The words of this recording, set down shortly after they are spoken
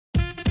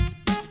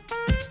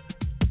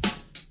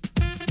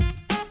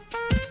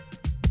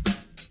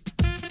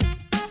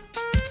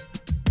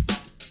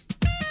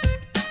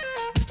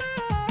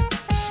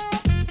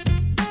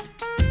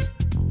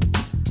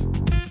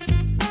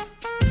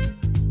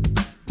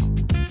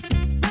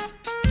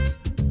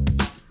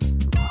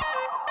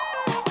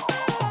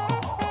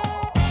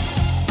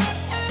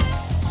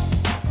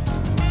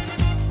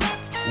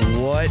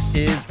What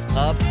is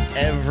up,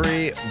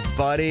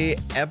 everybody?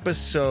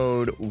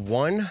 Episode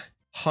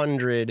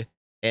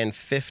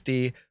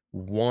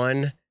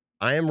 151.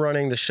 I am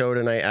running the show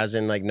tonight as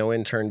in like no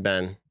intern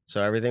Ben.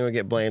 So everything would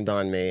get blamed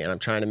on me, and I'm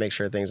trying to make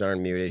sure things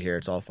aren't muted here.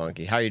 It's all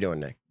funky. How you doing,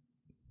 Nick?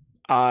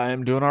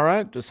 I'm doing all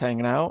right. Just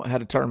hanging out. I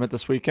had a tournament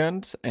this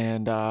weekend,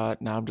 and now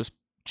I'm just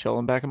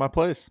chilling back in my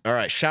place. All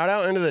right. Shout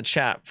out into the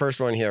chat.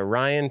 First one here.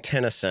 Ryan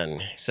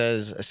Tennyson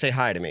says, say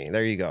hi to me.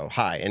 There you go.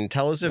 Hi. And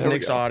tell us if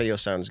Nick's audio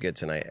sounds good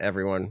tonight,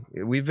 everyone.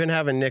 We've been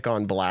having Nick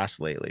on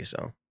blast lately,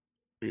 so.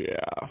 Yeah,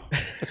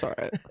 it's all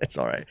right. It's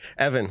all right.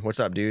 Evan, what's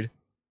up, dude?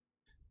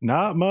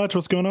 Not much.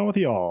 What's going on with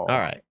y'all? All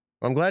right.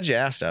 Well, I'm glad you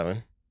asked,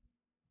 Evan.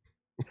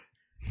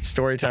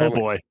 Story time. Oh,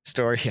 boy.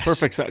 Story. Yes.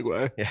 Perfect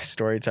segue. Yeah,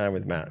 story time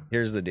with Matt.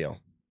 Here's the deal.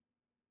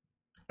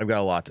 I've got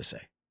a lot to say.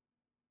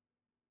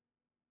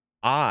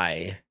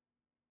 I,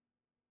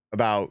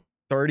 about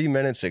 30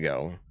 minutes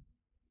ago,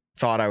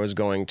 thought I was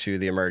going to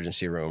the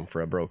emergency room for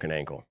a broken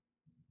ankle.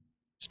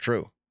 It's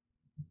true.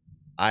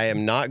 I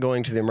am not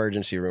going to the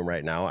emergency room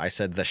right now. I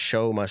said the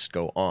show must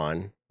go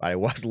on. I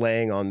was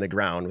laying on the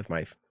ground with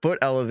my foot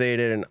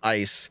elevated in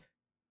ice,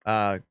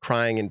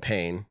 crying in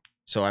pain.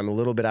 So I'm a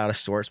little bit out of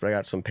sorts, but I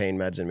got some pain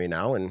meds in me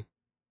now, and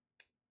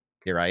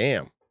here I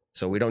am.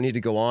 So we don't need to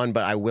go on,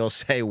 but I will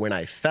say when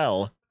I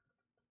fell,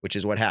 which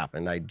is what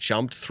happened, I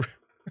jumped through.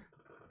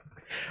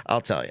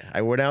 I'll tell you.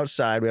 I went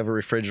outside. We have a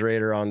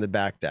refrigerator on the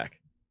back deck.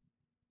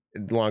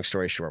 Long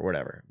story short,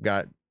 whatever.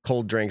 Got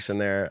cold drinks in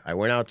there. I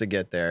went out to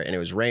get there, and it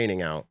was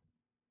raining out.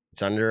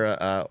 It's under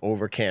a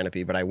over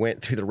canopy, but I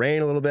went through the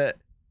rain a little bit.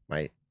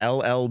 My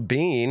LL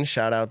Bean,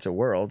 shout out to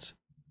Worlds,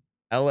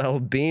 LL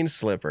Bean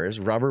slippers,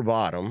 rubber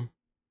bottom,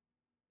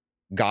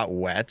 got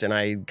wet, and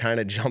I kind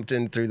of jumped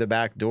in through the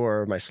back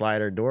door, my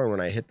slider door,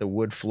 when I hit the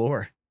wood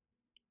floor.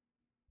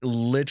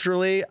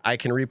 Literally, I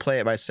can replay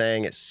it by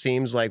saying it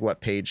seems like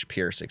what Paige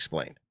Pierce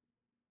explained.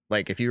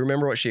 Like, if you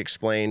remember what she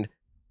explained,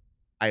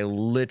 I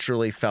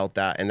literally felt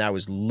that, and that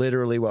was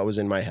literally what was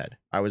in my head.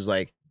 I was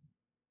like,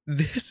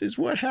 this is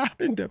what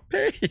happened to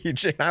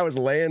Paige. And I was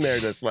laying there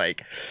just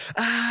like,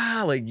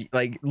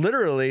 like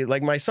literally,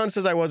 like my son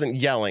says I wasn't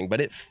yelling, but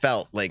it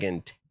felt like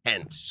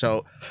intense.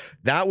 So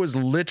that was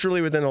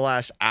literally within the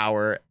last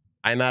hour.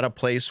 I'm at a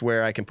place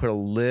where I can put a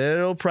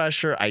little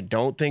pressure. I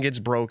don't think it's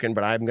broken,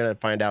 but I'm going to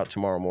find out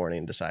tomorrow morning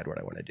and decide what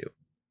I want to do.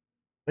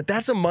 But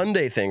that's a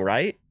Monday thing,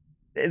 right?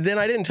 Then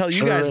I didn't tell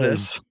you guys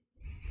this.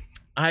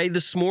 I,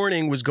 this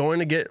morning, was going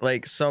to get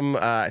like some,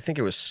 I think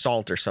it was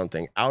salt or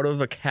something out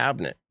of a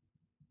cabinet.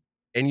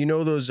 And you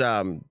know those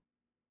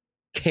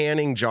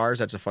canning jars?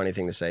 That's a funny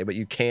thing to say, but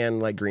you can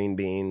like green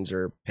beans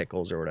or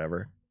pickles or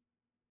whatever.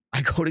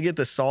 I go to get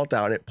the salt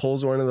out, and it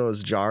pulls one of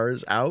those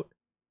jars out.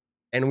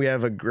 And we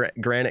have a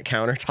granite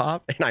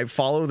countertop, and I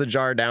follow the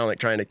jar down, like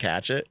trying to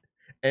catch it.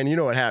 And you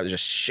know what happens? It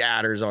just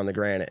shatters on the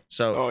granite.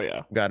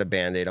 So got a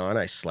Band-Aid on.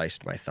 I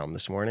sliced my thumb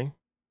this morning.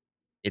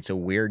 It's a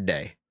weird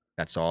day.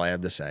 That's all I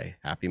have to say.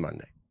 Happy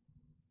Monday.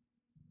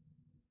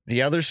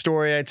 The other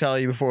story I tell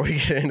you before we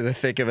get into the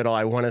thick of it all,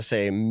 I want to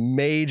say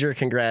major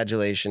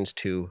congratulations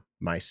to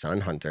my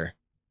son, Hunter.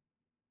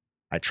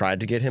 I tried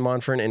to get him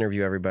on for an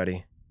interview,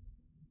 everybody.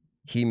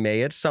 He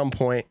may at some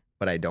point,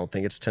 but I don't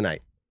think it's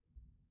tonight.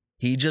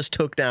 He just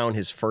took down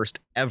his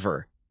first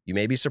ever, you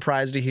may be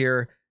surprised to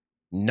hear,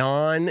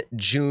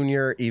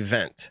 non-junior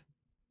event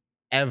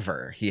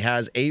ever. He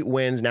has 8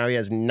 wins. Now he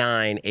has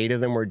 9. 8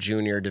 of them were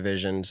junior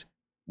divisions.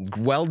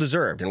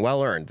 Well-deserved and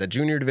well-earned. The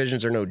junior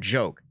divisions are no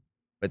joke,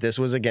 but this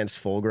was against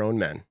full-grown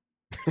men.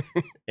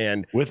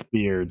 And with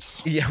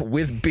beards. Yeah,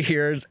 with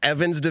beards.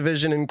 Evan's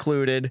division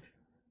included.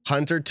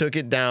 Hunter took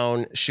it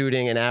down,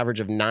 shooting an average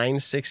of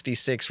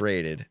 966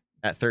 rated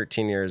at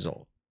 13 years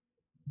old.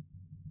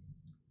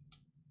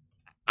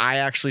 I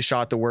actually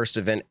shot the worst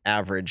event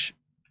average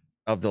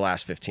of the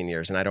last 15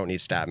 years, and I don't need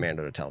Statmando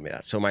to tell me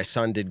that. So my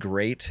son did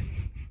great.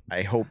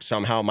 I hope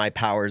somehow my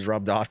powers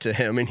rubbed off to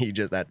him, and he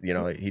just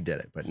he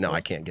did it. But no,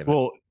 I can't give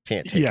it.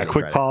 Can't take any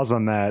quick credit. Pause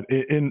on that.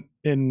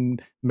 In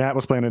Matt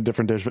was playing in a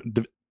different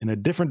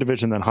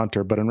division than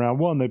Hunter, but in round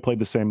 1 they played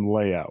the same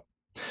layout.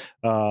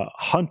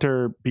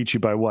 Hunter beat you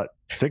by what,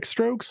 6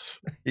 strokes?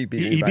 He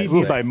beat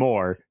me by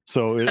more.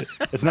 So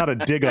it's not a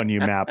dig on you,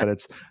 Matt, but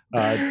it's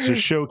to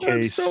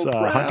showcase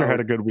Hunter had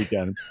a good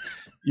weekend.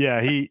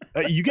 Yeah,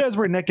 you guys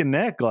were neck and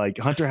neck. Like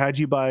Hunter had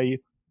you by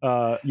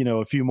a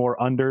few more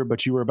under,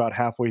 but you were about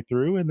halfway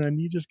through, and then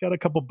you just got a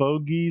couple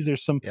bogeys.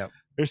 There's some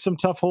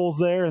tough holes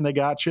there, and they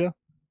got you.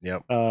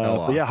 Yep.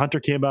 But yeah, Hunter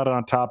came out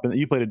on top, and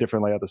you played a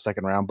different layout the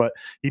second round, but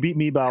he beat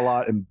me by a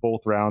lot in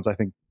both rounds. I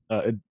think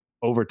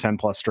over 10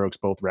 plus strokes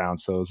both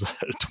rounds. So it was a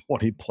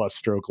 20 plus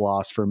stroke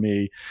loss for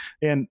me.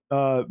 And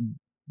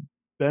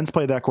Ben's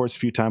played that course a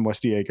few times,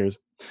 Westy Acres,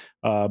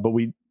 but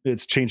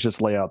it's changed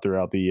its layout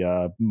throughout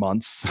the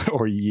months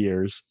or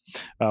years.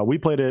 We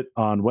played it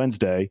on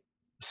Wednesday,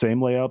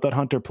 same layout that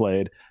Hunter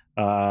played.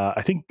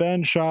 I think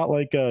Ben shot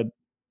like a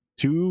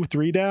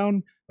 2-3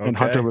 down, and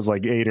Hunter was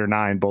like 8 or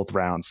 9 both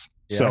rounds.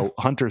 Yeah. So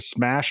Hunter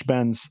smashed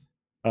Ben's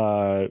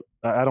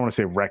I don't want to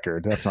say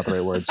record. That's not the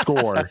right word.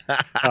 Score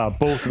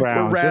both We're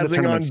rounds.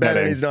 razzing on Ben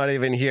and he's not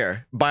even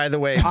here. By the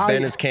way,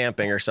 Ben is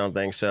camping or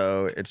something,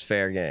 so it's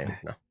fair game.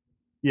 No.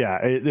 Yeah,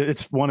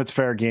 it's one, it's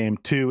fair game.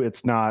 Two,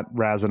 it's not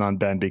razzing on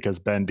Ben because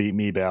Ben beat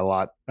me by a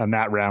lot on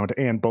that round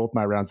and both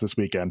my rounds this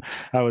weekend.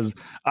 I was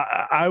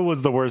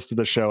the worst of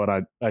the show,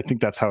 and I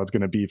think that's how it's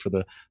going to be for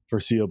the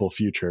foreseeable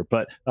future.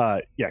 But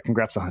yeah,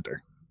 congrats to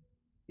Hunter.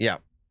 Yeah.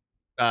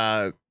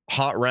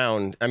 Hot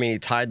round. I mean, he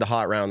tied the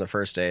hot round the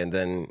first day and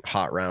then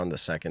hot round the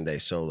second day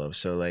solo.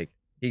 So like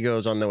he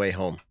goes on the way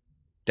home,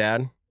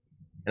 Dad.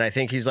 And I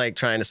think he's like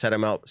trying to set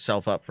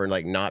himself up for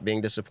like not being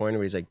disappointed.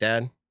 Where he's like,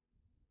 Dad,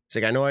 he's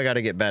like, I know I got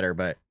to get better,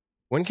 but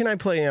when can I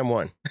play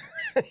M1?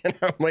 And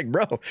I'm like,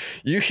 bro,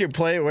 you can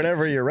play it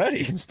whenever you're ready.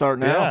 You can start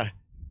now. Yeah.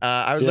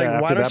 I was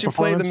like, why don't you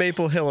play the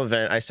Maple Hill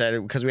event? I said,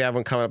 because we have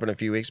one coming up in a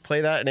few weeks. Play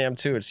that in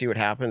AM2 and see what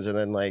happens. And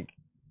then like,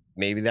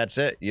 maybe that's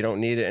it. You don't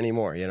need it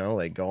anymore. You know,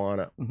 like go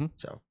on up. Mm-hmm.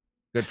 So.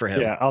 Good for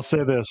him. Yeah, I'll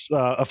say this.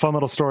 A fun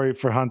little story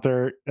for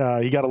Hunter.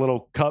 He got a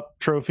little cup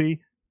trophy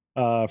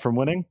from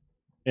winning.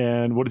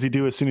 And what does he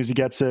do as soon as he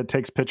gets it?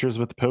 Takes pictures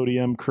with the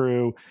podium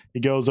crew. He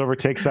goes over,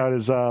 takes out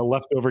his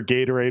leftover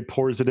Gatorade,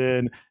 pours it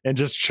in, and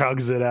just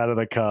chugs it out of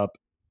the cup.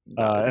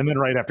 And then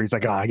right after, he's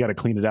like, I got to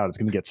clean it out. It's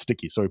going to get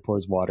sticky. So he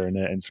pours water in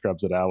it and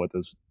scrubs it out with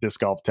his disc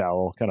golf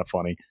towel. Kind of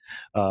funny.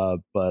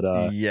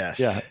 But yes.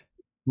 Yeah,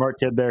 smart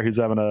kid there. He's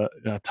having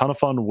a ton of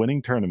fun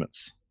winning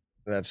tournaments.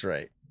 That's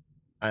right.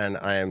 And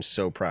I am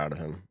so proud of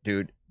him.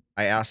 Dude,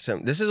 I asked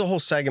him, this is a whole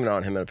segment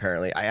on him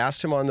apparently. I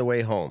asked him on the way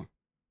home.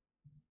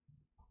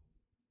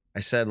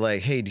 I said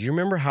like, hey, do you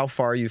remember how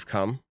far you've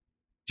come?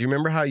 Do you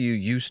remember how you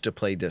used to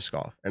play disc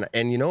golf?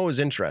 And you know, it was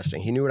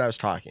interesting. He knew what I was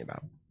talking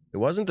about. It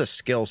wasn't the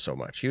skill so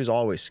much. He was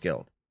always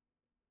skilled.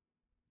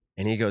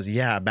 And he goes,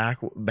 yeah,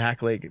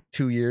 back like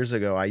 2 years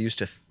ago, I used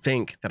to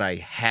think that I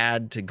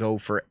had to go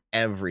for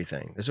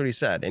everything. That's what he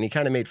said. And he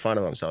kind of made fun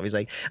of himself. He's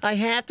like, I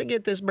have to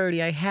get this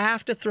birdie. I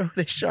have to throw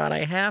this shot.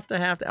 I have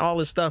to all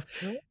this stuff.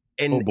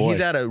 And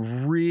he's at a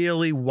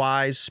really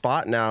wise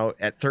spot now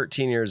at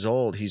 13 years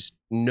old. He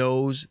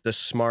knows the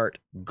smart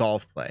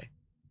golf play.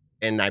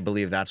 And I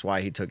believe that's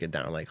why he took it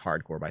down like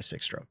hardcore by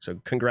 6 strokes.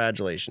 So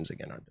congratulations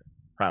again, Hunter.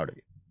 Proud of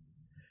you.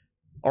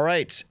 All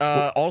right.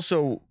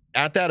 Also,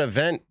 at that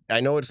event,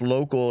 I know it's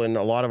local and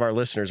a lot of our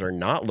listeners are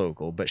not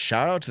local, but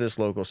shout out to this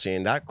local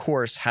scene. That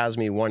course has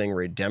me wanting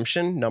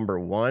redemption, number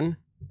 1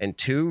 and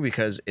 2,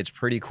 because it's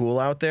pretty cool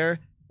out there.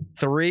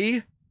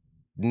 3,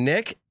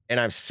 Nick,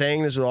 and I'm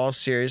saying this with all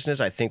seriousness,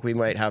 I think we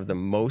might have the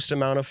most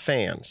amount of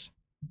fans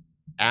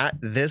at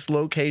this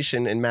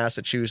location in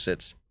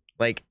Massachusetts,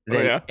 like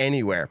than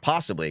anywhere,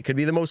 possibly. It could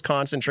be the most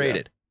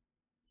concentrated.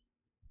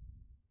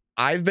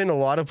 Yeah. I've been a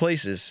lot of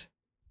places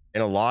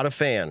and a lot of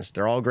fans.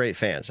 They're all great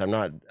fans. I'm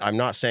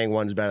not saying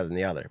one's better than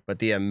the other, but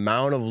the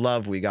amount of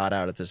love we got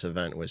out at this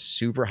event was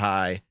super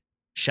high.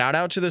 Shout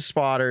out to the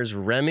spotters,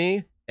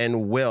 Remy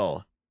and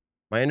Will.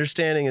 My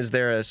understanding is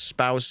they're a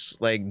spouse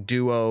like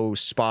duo,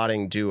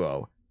 spotting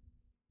duo.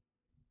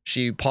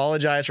 She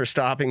apologized for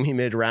stopping me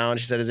mid-round.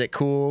 She said, is it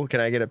cool? Can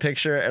I get a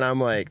picture? And I'm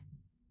like,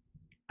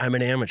 I'm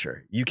an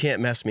amateur. You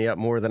can't mess me up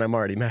more than I'm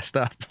already messed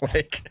up.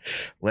 Like,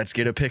 let's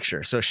get a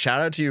picture. So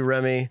shout out to you,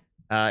 Remy.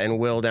 And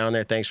Will down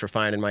there, thanks for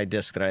finding my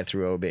disc that I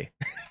threw OB.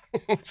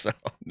 So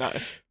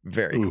nice.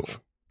 Very cool.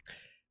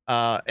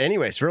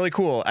 Anyways, really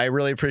cool. I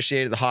really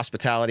appreciated the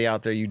hospitality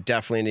out there. You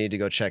definitely need to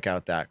go check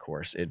out that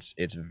course.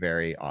 It's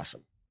very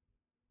awesome.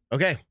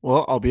 Okay.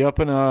 Well, I'll be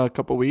up in a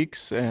couple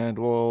weeks and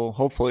we'll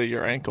hopefully,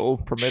 your ankle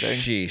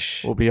permitting,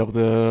 we'll be able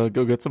to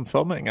go get some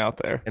filming out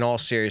there. In all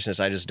seriousness,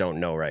 I just don't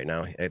know right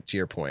now. To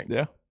your point.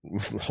 Yeah.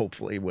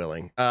 Hopefully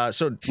willing.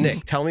 So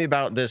Nick, tell me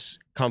about this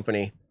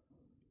company,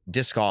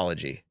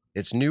 Discology.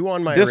 It's new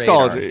on my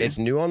radar. It's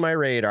new on my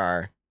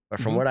radar,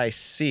 but from what I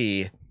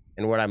see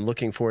and what I'm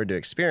looking forward to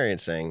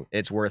experiencing,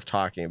 it's worth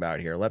talking about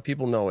here. Let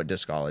people know what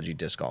Discology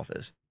Disc Golf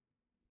is.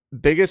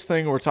 Biggest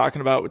thing we're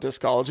talking about with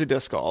Discology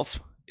Disc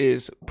Golf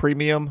is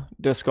premium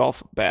disc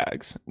golf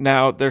bags.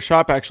 Now, their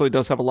shop actually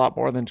does have a lot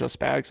more than just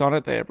bags on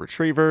it. They have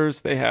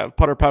retrievers, they have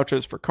putter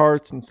pouches for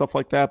carts and stuff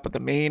like that, but the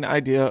main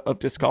idea of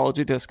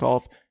Discology Disc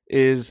Golf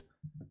is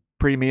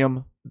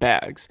premium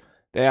bags.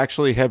 They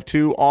actually have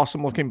 2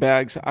 awesome looking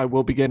bags. I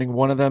will be getting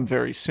one of them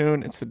very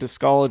soon. It's the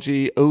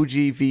Discology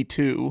OG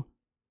V2,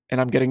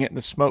 and I'm getting it in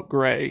the smoke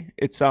gray.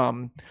 It's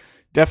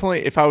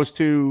definitely, if I was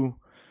to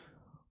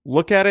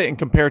look at it and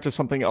compare it to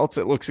something else,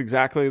 it looks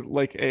exactly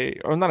like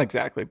or not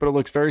exactly, but it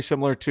looks very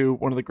similar to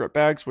one of the grip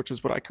bags, which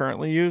is what I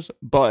currently use.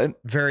 But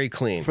very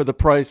clean for the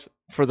price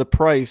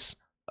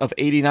of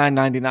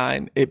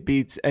 $89.99, it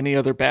beats any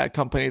other bag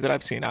company that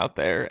I've seen out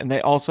there. And they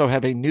also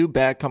have a new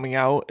bag coming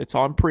out. It's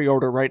on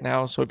pre-order right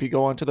now. So if you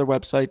go onto their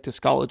website,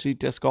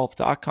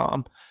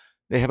 discologydiscgolf.com,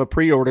 they have a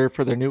pre-order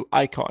for their new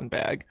Icon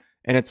bag.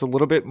 And it's a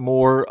little bit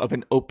more of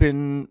an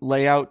open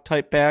layout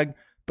type bag,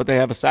 but they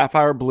have a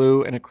sapphire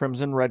blue and a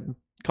crimson red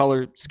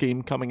color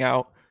scheme coming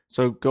out.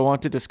 So go on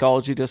to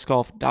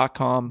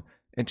discologydiscgolf.com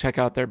and check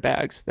out their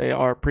bags. They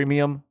are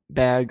premium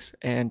bags,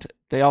 and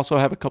they also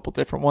have a couple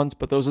different ones,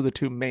 but those are the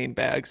 2 main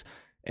bags.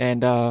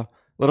 And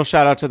little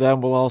shout out to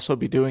them. We'll also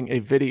be doing a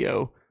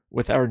video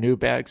with our new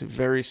bags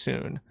very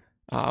soon.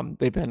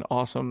 They've been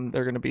awesome.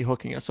 They're going to be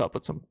hooking us up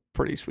with some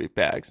pretty sweet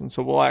bags. And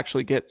so we'll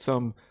actually get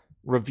some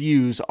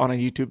reviews on a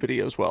YouTube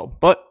video as well.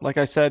 But like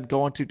I said,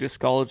 go on to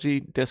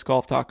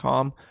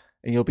discology.discgolf.com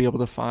and you'll be able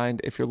to find,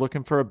 if you're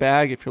looking for a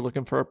bag, if you're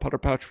looking for a putter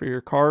pouch for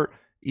your cart,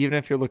 even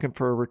if you're looking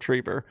for a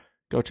retriever,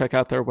 go check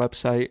out their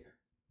website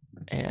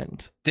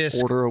and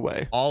order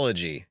away.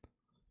 Discology.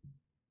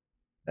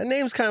 That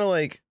name's kind of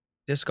like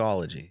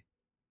discology.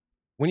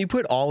 When you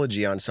put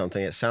ology on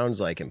something, it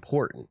sounds like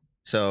important.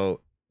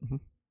 So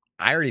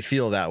I already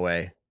feel that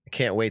way. I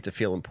can't wait to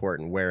feel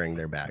important wearing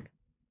their bag.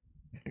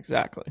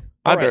 Exactly.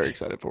 I'm very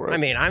excited for it. I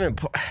mean,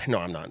 no,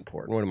 I'm not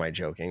important. What am I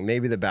joking?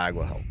 Maybe the bag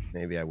will help.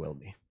 Maybe I will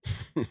be.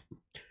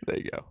 There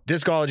you go.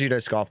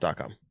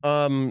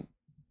 Discology.golf.com.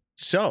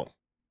 So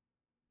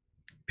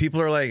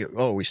people are like,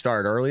 oh, we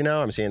started early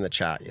now. I'm seeing the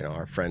chat,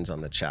 our friends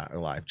on the chat, our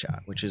live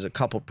chat, which is a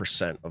couple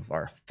 % of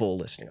our full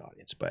listening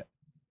audience, but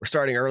we're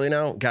starting early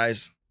now.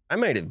 Guys, I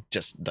might have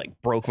just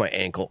broke my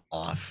ankle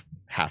off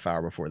half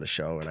hour before the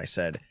show. And I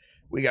said,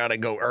 we got to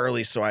go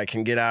early so I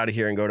can get out of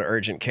here and go to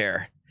urgent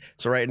care.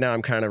 So right now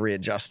I'm kind of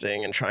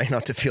readjusting and trying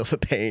not to feel the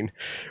pain.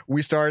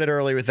 We started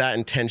early with that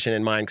intention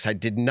in mind because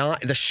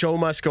the show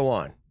must go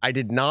on. I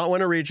did not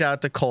want to reach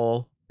out to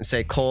Cole and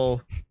say,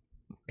 Cole,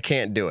 I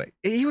can't do it.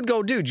 He would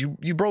go, dude,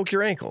 you broke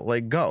your ankle.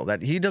 Go.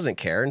 That he doesn't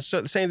care. And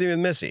so the same thing with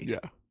Missy. Yeah.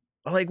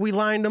 We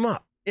lined them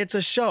up. It's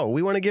a show.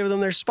 We want to give them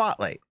their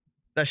spotlight.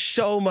 The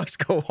show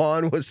must go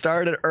on. Was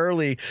started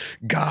early.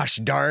 Gosh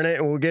darn it.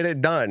 And we'll get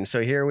it done.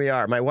 So here we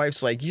are. My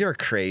wife's like, you're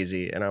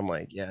crazy. And I'm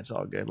like, yeah, it's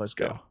all good. Let's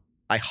go. Yeah.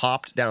 I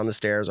hopped down the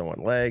stairs on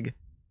one leg.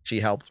 She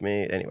helped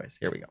me. Anyways,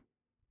 here we go.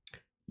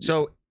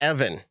 So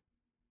Evan,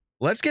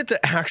 let's get to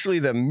actually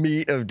the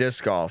meat of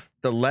disc golf.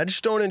 The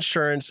Ledgestone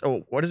Insurance.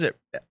 Oh, what is it?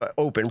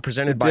 Open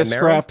presented by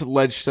Merrill. Discraft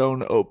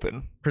Ledgestone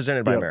Open.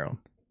 Presented by Merrill.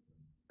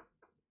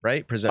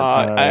 Right? Presented.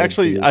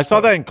 I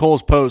saw that in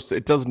Cole's post.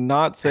 It does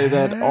not say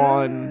that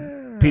on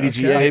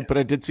PDGA, but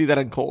I did see that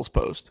in Cole's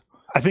post.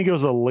 I think it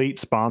was a late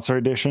sponsor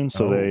edition,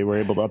 so they were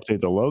able to update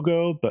the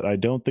logo, but I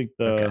don't think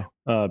the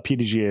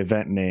PDGA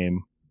event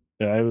name,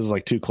 it was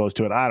too close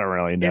to it. I don't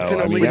really know. It's an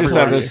elite. We just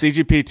have the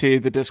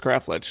CGPT, the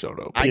Discraft Ledgestone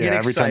Open. I get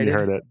every time you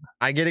heard it.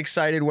 I get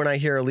excited when I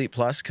hear Elite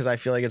Plus because I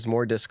feel like it's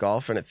more disc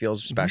golf and it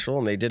feels special,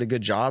 and they did a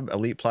good job.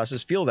 Elite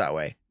Pluses feel that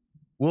way.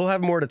 We'll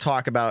have more to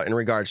talk about in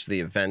regards to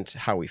the event,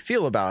 how we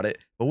feel about it,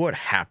 but what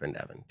happened,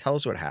 Evan? Tell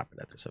us what happened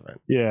at this event.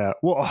 Yeah,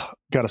 well,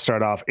 got to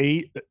start off.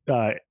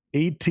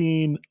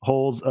 18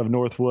 holes of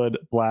Northwood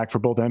Black for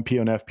both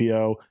MPO and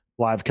FPO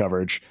live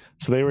coverage.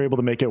 So they were able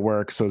to make it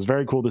work. So it was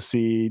very cool to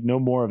see. No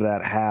more of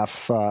that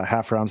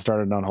half round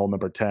started on hole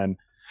number 10.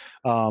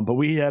 But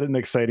we had an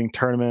exciting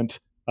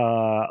tournament.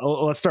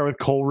 Let's start with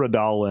Cole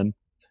Redalen.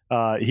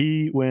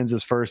 He wins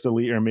his first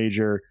Elite or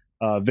Major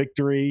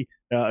victory.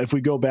 If we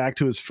go back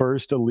to his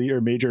first Elite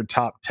or Major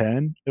top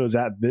 10, it was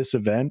at this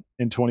event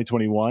in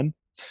 2021.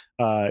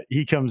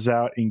 He comes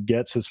out and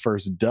gets his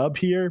first dub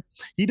here.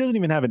 He doesn't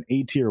even have an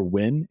A-tier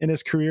win in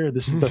his career.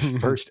 This is the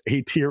first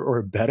A-tier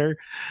or better.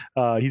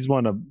 He's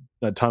won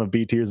a ton of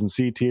B tiers and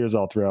C tiers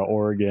all throughout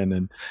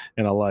Oregon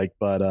and alike,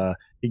 but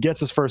he gets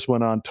his first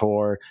win on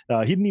tour.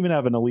 He didn't even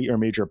have an Elite or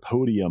Major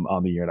podium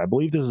on the year, and I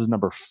believe this is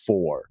number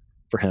 4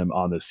 for him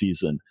on this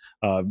season.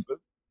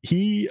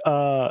 He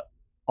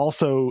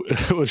also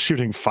was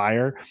shooting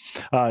fire.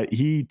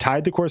 He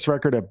tied the course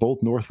record at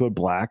both Northwood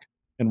Black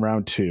in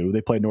round 2.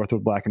 They played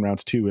Northwood Black in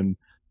rounds 2 and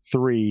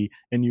 3,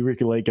 and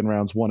Eureka Lake in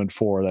rounds 1 and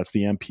 4. That's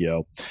the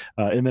MPO.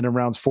 And then in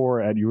rounds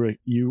 4 at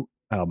Eureka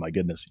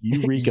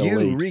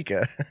Lake.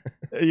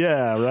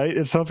 Yeah, right.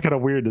 It sounds kind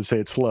of weird to say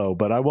it slow,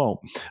 but I won't.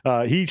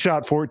 He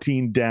shot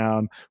 14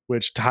 down,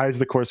 which ties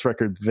the course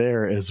record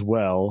there as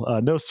well.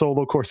 No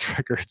solo course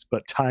records,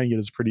 but tying it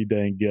is pretty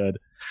dang good.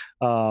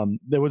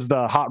 There was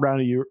the hot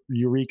round of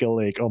Eureka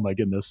Lake. Oh my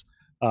goodness.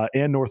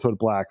 And Northwood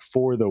Black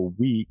for the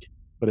week,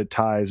 but it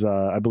ties,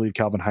 I believe,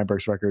 Calvin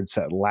Heimberg's record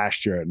set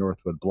last year at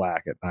Northwood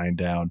Black at 9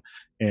 down.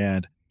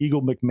 And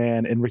Eagle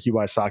McMahon and Ricky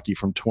Wysocki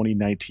from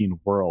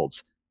 2019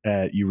 Worlds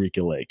at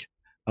Eureka Lake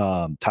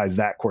ties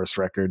that course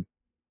record.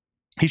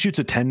 He shoots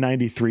a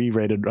 1093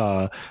 rated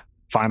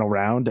final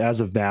round.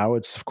 As of now,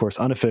 it's of course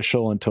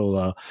unofficial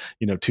until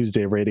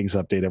Tuesday ratings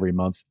update every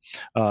month.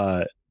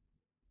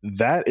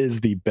 That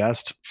is the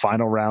best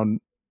final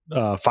round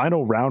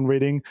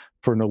rating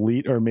for an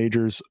Elite or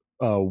Majors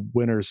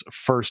winner's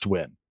first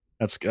win.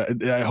 That's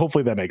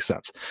hopefully that makes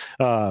sense.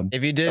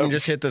 If you didn't,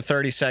 just hit the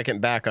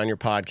 30-second back on your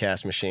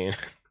podcast machine.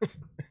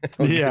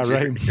 Yeah,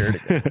 right.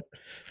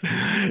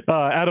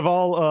 Out of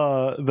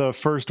all the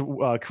first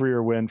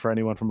career win for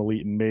anyone from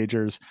Elite and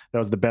Majors, that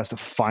was the best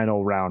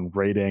final round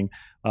rating.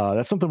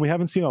 That's something we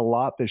haven't seen a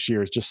lot this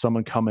year, is just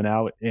someone coming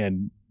out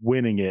and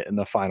winning it in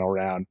the final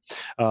round.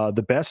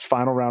 The best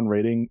final round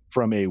rating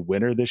from a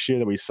winner this year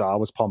that we saw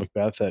was Paul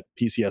Macbeth at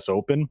PCS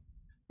Open.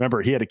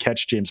 Remember, he had to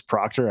catch James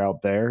Proctor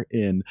out there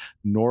in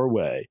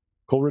Norway.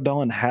 Cole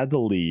Redalen had the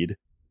lead.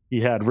 He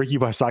had Ricky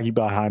Wysocki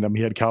behind him.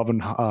 He had Calvin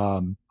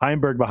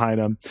Heimberg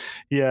behind him.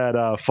 He had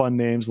fun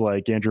names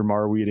like Andrew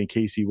Marweed and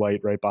Casey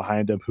White right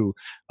behind him, who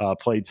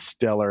played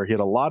stellar. He had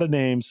a lot of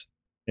names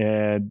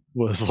and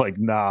was like,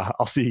 nah,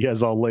 I'll see you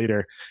guys all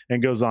later,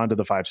 and goes on to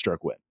the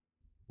 5-stroke win.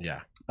 Yeah.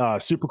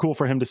 Super cool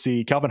for him to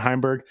see. Calvin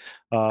Heimberg,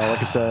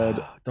 like I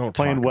said, don't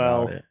playing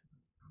well. About it.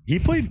 He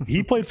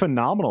played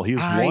phenomenal. He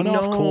was one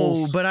off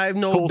Cole's. But I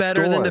know Cole's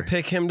better than to score.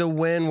 pick him to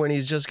win when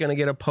he's just going to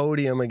get a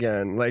podium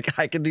again. Like,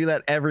 I could do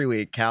that every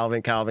week,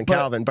 Calvin.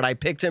 But I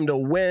picked him to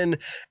win,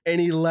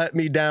 and he let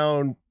me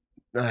down.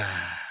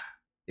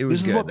 It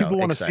was This is what people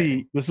want to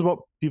see. This is what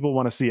people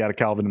want to see out of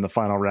Calvin in the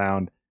final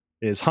round,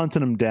 is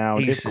hunting him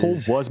down. If Cole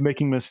was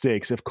making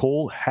mistakes, if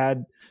Cole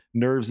had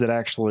nerves that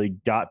actually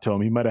got to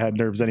him, he might have had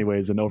nerves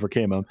anyways and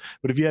overcame him.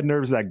 But if he had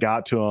nerves that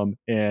got to him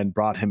and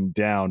brought him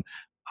down,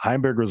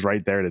 Heimberg was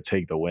right there to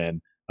take the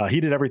win.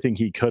 He did everything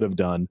he could have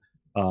done.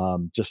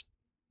 Just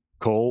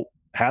Cole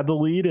had the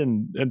lead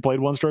and played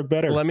 1 stroke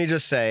better. Let me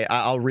just say,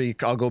 I'll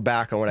go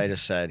back on what I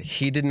just said.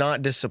 He did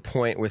not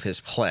disappoint with his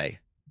play.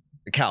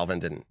 Calvin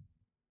didn't.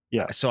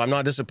 Yeah. So I'm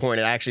not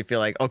disappointed. I actually feel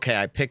like, okay,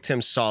 I picked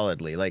him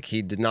solidly. Like,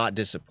 he did not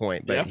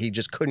disappoint, but he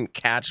just couldn't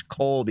catch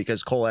Cole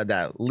because Cole had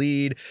that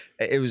lead.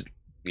 It was,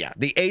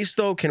 the ace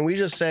though, can we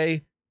just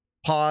say,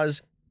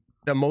 pause,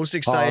 the most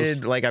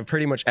excited like I've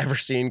pretty much ever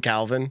seen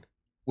Calvin.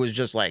 Was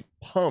just like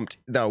pumped,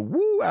 the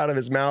woo out of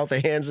his mouth,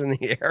 the hands in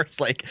the air. It's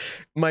like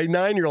my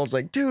 9-year-old's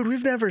like, dude,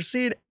 we've never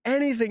seen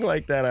anything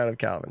like that out of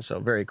Calvin.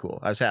 So very cool.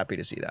 I was happy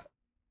to see that.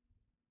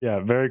 Yeah,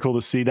 very cool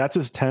to see. That's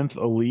his 10th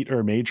elite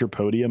or major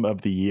podium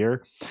of the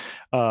year.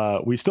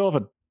 We still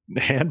have a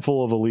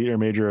handful of elite or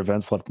major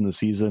events left in the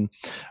season,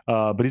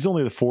 but he's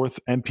only the 4th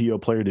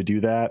MPO player to do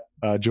that,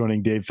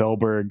 joining Dave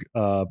Fehlberg,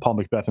 Paul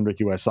Macbeth, and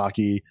Ricky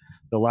Wysocki.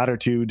 The latter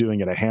two doing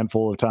it a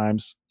handful of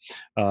times,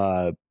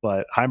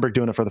 but Heimberg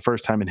doing it for the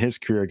first time in his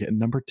career, getting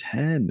number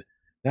 10.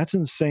 That's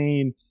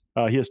insane.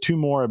 He has 2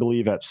 more, I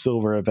believe, at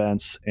silver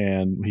events,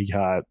 and he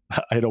got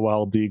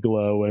Idlewild,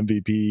 D-Glow,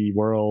 MVP,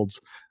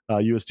 Worlds,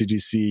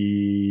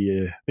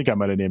 USDGC. I think I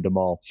might have named them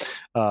all,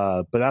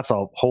 but that's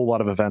a whole lot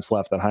of events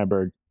left that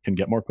Heimberg can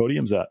get more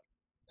podiums at.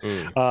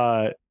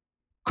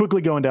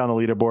 Quickly going down the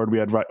leaderboard, we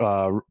had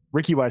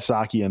Ricky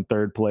Wysocki in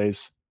 3rd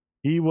place.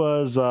 He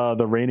was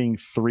the reigning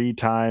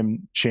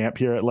 3-time champ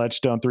here at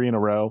Ledgestone, 3 in a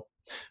row,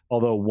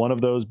 although one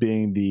of those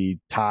being the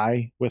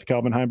tie with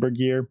Calvin Heimberg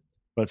year,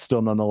 but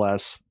still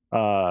nonetheless,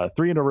 3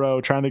 in a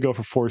row, trying to go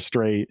for 4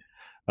 straight.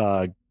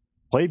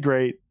 Played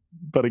great,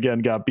 but again,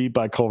 got beat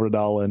by Cole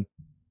REDALEN.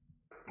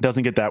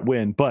 Doesn't get that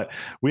win, but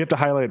we have to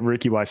highlight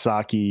Ricky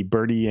Wysocki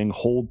birdieing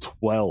hole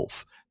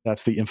 12.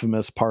 That's the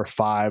infamous par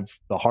 5,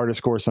 the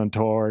hardest course on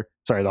tour.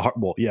 Sorry,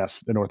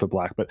 the North of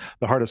Black, but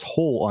the hardest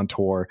hole on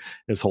tour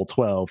is hole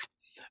 12.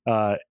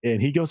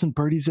 And he goes and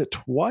birdies it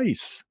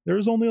twice. There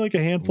was only like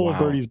a handful of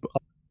birdies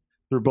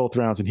through both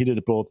rounds, and he did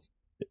it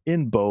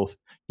both,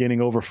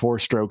 gaining over 4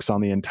 strokes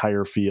on the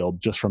entire field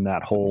just from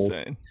that hole.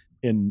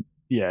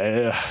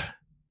 Insane.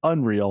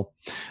 Unreal.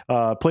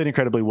 Played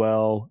incredibly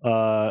well.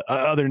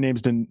 Other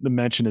names to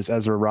mention is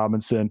Ezra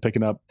Robinson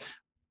picking up,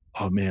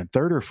 3rd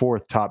or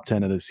 4th top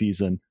 10 of the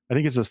season. I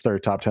think it's his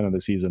 3rd top 10 of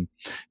the season.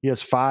 He has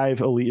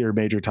 5 elite or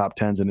major top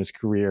 10s in his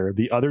career.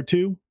 The other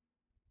 2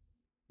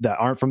 that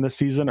aren't from this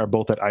season are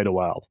both at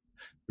Idlewild,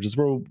 which is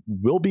where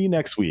we'll be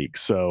next week.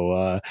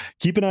 So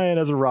keep an eye on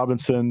Ezra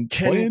Robinson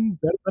playing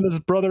better than his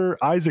brother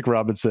Isaac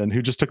Robinson,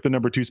 who just took the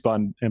number 2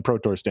 spot in Pro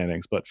Tour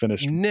standings, but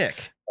finished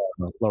Nick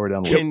lower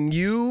down the list.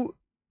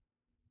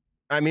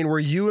 Were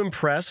you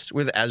impressed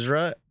with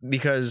Ezra?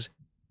 Because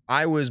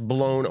I was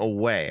blown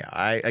away.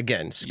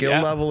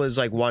 Skill level is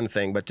like one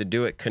thing, but to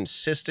do it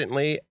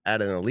consistently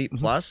at an elite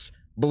plus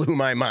blew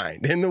my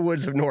mind in the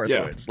woods of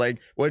Northwoods. Like,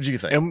 what did you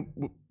think?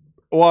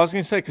 Well, I was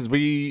going to say, because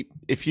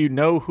if you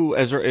know who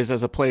Ezra is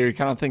as a player, you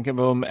kind of think of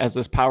him as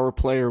this power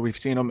player. We've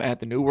seen him at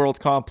the New World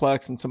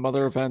Complex and some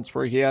other events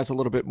where he has a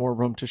little bit more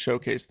room to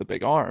showcase the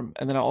big arm,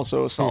 and then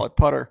also a solid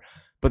putter.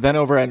 But then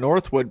over at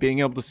Northwood, being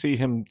able to see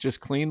him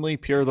just cleanly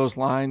pure those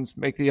lines,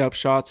 make the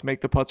upshots,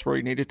 make the putts where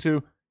he needed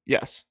to.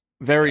 Yes,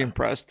 very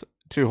impressed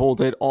to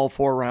hold it all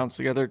 4 rounds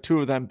together,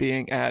 2 of them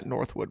being at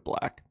Northwood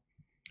Black.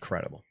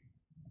 Incredible.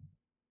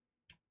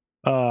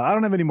 I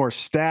don't have any more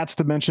stats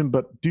to mention,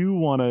 but do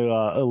want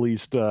to at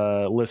least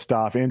list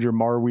off Andrew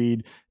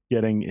Marweed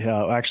getting,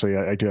 actually,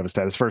 I do have a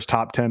stat. His first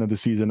top 10 of the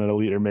season at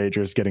Elite or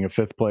Majors, getting a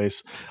 5th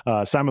place.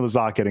 Simon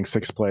Lizotte getting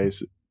 6th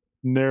place,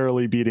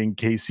 narrowly beating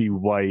Casey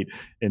White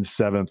in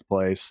 7th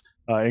place.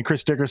 And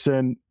Chris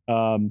Dickerson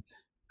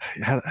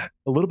had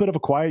a little bit of a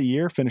quiet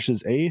year,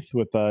 finishes 8th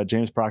with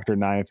James Proctor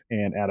 9th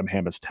and Adam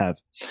Hammis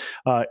 10th.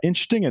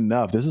 Interesting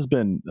enough, this has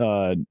been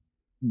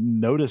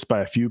noticed by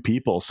a few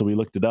people, so we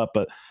looked it up,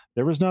 but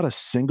there was not a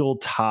single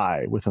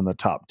tie within the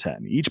top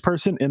 10. Each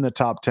person in the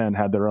top 10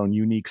 had their own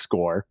unique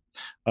score.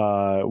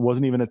 It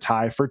wasn't even a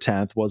tie for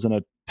 10th, wasn't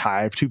a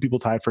tie. 2 people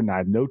tied for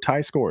 9th. No tie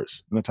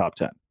scores in the top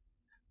 10.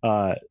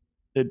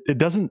 It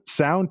doesn't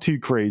sound too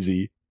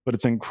crazy, but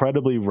it's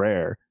incredibly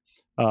rare.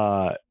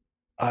 I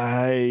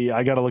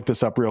got to look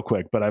this up real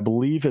quick, but I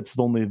believe it's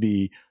only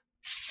the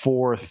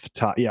fourth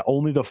time. Yeah,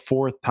 only the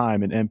fourth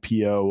time in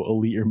MPO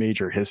Elite or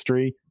Major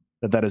history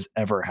that has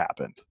ever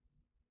happened.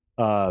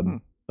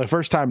 The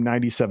first time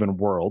 97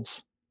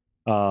 Worlds,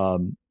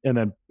 and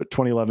then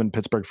 2011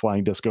 Pittsburgh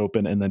Flying Disc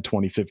Open, and then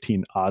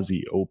 2015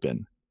 Aussie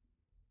Open.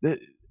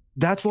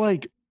 That's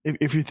like,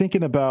 if you're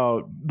thinking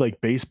about like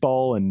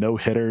baseball and no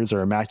hitters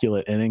or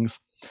immaculate innings,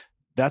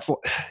 that's,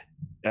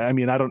 I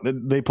mean,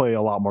 they play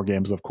a lot more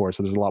games, of course,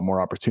 so there's a lot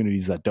more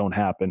opportunities that don't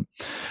happen.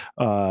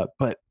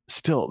 But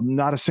still,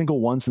 not a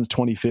single one since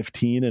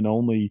 2015 and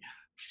only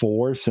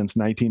 4 since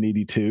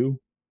 1982.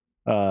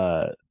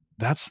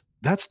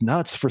 That's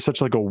nuts for such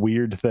like a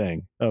weird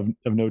thing of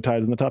no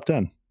ties in the top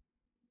 10.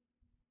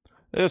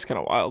 It is kind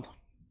of wild,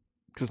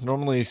 because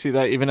normally you see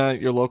that even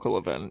at your local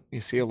event, you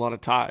see a lot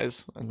of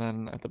ties, and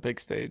then at the big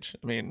stage,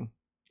 I mean,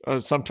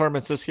 some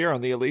tournaments this year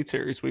on the Elite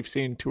Series, we've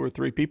seen 2 or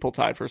 3 people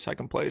tied for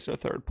second place or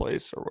third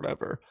place or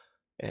whatever.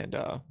 And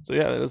so,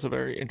 yeah, that is a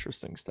very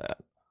interesting stat.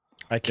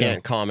 I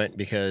can't comment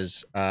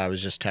because I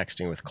was just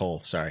texting with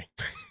Cole. Sorry.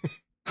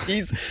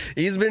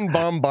 He's been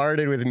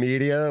bombarded with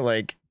media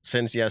like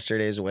since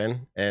yesterday's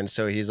win. And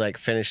so he's like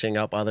finishing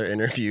up other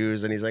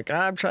interviews and he's like,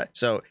 I'm trying.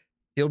 So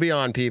he'll be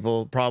on,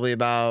 people, probably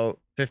about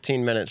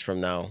 15 minutes from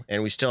now.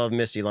 And we still have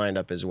Missy lined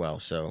up as well.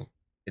 So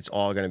it's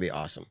all going to be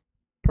awesome.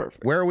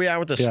 Perfect. Where are we at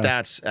with the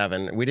stats,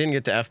 Evan? We didn't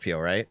get to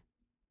FPO, right?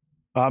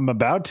 I'm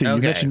about to. Okay,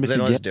 you mentioned Missy.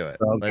 Then let's do it.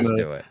 Let's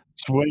do it.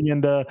 Swing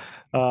into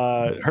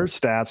her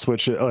stats,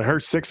 which her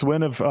 6th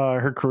win of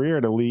her career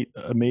at Elite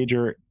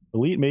Major,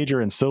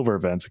 and Silver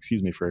events.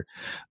 Excuse me for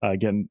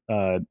getting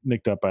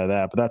nicked up by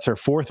that. But that's her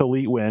 4th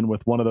Elite win,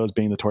 with one of those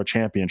being the Tour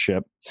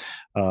Championship.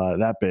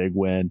 That big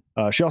win.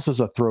 She also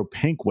has a Throw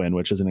Pink win,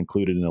 which isn't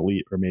included in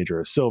Elite or Major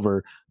or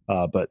Silver,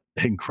 but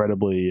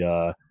incredibly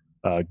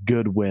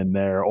good win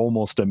there,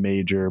 almost a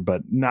major,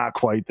 but not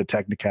quite the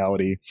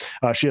technicality.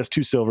 She has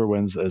 2 silver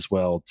wins as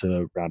well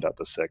to round out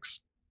the 6.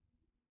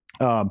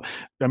 I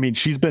mean,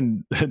 she's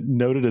been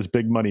noted as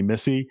Big Money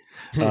Missy.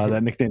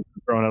 That nickname's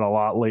thrown out a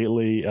lot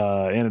lately,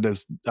 and it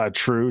is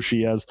true.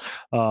 She has,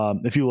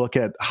 if you look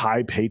at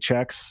high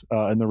paychecks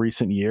in the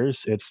recent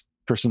years, it's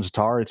Kirsten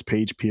Tatar, it's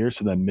Paige Pierce,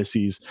 and then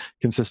Missy's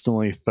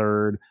consistently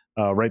 3rd,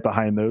 right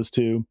behind those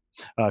 2.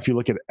 If you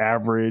look at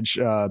average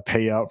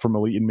payout from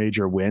Elite and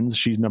Major wins,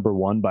 she's number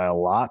 1 by a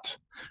lot.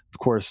 Of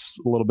course,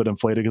 a little bit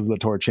inflated because of the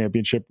Tour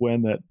Championship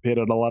win that paid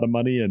out a lot of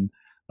money. And,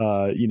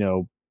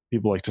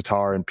 people like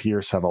Tatar and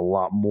Pierce have a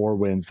lot more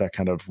wins that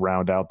kind of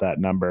round out that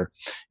number,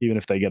 even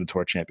if they get a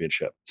Tour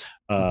Championship.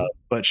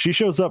 But she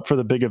shows up for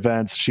the big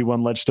events. She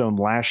won Ledgestone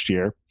last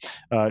year.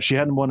 She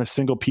hadn't won a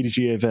single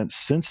PDGA event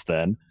since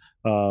then.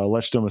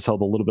 Ledgestone was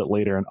held a little bit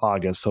later in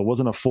August, so it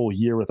wasn't a full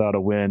year without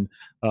a win,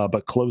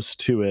 but close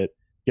to it.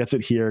 Gets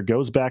it here,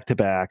 goes back to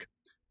back.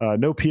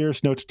 No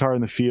Pierce, no Tatar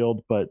in the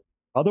field, but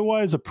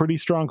otherwise a pretty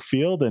strong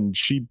field, and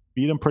she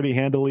beat him pretty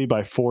handily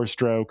by 4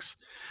 strokes.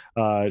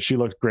 She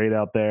looked great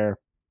out there.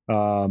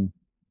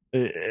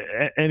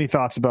 Any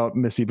thoughts about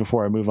Missy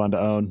before I move on to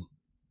Owen?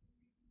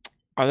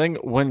 I think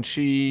when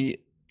she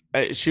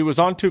was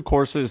on 2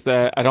 courses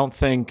that I don't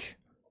think,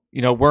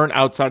 weren't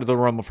outside of the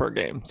realm of her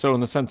game. So in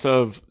the sense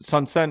of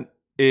Sunset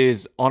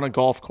is on a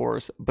golf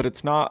course, but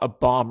it's not a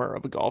bomber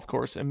of a golf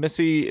course. And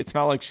Missy, it's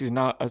not like she's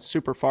not a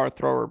super far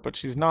thrower, but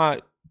she's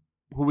not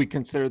who we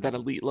consider that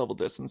elite level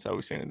distance that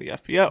we've seen in the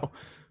FPO.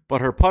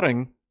 But her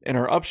putting and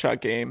her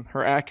upshot game,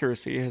 her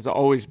accuracy has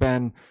always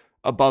been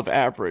above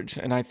average.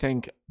 And I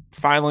think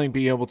finally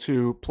be able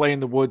to play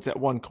in the woods at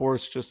one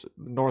course, just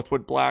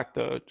Northwood Black,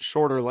 the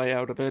shorter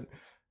layout of it,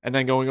 and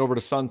then going over to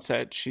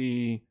Sunset,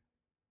 she,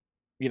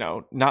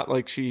 not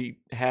like she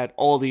had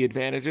all the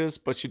advantages,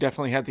 but she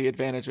definitely had the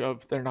advantage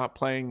of they're not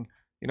playing,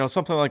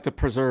 something like the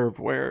Preserve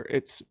where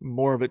it's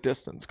more of a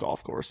distance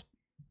golf course.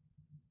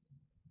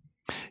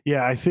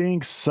 Yeah, I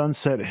think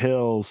Sunset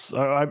Hills,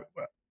 I've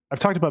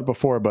talked about it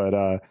before,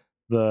 but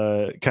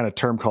the kind of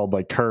term called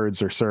like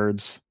curds or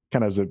surds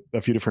kind of has a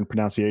few different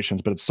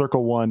pronunciations, but it's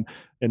circle 1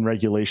 in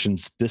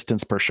regulations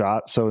distance per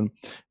shot. So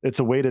it's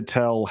a way to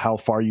tell how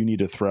far you need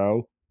to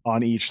throw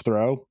on each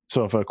throw.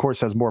 So if a course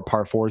has more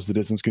par 4s, the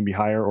distance can be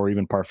higher, or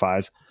even par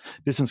 5s.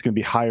 Distance can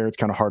be higher. It's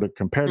kind of hard to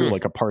compare to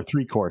like a par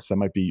 3 course that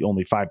might be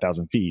only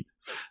 5,000 feet.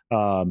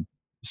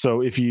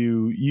 So if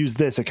you use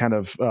this, it kind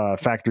of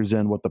factors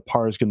in what the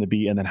par is going to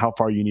be and then how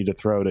far you need to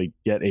throw to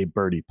get a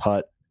birdie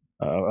putt.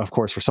 Of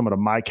course, for someone of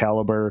my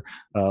caliber,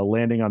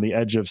 landing on the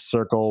edge of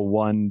circle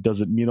 1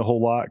 doesn't mean a whole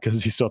lot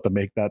because you still have to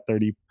make that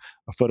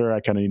 30-footer.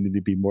 I kind of need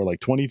to be more like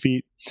 20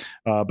 feet.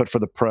 But for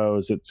the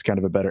pros, it's kind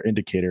of a better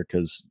indicator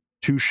because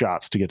 2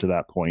 shots to get to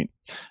that point.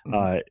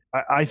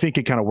 I think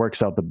it kind of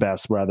works out the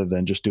best rather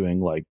than just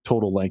doing like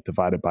total length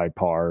divided by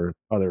par,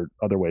 other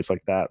ways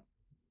like that.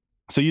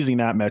 So using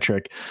that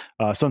metric,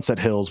 Sunset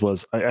Hills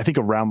was, I think,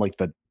 around like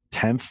the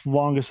 10th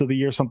longest of the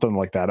year, something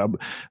like that.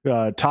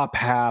 Top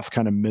half,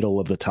 kind of middle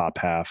of the top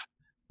half.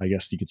 I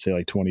guess you could say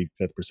like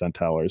 25th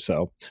percentile or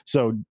so.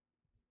 So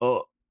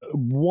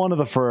one of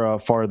the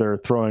farther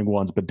throwing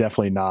ones, but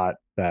definitely not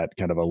that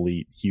kind of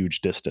elite,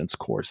 huge distance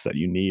course that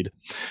you need.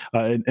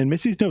 And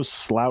Missy's no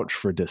slouch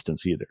for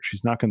distance either.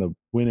 She's not going to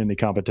win any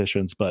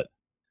competitions, but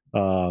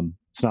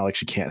it's not like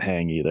she can't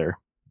hang either.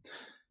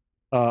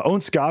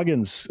 Owen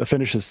Scoggins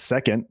finishes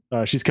second.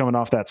 She's coming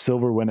off that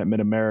silver win at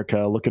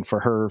Mid-America, looking for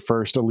her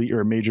first elite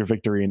or major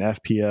victory in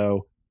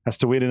FPO. Has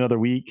to wait another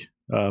week,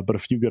 but a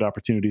few good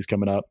opportunities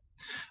coming up.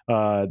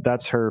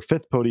 That's her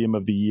 5th podium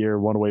of the year,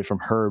 one away from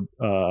her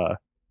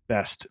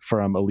best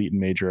from elite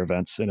and major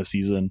events in a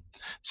season.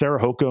 Sarah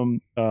Hokum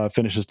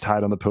finishes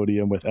tied on the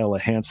podium with Ella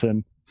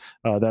Hansen.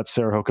 That's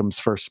Sarah Hokum's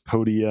first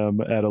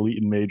podium at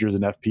elite and majors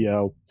in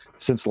FPO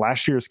since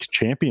last year's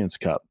Champions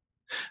Cup.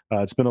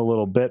 It's been a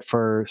little bit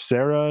for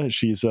Sarah.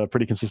 She's a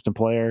pretty consistent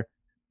player,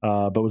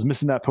 but was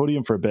missing that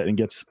podium for a bit and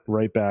gets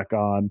right back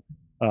on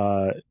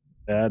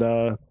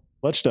at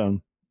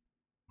Ledgestone.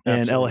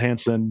 And Ella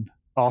Hansen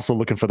also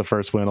looking for the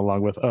first win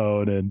along with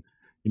Owen and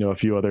a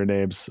few other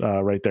names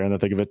right there in the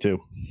thick of it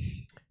too.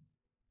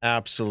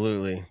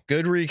 Absolutely.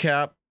 Good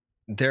recap.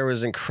 There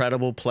was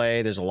incredible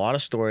play. There's a lot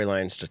of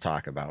storylines to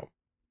talk about.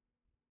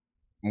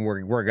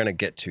 We're going to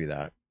get to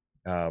that.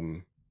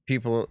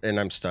 People, and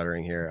I'm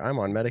stuttering here. I'm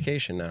on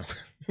medication now.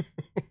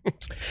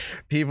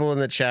 People in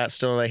the chat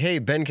still like, hey,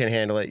 Ben can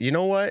handle it. You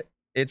know what?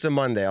 It's a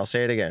Monday. I'll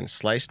say it again.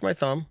 Sliced my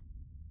thumb,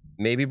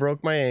 maybe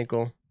broke my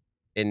ankle,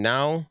 and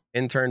now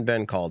intern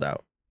Ben called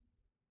out.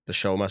 The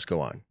show must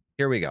go on.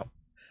 Here we go.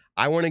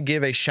 I want to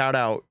give a shout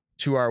out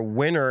to our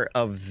winner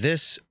of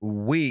this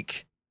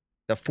week,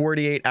 the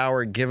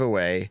 48-hour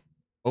giveaway,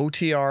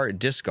 OTR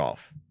Disc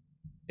Golf.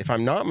 If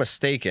I'm not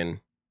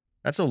mistaken,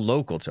 that's a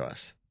local to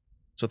us.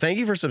 So thank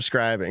you for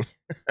subscribing.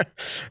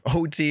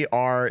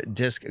 OTR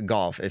Disc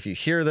Golf. If you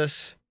hear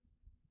this,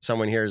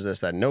 someone hears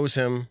this that knows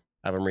him,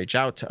 have him reach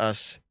out to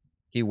us.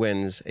 He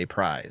wins a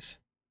prize.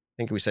 I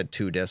think we said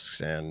 2 discs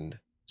and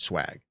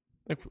swag.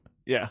 I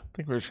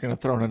think we're just going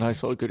to throw in a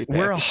nice little goodie bag.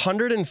 We're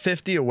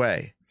 150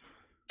 away.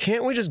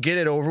 Can't we just get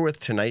it over with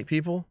tonight,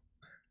 people?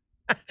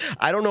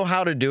 I don't know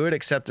how to do it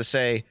except to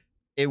say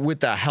it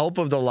with the help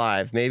of the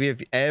live. Maybe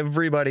if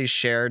everybody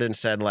shared and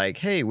said like,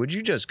 hey, would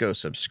you just go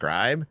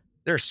subscribe?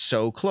 They're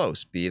so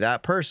close. Be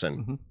that person.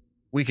 Mm-hmm.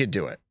 We could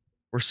do it.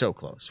 We're so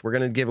close. We're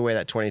going to give away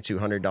that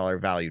 $2,200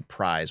 valued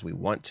prize. We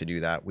want to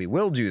do that. We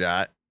will do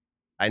that.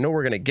 I know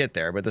we're going to get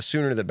there, but the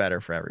sooner the better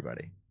for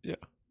everybody. Yeah.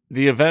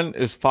 The event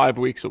is 5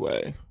 weeks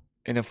away.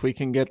 And if we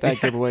can get that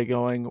giveaway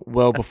going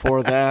well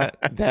before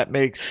that, that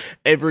makes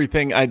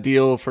everything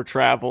ideal for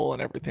travel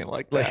and everything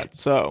like that.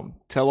 So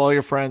tell all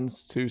your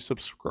friends to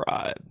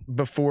subscribe.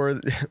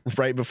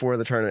 Right before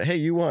the tournament. Hey,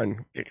 you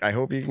won. I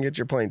hope you can get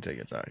your plane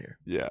tickets out here.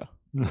 Yeah.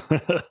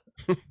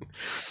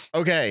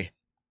 Okay.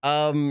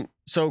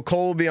 So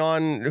Cole will be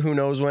on who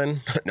knows when.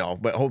 No,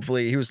 but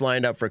hopefully he was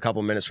lined up for a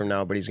couple minutes from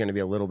now, but he's going to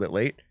be a little bit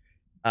late.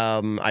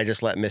 I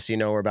just let Missy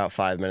know we're about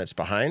 5 minutes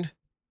behind.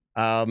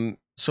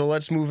 So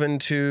let's move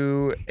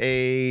into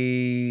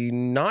a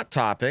not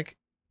topic,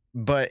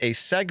 but a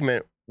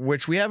segment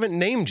which we haven't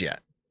named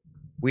yet.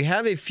 We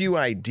have a few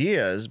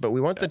ideas, but we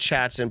want the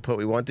chat's input.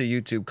 We want the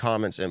YouTube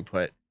comments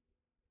input.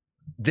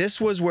 This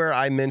was where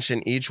I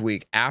mention each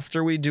week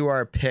after we do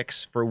our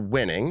picks for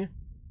winning.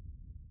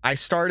 I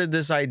started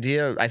this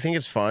idea. I think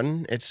it's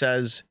fun. It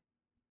says,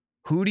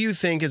 who do you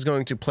think is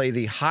going to play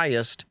the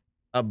highest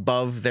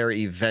above their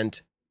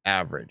event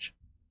average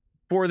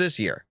for this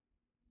year?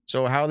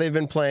 So how they've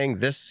been playing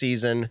this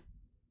season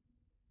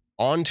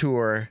on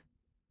tour.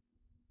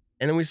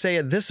 And then we say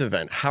at this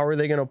event, how are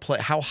they going to play?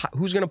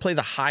 Who's going to play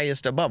the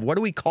highest above? What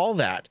do we call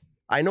that?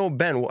 I know,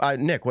 Ben,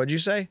 Nick, what'd you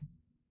say?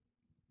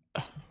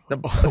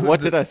 What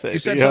did I say? You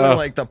said something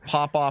like the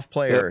pop-off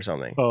player or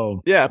something.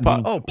 Oh. Yeah.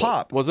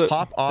 Pop. Was it?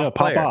 Pop-off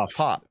player.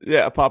 Pop.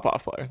 Yeah,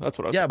 pop-off player. That's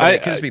what I was saying. Yeah, but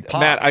it could just be pop,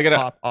 Matt, I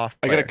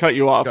gotta cut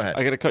you off. Go ahead.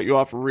 I got to cut you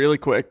off really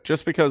quick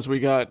just because we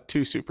got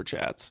 2 super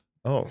chats.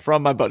 Oh.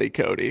 From my buddy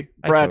Cody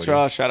Hi,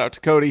 Bradshaw. Cody. Shout out to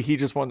Cody. He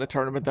just won the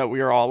tournament that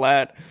we are all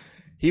at.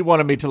 He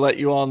wanted me to let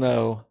you all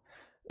know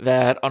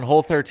that on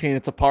hole 13,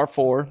 it's a par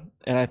 4,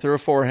 and I threw a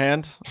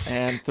forehand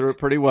and threw it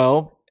pretty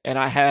well. And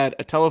I had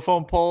a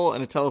telephone pole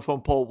and a telephone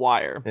pole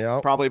wire.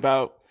 Yep. Probably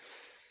about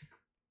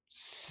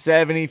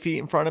 70 feet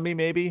in front of me,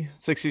 maybe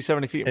 60,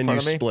 70 feet in front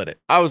of me. And you split it.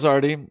 I was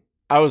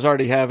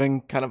already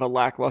having kind of a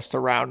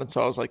lackluster round. And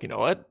so I was like, you know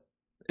what?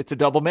 It's a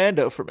double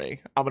mando for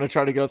me. I'm going to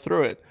try to go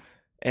through it.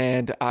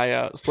 And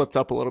I slipped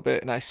up a little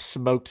bit and I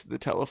smoked the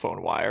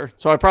telephone wire.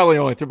 So I probably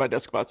only threw my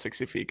disc about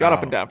 60 feet. Got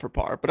up and down for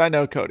par. But I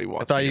know Cody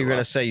wants. I thought you were going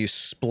to say you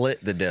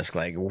split the disc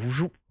like.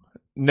 Whoop.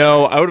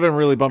 No, I would have been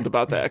really bummed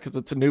about that because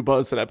it's a new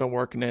buzz that I've been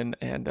working in.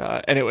 And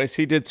anyways,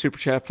 he did super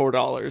chat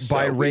 $4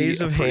 by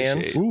raise of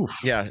hands. Oof.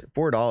 Yeah,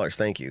 $4.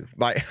 Thank you.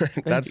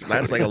 That's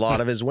like a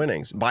lot of his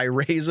winnings. By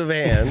raise of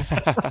hands,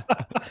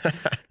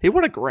 he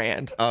won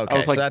 $1,000.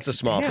 Okay, so that's a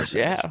small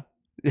percentage.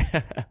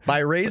 Yeah. By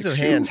raise of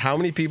hands, how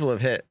many people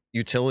have hit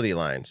utility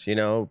lines?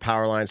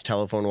 Power lines,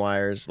 telephone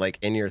wires, like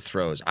in your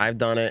throws. I've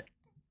done it.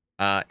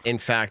 In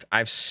fact,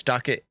 I've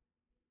stuck it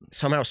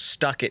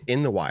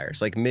in the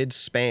wires, like mid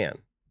span.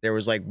 There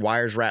was like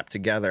wires wrapped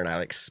together and I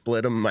like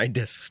split them. My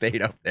disc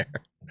stayed up there.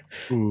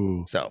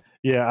 Ooh. So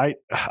Yeah,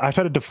 I've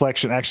had a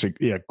deflection. Actually,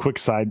 yeah. Quick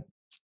side.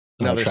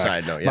 Another track.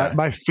 side note, yeah.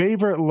 My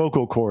favorite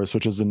local course,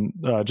 which is in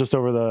just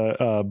over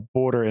the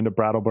border into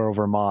Brattleboro,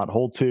 Vermont,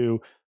 hole 2,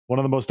 one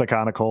of the most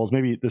iconic holes,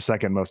 maybe the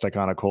second most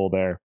iconic hole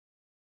there.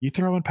 You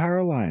throw in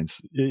power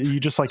lines. You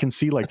just can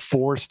see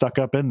 4 stuck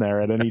up in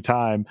there at any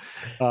time.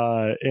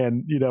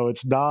 And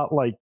it's not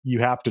like you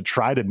have to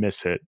try to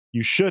miss it.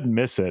 You should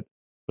miss it,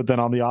 but then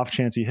on the off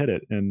chance you hit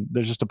it, and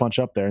there's just a bunch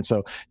up there. And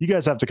so you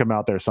guys have to come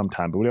out there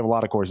sometime, but we have a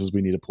lot of courses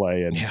we need to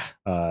play. And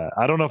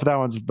I don't know if that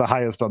one's the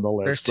highest on the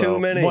list. There's too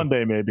many. One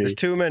day maybe. There's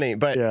too many,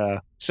 but yeah.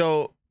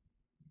 So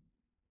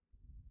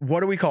what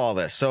do we call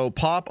this? So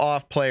pop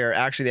off player,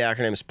 actually the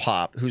acronym is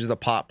POP. Who's the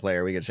pop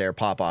player? We could say, or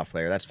pop off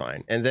player. That's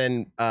fine. And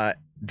then,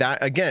 that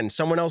again,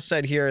 someone else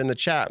said here in the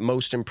chat,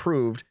 most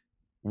improved.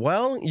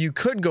 Well, you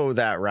could go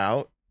that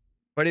route,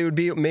 but it would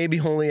be maybe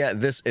only at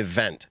this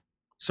event.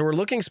 So we're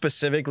looking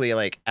specifically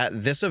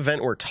at this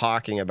event we're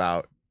talking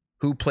about,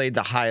 who played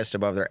the highest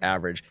above their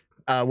average.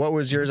 What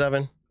was yours,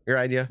 Evan? Your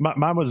idea?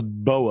 Mine was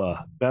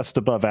BOA, best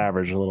above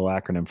average, a little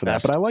acronym for that.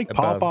 Best but I like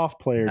pop off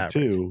player average.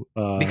 too.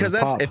 Because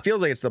it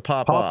feels like it's the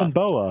pop off. and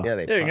BOA.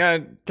 Yeah,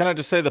 can I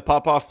just say the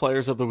pop off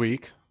players of the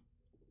week?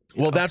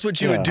 Well, that's what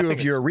you would do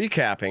if you're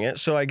recapping it.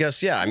 So I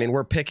guess,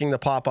 we're picking the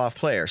pop-off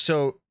player.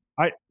 So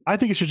I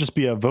think it should just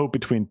be a vote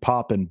between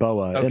Pop and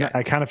BOA. Okay. And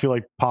I kind of feel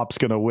like Pop's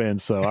going to win,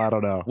 so I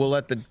don't know. We'll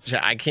let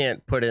I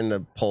can't put in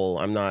the poll.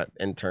 I'm not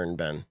intern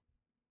Ben.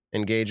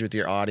 Engage with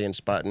your audience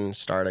button,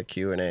 start a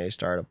Q&A,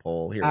 start a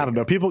poll. Here I don't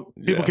know. People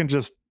can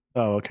just...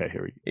 Oh, okay,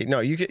 here we go.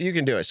 No, you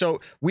can do it.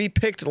 So we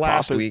picked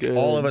last week. Good.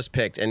 All of us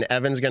picked, and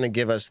Evan's going to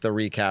give us the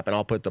recap, and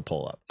I'll put the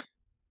poll up.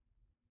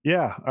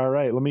 Yeah. All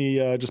right. Let me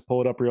just pull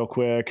it up real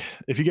quick.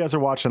 If you guys are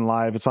watching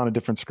live, it's on a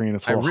different screen.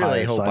 It's a little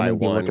higher, hope so I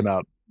won. Looking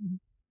out.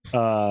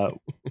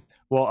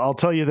 Well, I'll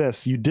tell you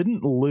this: you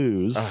didn't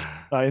lose,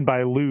 and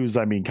by lose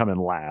I mean come in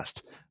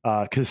last,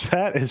 because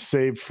that is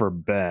saved for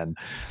Ben.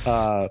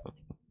 The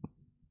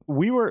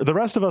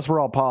rest of us were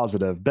all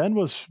positive. Ben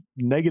was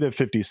negative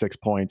 56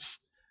 points.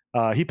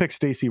 He picked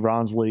Stacy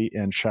Ronsley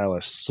and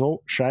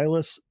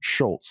Shilas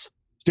Schultz.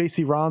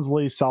 Stacy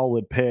Ronsley,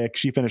 solid pick.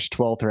 She finished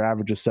 12th. Her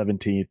average is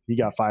 17th. He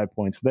got 5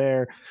 points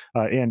there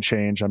and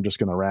change. I'm just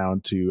going to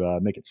round to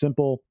make it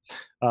simple.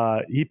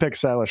 He picked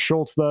Silas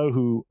Schultz, though,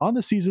 who on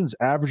the season's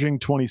averaging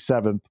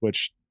 27th,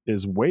 which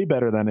is way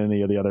better than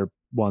any of the other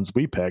ones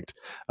we picked.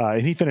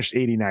 And he finished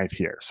 89th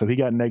here. So he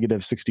got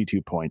negative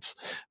 62 points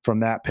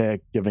from that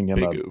pick, giving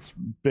him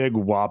big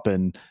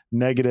whopping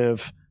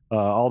negative.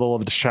 All the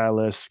love to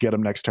Shilas. Get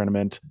him next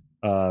tournament.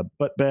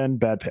 But Ben,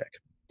 bad pick.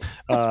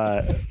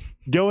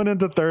 Going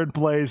into third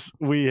place,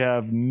 we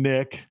have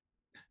Nick,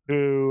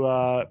 who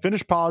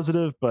finished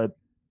positive, but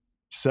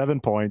 7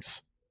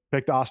 points.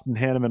 Picked Austin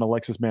Hannum and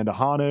Alexis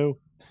Mandahanu.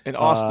 And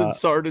Austin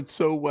started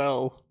so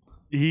well.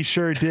 He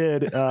sure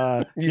did.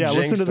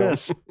 Listen to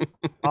this.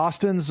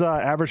 Austin's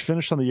average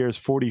finish on the year is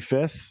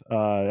 45th.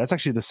 That's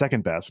actually the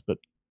second best, but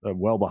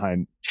well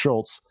behind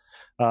Schultz.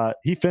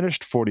 He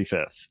finished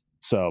 45th.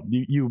 So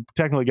you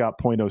technically got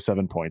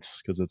 0.07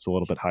 points because it's a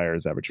little bit higher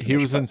as average finish. He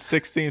was in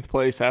 16th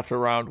place after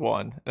round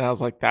 1, and I was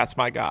like, that's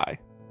my guy.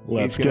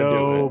 Let's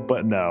go,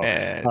 but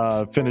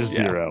no. Finished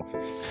 0.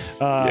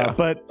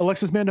 But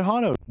Alexis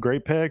Mandahano,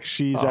 great pick.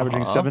 She's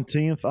averaging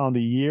 17th on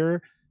the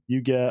year. You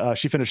get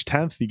she finished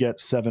 10th. You get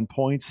 7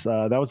 points.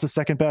 That was the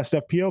second best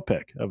FPO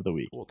pick of the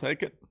week. We'll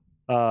take it.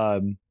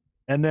 And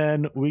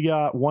then we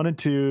got 1 and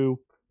 2.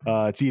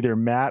 It's either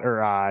Matt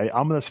or I.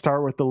 I'm going to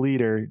start with the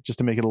leader just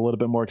to make it a little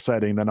bit more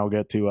exciting. Then I'll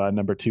get to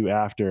number 2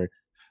 after.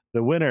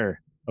 The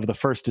winner of the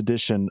first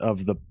edition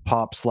of the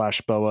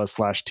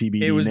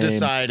Pop/BOA/TBD. It was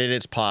decided.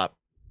 It's Pop.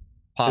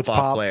 Pop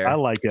off player. I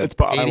like it. It's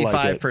Pop.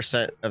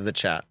 85% of the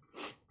chat.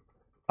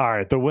 All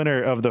right. The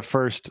winner of the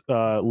first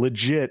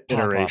legit Pop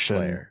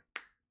iteration,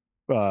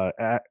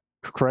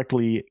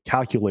 correctly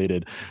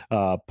calculated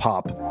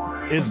Pop,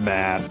 is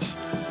Matt.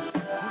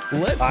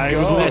 Let's go. I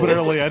was a little bit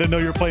early. I didn't know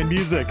you were playing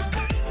music.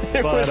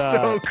 It was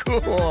so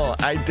cool.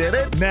 I did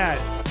it. Matt,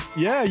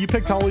 yeah, you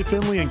picked Holly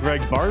Finley and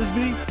Greg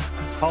Barsby.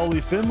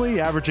 Holly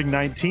Finley, averaging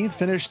 19th,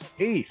 finished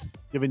 8th,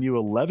 giving you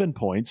 11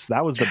 points.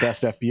 That was the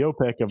best FBO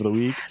pick of the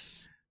week.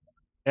 Yes.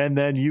 And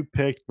then you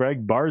picked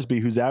Greg Barsby,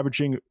 who's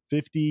averaging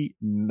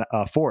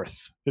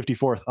 54th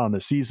on the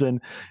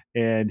season,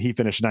 and he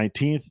finished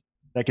 19th.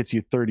 That gets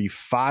you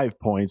 35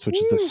 points, which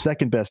is the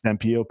second best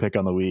MPO pick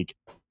on the week.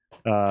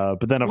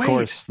 But then, of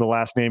course, the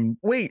last name.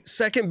 Wait,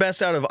 second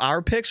best out of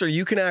our picks, or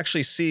you can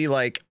actually see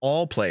like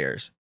all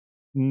players?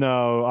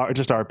 No,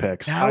 just our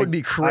picks. That would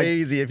be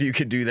crazy if you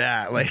could do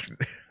that. Like,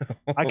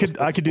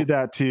 I could do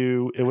that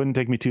too. It wouldn't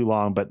take me too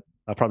long, but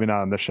probably not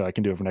on this show. I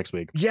can do it for next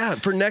week. Yeah,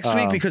 for next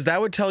week, because that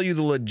would tell you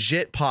the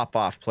legit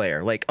pop-off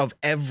player, like of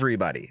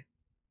everybody.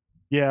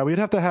 Yeah, we'd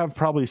have to have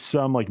probably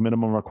some like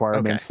minimum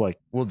requirements. Okay. Like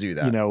we'll do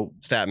that. You know,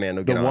 Statman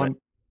will get on it.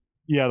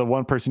 Yeah, the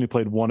one person who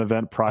played one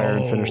event prior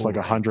and finished like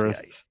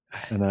 100th,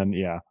 and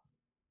then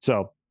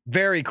so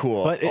very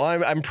cool. But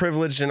I'm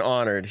privileged and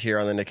honored here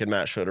on the Nick and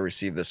Matt show to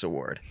receive this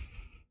award.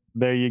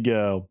 There you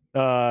go.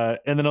 And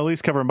then at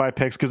least covering my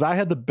picks because I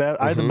had the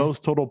I had the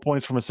most total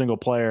points from a single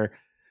player.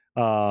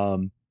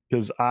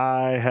 Because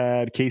I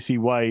had Casey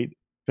White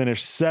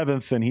finish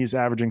 7th, and he's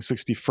averaging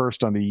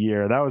 61st on the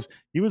year.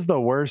 He was the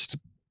worst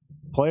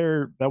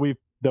player that we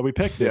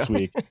picked this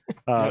week.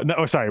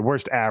 No, sorry,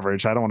 worst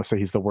average. I don't want to say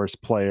he's the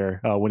worst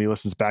player. When he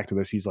listens back to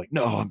this, he's like,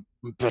 "No, I'm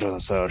better than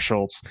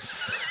Schultz."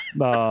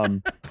 But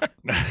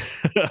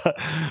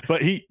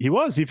he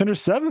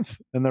finished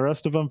 7th, and the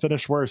rest of them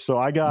finished worse. So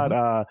I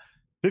got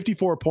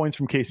 54 points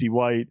from Casey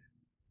White,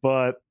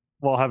 but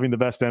while having the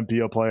best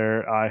MPO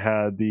player, I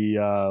had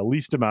the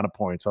least amount of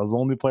points. I was the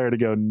only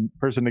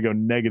person to go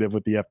negative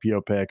with the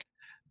FPO pick.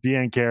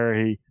 Deanne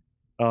Carey,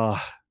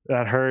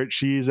 that hurt.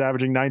 She's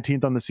averaging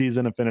 19th on the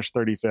season and finished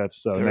 35th,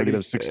 so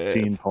negative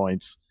 16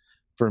 points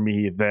for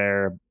me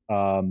there.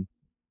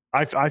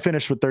 I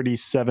finished with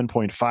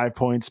 37.5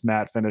 points.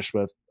 Matt finished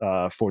with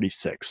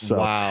 46. So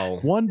wow,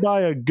 won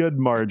by a good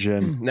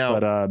margin.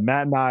 But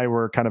Matt and I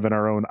were kind of in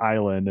our own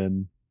island,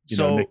 and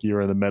Nick, you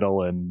were in the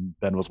middle, and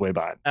Ben was way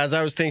behind. As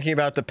I was thinking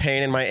about the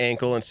pain in my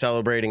ankle and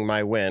celebrating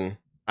my win,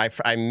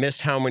 I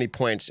missed how many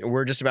points.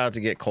 We're just about to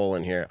get Cole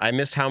in here. I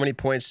missed how many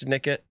points did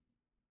Nick get?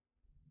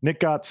 Nick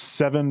got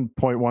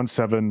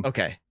 7.17.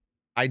 Okay.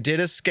 I did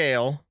a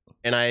scale,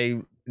 and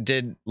I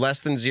did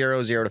less than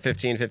 0 to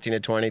 15, 15 to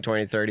 20,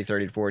 20 to 30,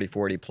 30 to 40,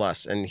 40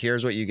 plus. And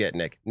here's what you get,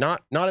 Nick.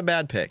 Not a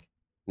bad pick.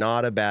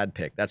 Not a bad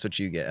pick. That's what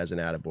you get as an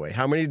attaboy.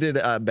 How many did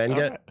Ben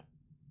get? Right.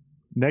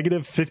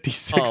 Negative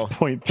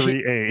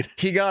 56.38.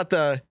 He got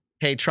the,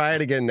 hey, try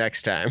it again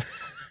next time.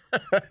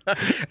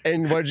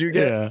 And what'd you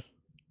get?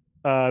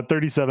 Yeah.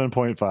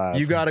 37.5.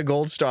 You got a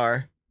gold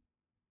star.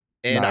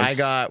 And nice. I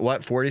got,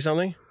 what,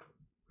 40-something?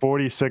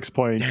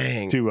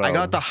 46.20. I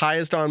got the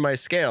highest on my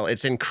scale.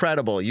 It's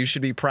incredible. You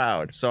should be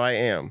proud. So I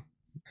am.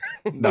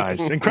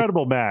 Nice.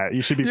 Incredible, Matt.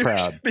 You should be proud.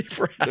 Should be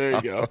proud. There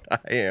you go. I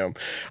am.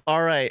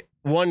 All right.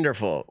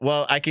 Wonderful.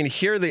 Well, I can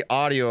hear the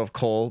audio of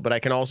Cole, but I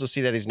can also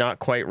see that he's not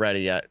quite ready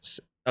yet.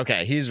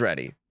 Okay, he's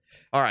ready.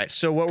 All right.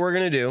 So what we're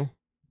going to do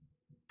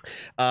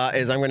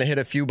is I'm going to hit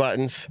a few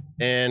buttons,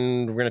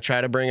 and we're going to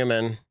try to bring him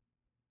in.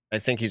 I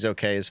think he's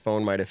okay. His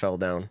phone might have fell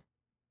down.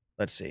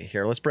 Let's see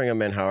here. Let's bring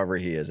him in however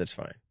he is. It's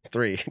fine.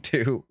 3,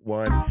 2,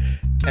 1.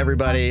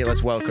 Everybody,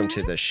 let's welcome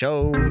to the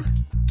show,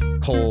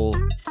 Cole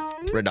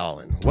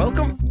REDALEN.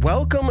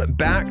 Welcome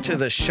back to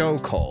the show,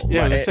 Cole.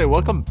 Yeah, let's say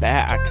welcome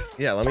back.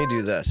 Yeah, let me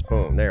do this.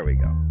 Boom. There we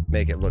go.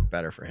 Make it look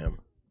better for him.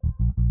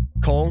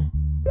 Cole,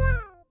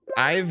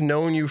 I've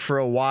known you for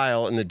a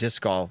while in the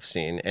disc golf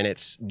scene, and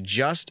it's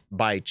just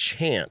by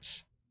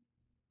chance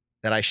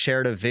that I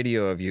shared a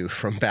video of you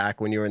from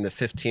back when you were in the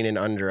 15 and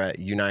under at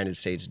United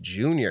States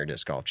Junior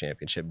Disc Golf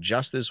Championship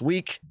just this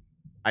week.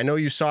 I know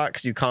you saw it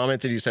because you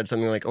commented, you said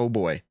something like, oh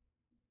boy.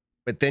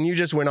 But then you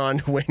just went on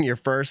to win your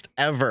first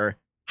ever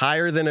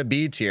higher than a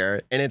B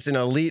tier, and it's an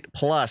Elite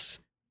Plus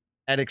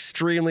at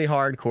extremely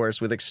hard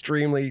course with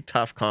extremely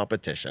tough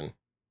competition.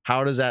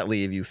 How does that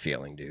leave you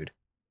feeling, dude?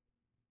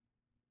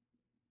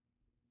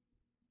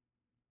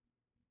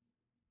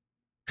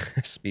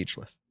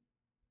 Speechless.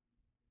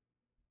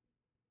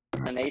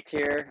 An A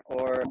tier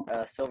or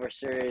a Silver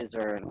Series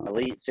or an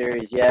Elite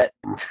Series yet.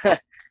 That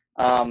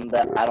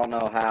I don't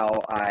know how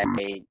I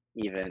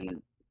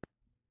even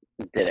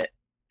did it.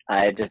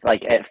 I just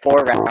at 4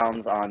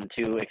 rounds on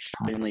 2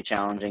 extremely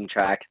challenging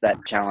tracks that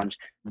challenge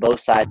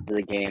both sides of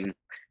the game.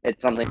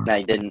 It's something that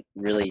I didn't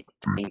really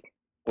think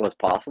was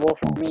possible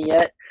for me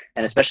yet,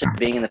 and especially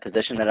being in the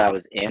position that I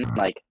was in.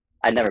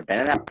 I'd never been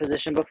in that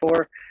position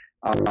before,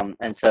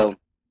 and so.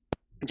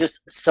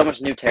 Just so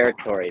much new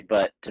territory,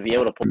 but to be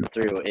able to pull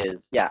through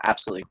is,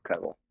 absolutely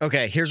incredible.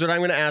 Okay, here's what I'm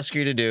going to ask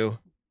you to do.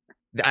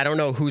 I don't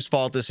know whose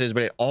fault this is,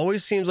 but it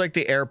always seems like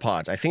the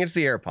AirPods. I think it's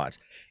the AirPods.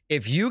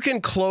 If you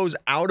can close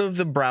out of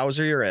the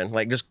browser you're in,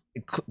 just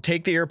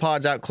take the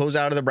AirPods out, close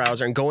out of the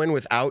browser, and go in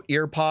without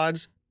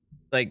earpods,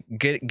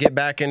 get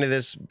back into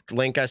this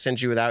link I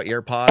sent you without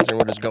earpods, and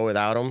we'll just go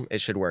without them.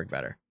 It should work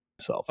better.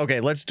 Okay,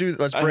 let's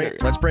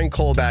bring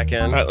Cole back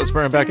in. All right, let's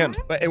bring him back in.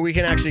 And we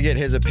can actually get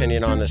his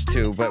opinion on this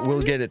too, but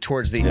we'll get it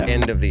towards the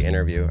end of the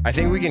intervy. I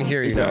think we can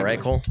hear you now, right,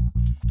 Cole?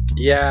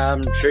 Yeah,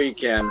 I'm sure you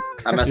can.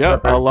 I messed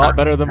up a lot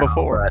better than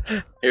before.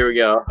 Here we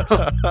go.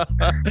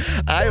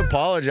 I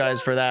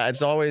apologize for that.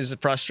 It's always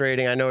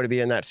frustrating, I know, to be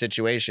in that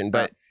situation.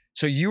 But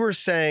so you were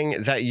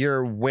saying that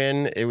your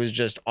win, it was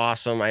just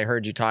awesome. I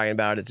heard you talking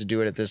about it. To do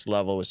it at this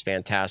level was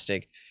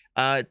fantastic.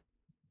 I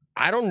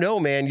don't know,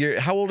 man.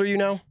 How old are you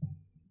now?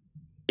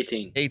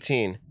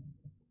 18.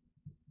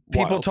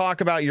 People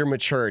talk about your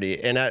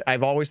maturity, and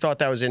I've always thought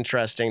that was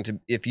interesting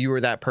if you were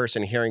that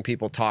person hearing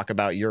people talk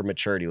about your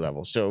maturity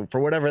level. So for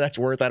whatever that's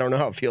worth, I don't know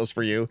how it feels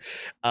for you.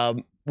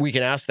 We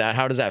can ask that.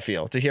 How does that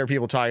feel to hear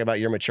people talk about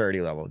your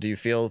maturity level? Do you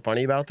feel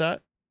funny about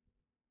that?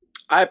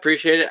 I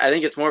appreciate it. I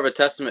think it's more of a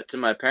testament to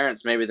my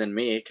parents maybe than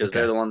me, because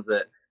they're the ones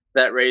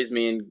that raised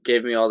me and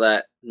gave me all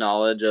that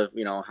knowledge of,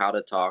 how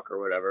to talk or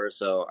whatever.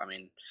 So, I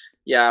mean,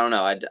 I don't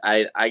know.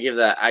 I give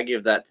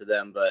that to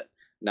them, but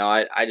no,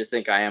 I just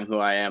think I am who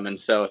I am, and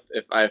so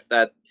if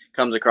that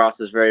comes across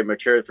as very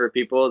mature for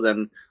people,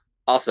 then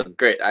Awesome.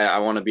 Great. I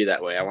want to be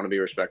that way. I want to be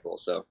respectful.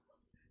 So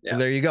yeah. Well,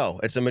 there you go.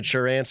 It's a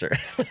mature answer.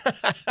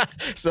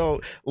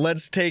 So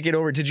let's take it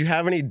over. Did you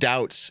have any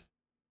doubts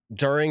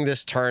during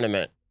this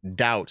tournament?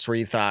 Doubts where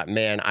you thought,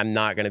 man, I'm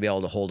not going to be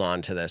able to hold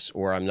on to this,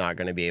 or I'm not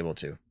going to be able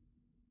to?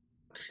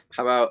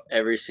 How about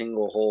every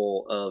single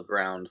hole of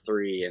round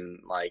 3 and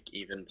like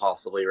even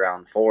possibly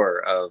round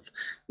 4 of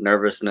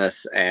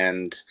nervousness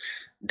and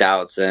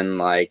doubts and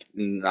like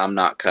I'm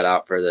not cut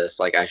out for this,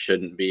 like I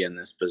shouldn't be in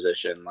this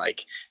position,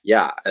 like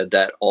yeah,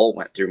 that all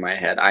went through my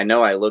head. I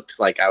know I looked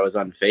like I was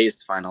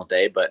unfazed final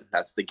day, but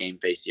that's the game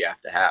face you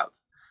have to have.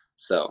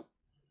 So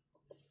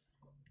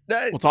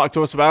Well, talk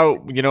to us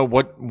about, you know,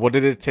 what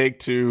did it take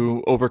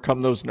to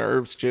overcome those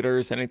nerves,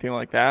 jitters, anything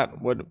like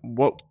that?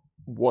 What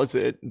was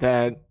it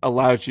that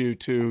allowed you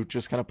to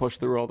just kind of push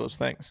through all those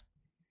things?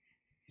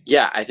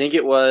 yeah, I think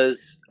it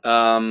was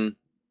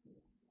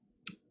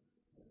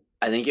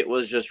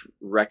just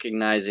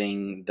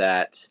recognizing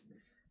that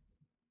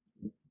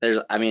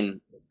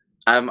I'm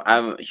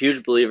a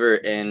huge believer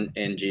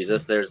in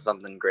Jesus. There's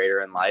something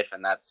greater in life,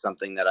 and that's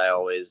something that I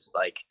always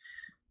like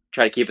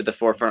try to keep at the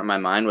forefront of my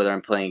mind, whether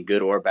I'm playing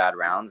good or bad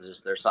rounds.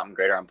 Just there's something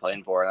greater I'm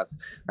playing for.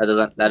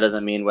 That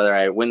doesn't mean whether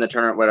I win the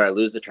tournament, whether I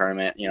lose the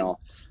tournament. You know,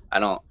 I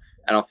don't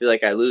feel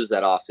like I lose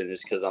that often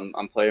just because I'm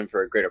playing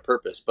for a greater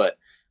purpose. But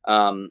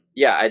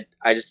yeah,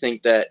 I just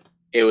think that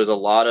it was a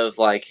lot of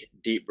like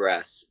deep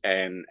breaths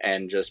and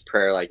just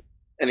prayer. Like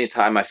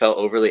anytime I felt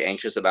overly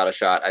anxious about a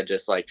shot, I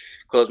just like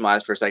close my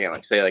eyes for a second,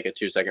 like say like a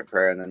 2-second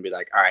prayer, and then be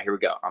like, all right, here we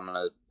go. I'm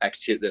gonna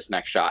execute this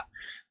next shot.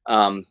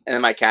 And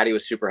then my caddy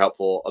was super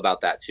helpful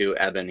about that too.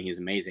 Evan, he's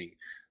amazing.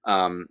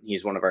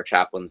 He's one of our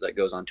chaplains that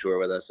goes on tour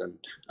with us,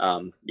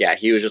 and yeah,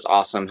 he was just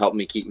awesome. Helped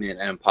me keep me in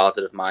a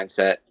positive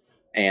mindset,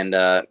 and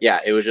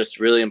yeah, it was just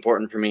really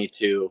important for me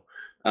to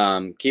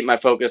keep my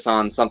focus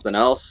on something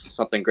else,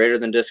 something greater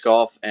than disc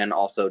golf, and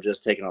also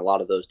just taking a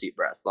lot of those deep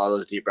breaths. A lot of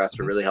those deep breaths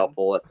were really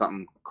helpful. It's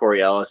something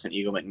Corey Ellis and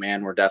Eagle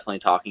McMahon were definitely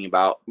talking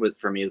about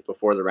for me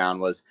before the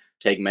round was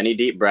take many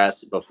deep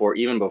breaths before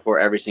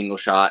every single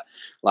shot.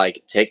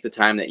 Like take the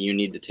time that you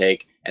need to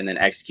take and then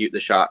execute the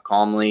shot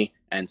calmly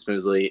and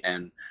smoothly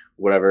and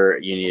whatever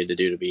you needed to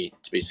do to be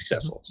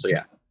successful. So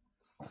yeah.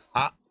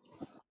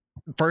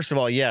 First of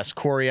all, yes,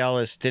 Corey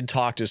Ellis did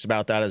talk to us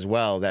about that as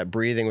well, that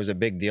breathing was a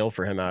big deal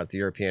for him out at the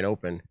European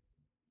Open.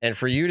 And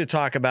for you to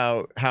talk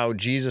about how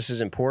Jesus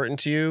is important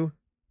to you,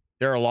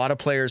 there are a lot of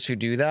players who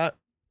do that.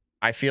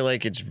 I feel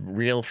like it's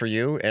real for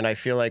you. And I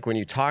feel like when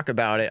you talk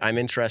about it, I'm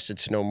interested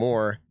to know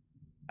more.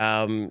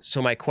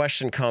 So my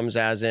question comes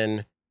as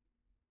in,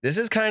 this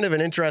is kind of an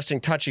interesting,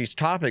 touchy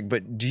topic,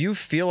 but do you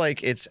feel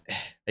like it's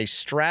a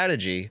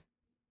strategy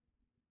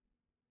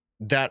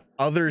that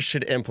others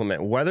should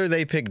implement, whether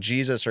they pick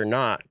Jesus or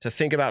not, to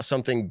think about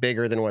something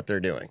bigger than what they're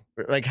doing?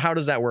 Like, how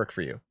does that work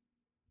for you?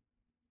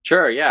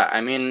 Sure. Yeah. I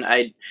mean,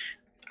 I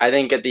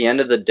think at the end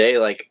of the day,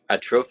 like a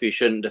trophy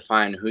shouldn't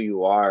define who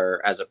you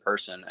are as a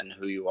person and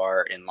who you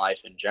are in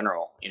life in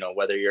general. You know,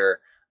 whether you're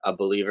a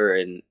believer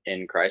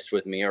in Christ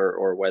with me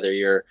or whether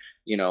you're,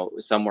 you know,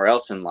 somewhere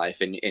else in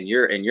life in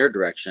your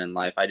direction in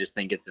life. I just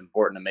think it's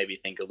important to maybe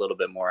think a little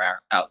bit more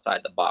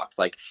outside the box.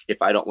 Like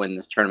if I don't win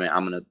this tournament,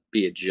 I'm going to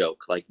be a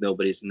joke. Like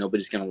nobody's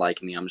going to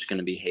like me. I'm just going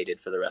to be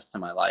hated for the rest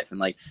of my life. And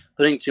like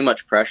putting too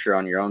much pressure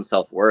on your own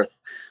self-worth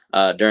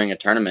during a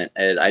tournament,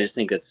 I just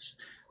think that's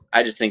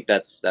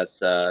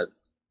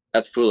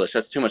foolish.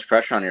 That's too much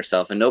pressure on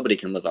yourself, and nobody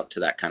can live up to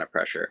that kind of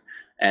pressure.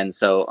 And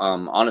so,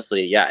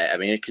 honestly, yeah, I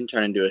mean, it can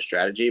turn into a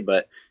strategy,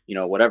 but you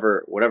know,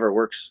 whatever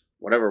works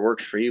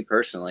for you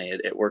personally,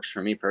 it works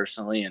for me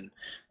personally, and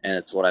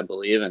it's what I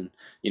believe. And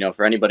you know,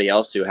 for anybody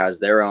else who has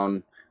their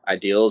own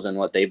ideals and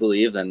what they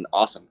believe, then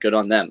awesome, good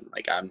on them.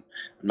 Like I'm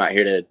not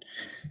here to,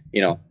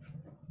 you know.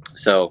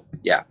 So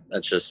yeah,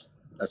 that's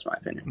my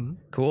opinion.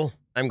 Cool.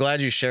 I'm glad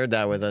you shared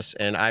that with us,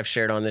 and I've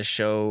shared on this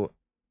show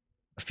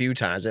a few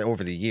times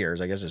over the years.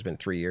 I guess it's been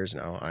 3 years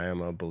now. I am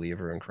a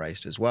believer in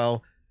Christ as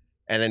well.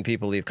 And then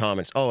people leave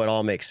comments, oh, it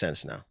all makes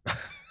sense now.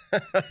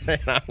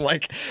 And I'm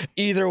like,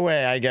 either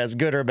way, I guess,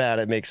 good or bad,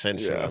 it makes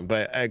sense to them.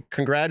 But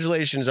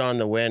congratulations on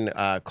the win,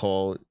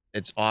 Cole.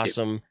 It's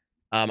awesome.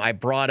 I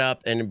brought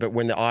up, but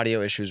when the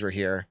audio issues were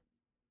here,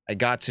 I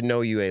got to know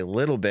you a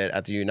little bit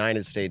at the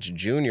United States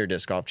Junior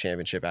Disc Golf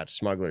Championship at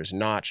Smuggler's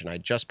Notch, and I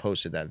just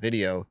posted that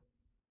video.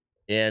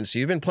 And so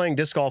you've been playing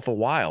disc golf a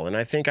while, and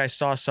I think I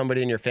saw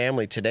somebody in your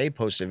family today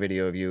post a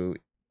video of you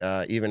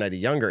even at a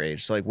younger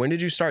age. So like, when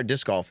did you start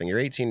disc golfing? You're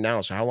 18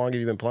 now, so how long have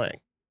you been playing?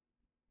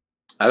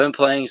 I've been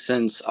playing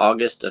since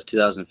August of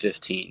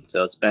 2015,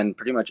 so it's been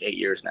pretty much 8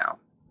 years now.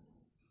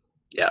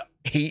 Yeah.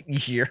 8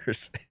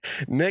 years.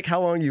 Nick,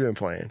 how long have you been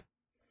playing?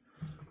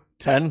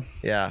 10.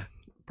 Yeah.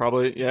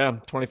 Probably, yeah.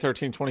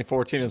 2013,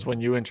 2014 is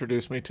when you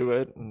introduced me to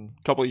it, and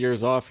a couple of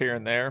years off here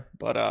and there.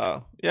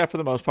 But yeah, for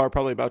the most part,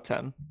 probably about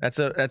 10. That's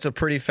a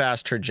pretty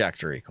fast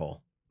trajectory,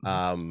 Cole.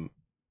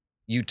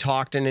 You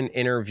talked in an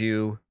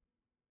interview.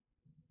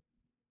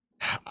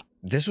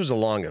 This was a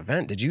long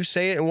event. Did you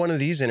say it in one of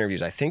these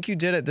interviews? I think you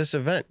did at this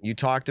event. You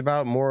talked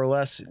about more or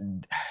less,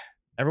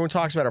 everyone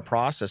talks about a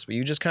process, but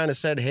you just kind of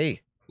said,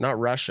 hey, not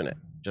rushing it,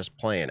 just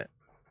playing it.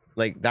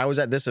 Like that was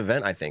at this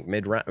event, I think,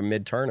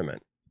 mid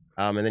tournament.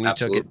 And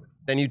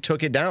then you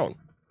took it down.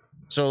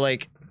 So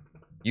like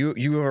you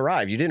have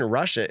arrived. You didn't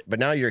rush it, but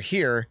now you're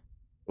here.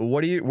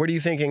 What are you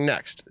thinking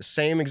next?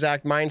 Same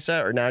exact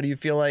mindset, or now do you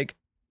feel like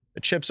the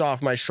chip's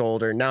off my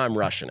shoulder? Now I'm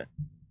rushing it.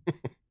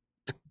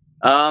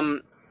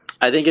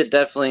 I think it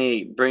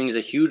definitely brings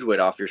a huge weight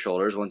off your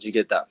shoulders once you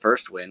get that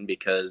first win,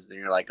 because then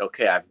you're like,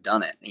 okay, I've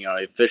done it. You know,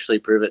 I officially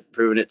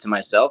proven it to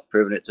myself,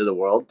 proven it to the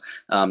world.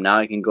 Now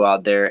I can go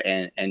out there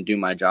and do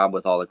my job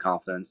with all the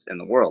confidence in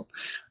the world,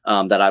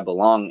 that I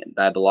belong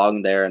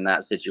there in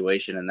that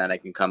situation, and that I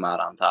can come out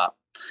on top.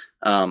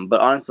 But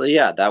honestly,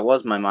 yeah, that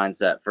was my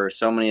mindset for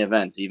so many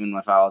events. Even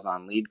if I was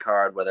on lead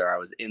card, whether I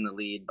was in the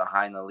lead,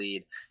 behind the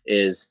lead,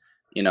 is,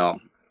 you know,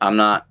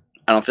 I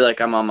don't feel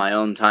like I'm on my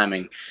own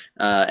timing,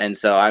 and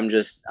so I'm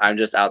just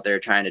out there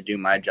trying to do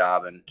my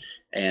job,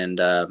 and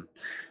yeah,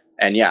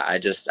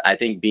 I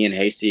think being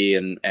hasty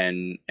and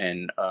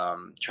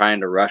trying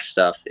to rush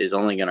stuff is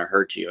only going to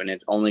hurt you, and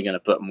it's only going to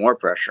put more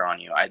pressure on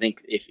you. I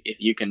think if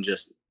you can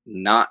just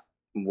not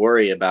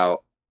worry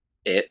about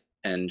it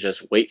and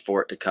just wait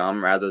for it to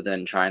come rather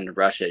than trying to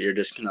rush it, you're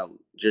just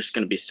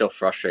gonna be so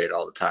frustrated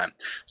all the time.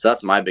 So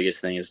that's my biggest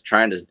thing, is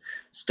trying to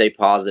stay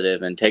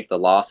positive and take the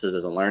losses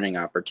as a learning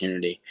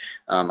opportunity.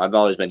 I've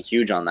always been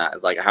huge on that.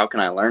 It's like, how can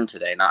I learn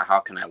today, not how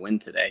can I win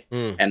today?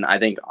 And I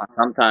think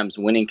sometimes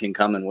winning can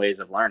come in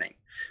ways of learning,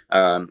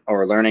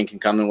 or learning can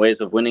come in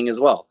ways of winning as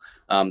well.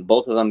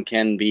 Both of them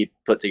can be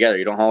put together.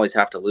 You don't always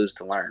have to lose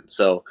to learn.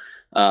 So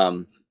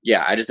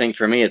yeah, I just think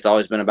for me, it's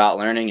always been about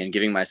learning and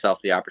giving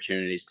myself the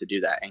opportunities to do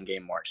that and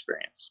gain more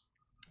experience.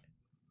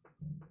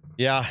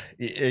 Yeah,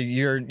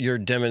 you're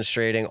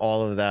demonstrating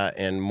all of that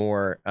and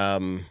more.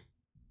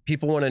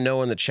 People want to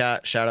know in the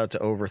chat, shout out to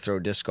Overthrow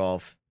Disc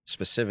Golf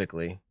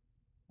specifically,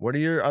 what are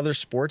your other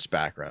sports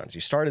backgrounds? You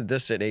started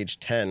this at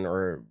age 10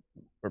 or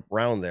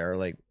around there.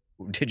 Like,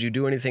 did you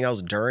do anything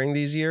else during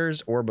these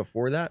years or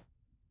before that?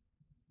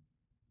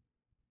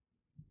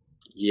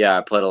 Yeah,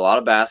 I played a lot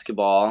of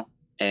basketball.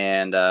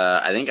 And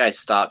I think I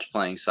stopped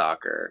playing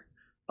soccer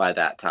by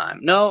that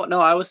time. No,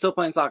 I was still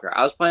playing soccer.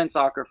 I was playing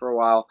soccer for a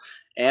while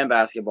and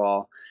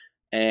basketball.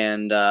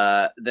 And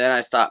then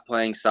I stopped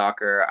playing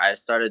soccer. I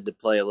started to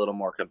play a little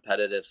more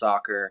competitive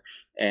soccer.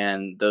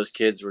 And those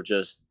kids were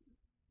just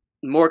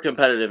more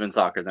competitive in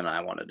soccer than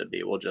I wanted to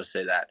be. We'll just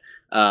say that.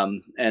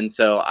 And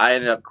so I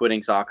ended up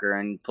quitting soccer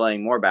and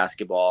playing more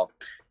basketball.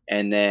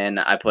 And then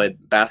I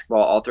played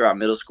basketball all throughout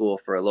middle school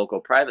for a local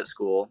private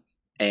school.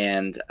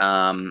 And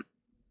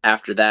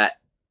after that,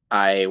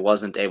 I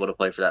wasn't able to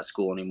play for that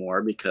school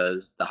anymore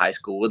because the high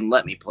school wouldn't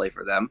let me play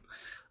for them,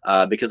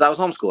 because I was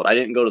homeschooled. I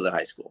didn't go to the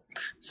high school.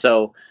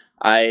 So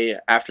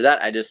after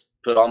that, I just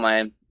put all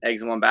my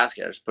eggs in one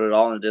basket. I just put it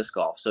all into disc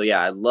golf. So yeah,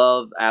 I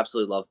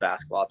absolutely love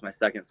basketball. It's my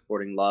second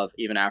sporting love.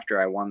 Even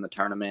after I won the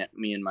tournament,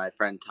 me and my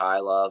friend Ty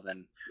Love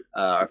and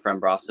our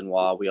friend Broston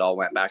Wall, we all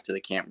went back to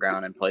the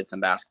campground and played some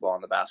basketball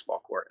on the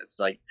basketball court. It's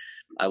like,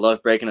 I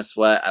love breaking a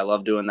sweat. I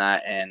love doing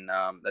that. And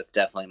that's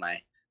definitely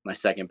my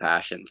second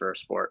passion for a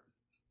sport.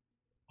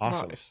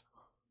 Awesome. Nice.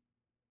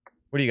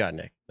 What do you got,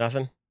 Nick?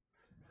 Nothing?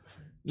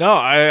 No,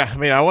 I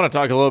mean, I want to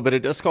talk a little bit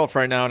of disc golf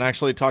right now and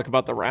actually talk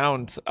about the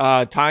round.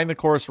 Tying the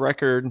course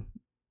record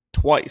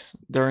twice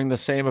during the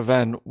same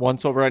event,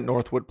 once over at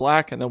Northwood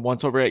Black and then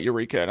once over at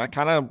Eureka. And I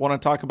kind of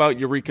want to talk about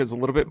Eureka's a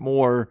little bit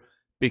more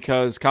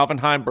because Calvin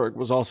Heimberg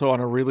was also on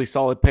a really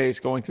solid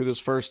pace going through those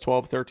first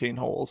 12, 13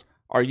 holes.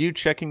 Are you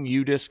checking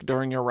UDisc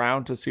during your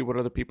round to see what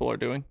other people are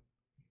doing?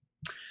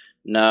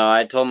 No,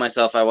 I told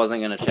myself I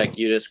wasn't going to check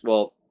UDisc.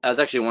 Well, that was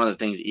actually one of the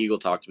things Eagle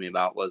talked to me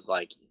about. Was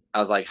like, I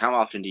was like, how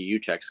often do you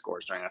check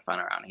scores during a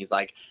final round? He's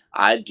like,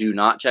 I do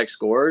not check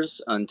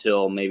scores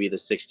until maybe the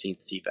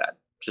 16th CPAD,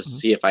 just to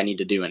see if I need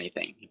to do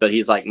anything. But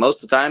he's like,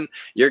 most of the time,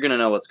 you're going to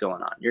know what's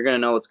going on. You're going to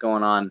know what's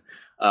going on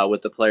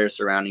with the players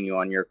surrounding you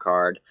on your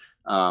card.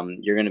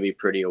 You're going to be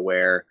pretty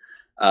aware,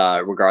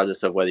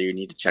 regardless of whether you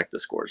need to check the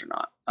scores or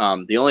not.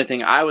 The only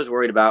thing I was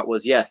worried about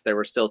was, yes, there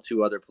were still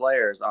 2 other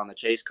players on the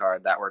chase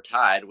card that were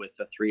tied with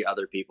the 3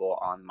 other people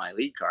on my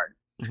lead card.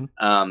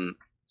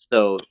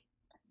 So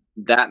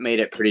that made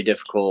it pretty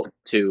difficult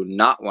to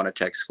not want to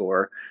check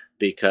score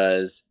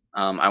because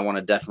I want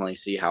to definitely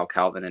see how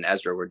Calvin and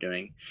Ezra were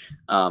doing.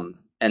 And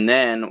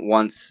then at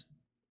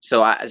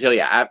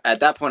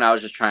that point I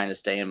was just trying to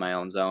stay in my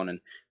own zone, and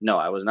no,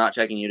 I was not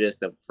checking UDisc.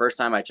 The first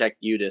time I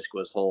checked UDisc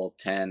was hole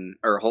 10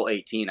 or hole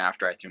 18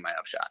 after I threw my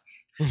upshot.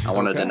 I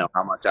wanted to know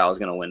how much I was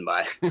going to win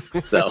by.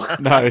 So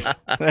nice.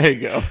 There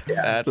you go.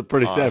 Yeah, that's a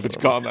pretty savage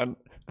comment.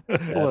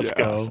 Let's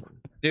go. Awesome.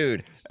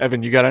 Dude.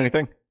 Evan, you got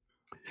anything?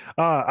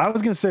 I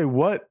was going to say,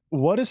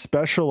 what is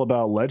special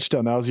about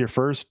Ledgestone? That was your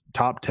first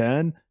top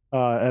 10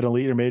 at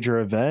Elite or major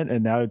event,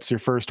 and now it's your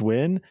first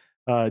win.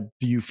 Do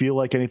you feel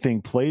like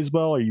anything plays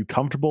well? Are you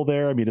comfortable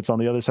there? I mean, it's on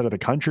the other side of the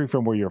country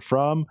from where you're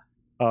from.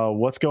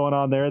 What's going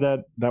on there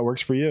that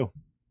works for you?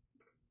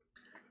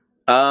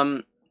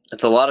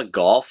 It's a lot of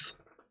golf.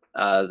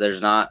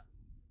 There's not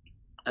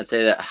I'd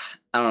say that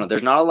I don't know.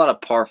 There's not a lot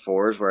of par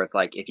fours where it's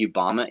like if you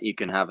bomb it, you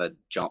can have a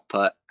jump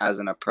putt as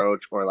an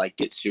approach, or like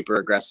get super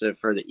aggressive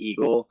for the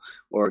eagle,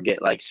 or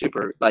get like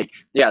super like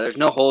yeah. There's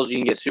no holes you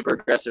can get super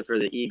aggressive for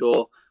the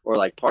eagle, or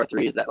like par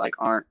threes that like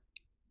aren't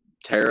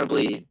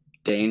terribly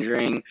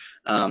endangering,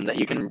 that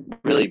you can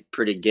really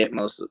pretty get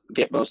most of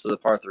the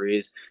par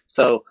threes.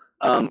 So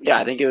yeah,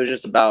 I think it was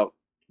just about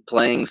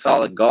playing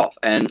solid golf.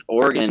 And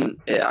Oregon,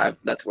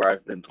 that's where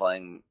I've been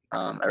playing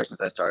ever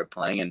since I started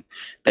playing, and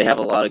they have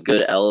a lot of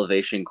good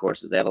elevation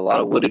courses. They have a lot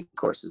of wooded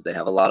courses. They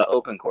have a lot of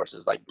open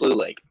courses like Blue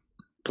Lake.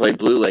 Played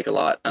Blue Lake a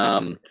lot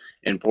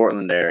in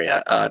Portland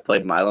area. I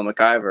played Milo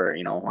McIver,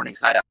 Hornings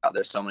Hideout.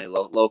 There's so many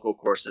local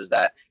courses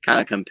that kind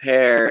of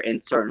compare in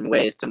certain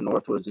ways to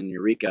Northwoods and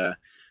Eureka,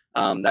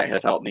 that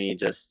have helped me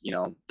just,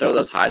 throw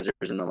those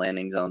hyzers in the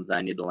landing zones that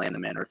I need to land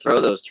them in, or throw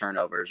those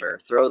turnovers, or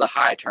throw the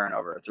high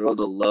turnover, throw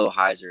the low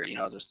hyzer,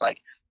 just like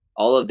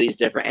all of these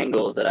different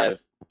angles that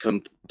I've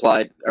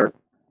complied or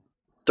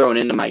thrown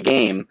into my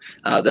game,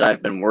 that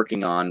I've been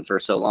working on for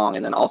so long,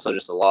 and then also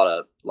just a lot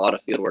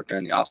of field work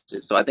during the off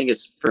season. So I think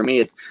for me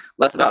it's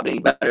less about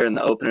being better in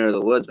the open or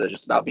the woods, but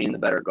just about being the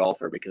better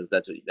golfer, because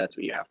that's what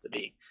you have to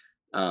be.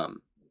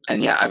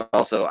 And yeah,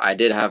 I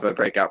did have a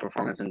breakout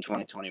performance in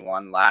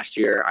 2021. Last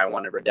year I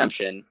won a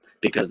redemption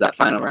because that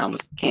final round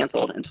was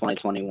canceled in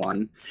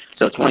 2021.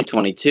 So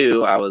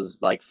 2022 I was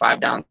like 5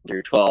 down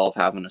through 12,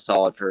 having a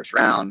solid first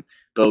round,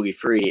 bogey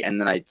free, and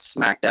then I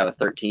smacked out a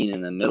 13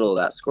 in the middle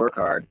of that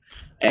scorecard.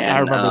 And I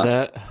remember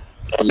that.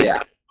 Yeah.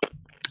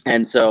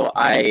 And so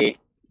it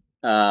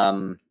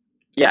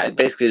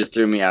basically just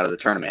threw me out of the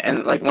tournament.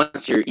 And like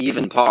once you're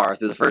even par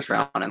through the first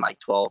round and like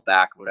 12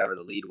 back, whatever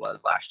the lead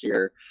was last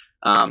year,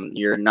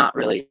 you're not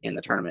really in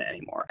the tournament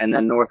anymore. And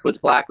then Northwoods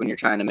Black, when you're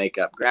trying to make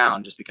up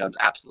ground, just becomes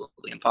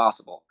absolutely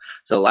impossible.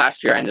 So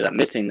last year I ended up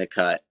missing the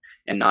cut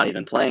and not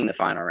even playing the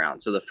final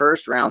round. So the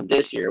first round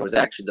this year was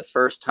actually the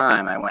first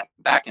time I went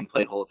back and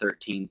played hole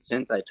 13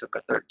 since I took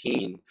a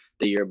 13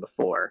 the year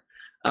before.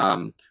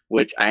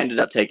 Which I ended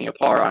up taking a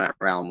par on at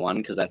round 1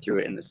 because I threw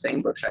it in the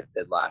same bush I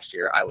did last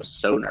year. I was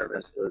so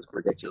nervous. It was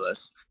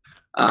ridiculous.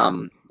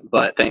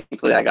 But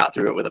thankfully I got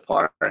through it with a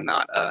par and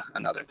not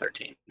another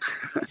 13.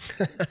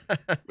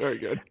 Very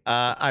good.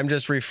 I'm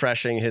just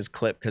refreshing his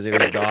clip because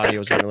the audio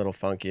was getting a little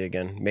funky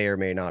again. May or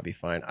may not be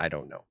fine. I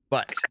don't know.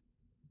 But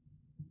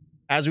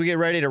as we get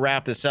ready to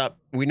wrap this up,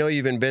 we know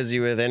you've been busy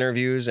with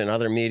interviews and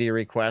other media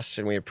requests,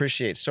 and we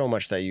appreciate so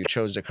much that you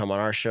chose to come on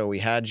our show. We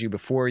had you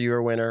before you were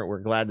a winner. We're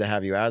glad to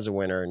have you as a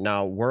winner.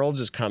 Now, Worlds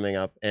is coming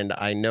up, and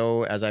I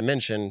know, as I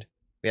mentioned,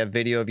 we have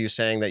video of you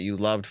saying that you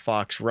loved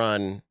Fox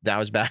Run. That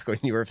was back when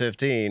you were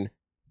 15.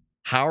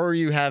 How are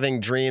you having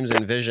dreams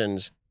and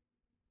visions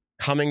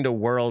coming to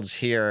Worlds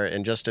here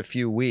in just a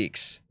few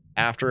weeks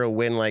after a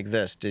win like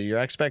this? Did your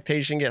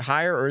expectation get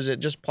higher, or is it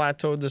just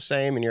plateaued the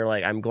same and you're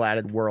like, I'm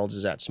glad Worlds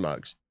is at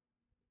Smugs?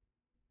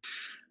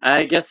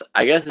 I guess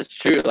it's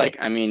true. Like,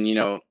 I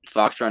mean,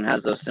 Fox Run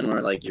has those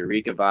similar like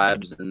Eureka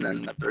vibes, and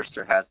then the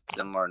Brewster has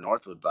similar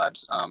Northwood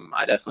vibes.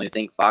 I definitely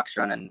think Fox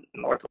Run and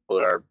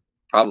Northwood are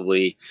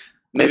probably,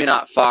 maybe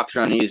not Fox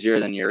Run easier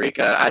than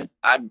Eureka.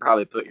 I'd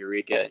probably put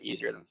Eureka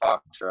easier than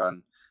Fox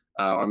Run,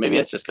 or maybe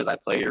it's just because I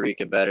play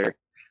Eureka better.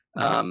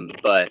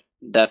 But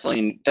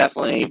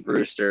definitely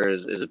Brewster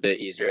is a bit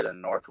easier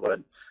than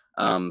Northwood.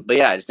 But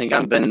yeah, I just think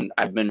I've been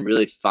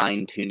really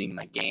fine tuning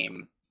my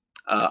game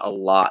a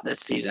lot this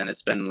season.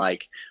 It's been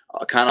like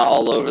kind of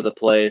all over the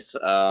place,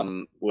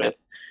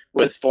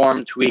 with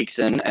form tweaks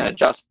and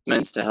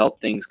adjustments to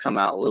help things come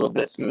out a little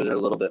bit smoother, a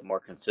little bit more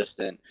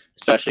consistent,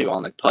 especially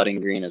on the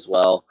putting green as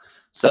well.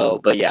 So,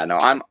 but yeah, no,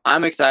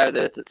 I'm excited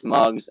that it's at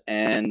Smugs,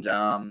 and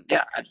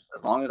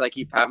as long as I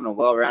keep having a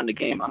well-rounded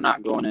game, I'm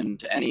not going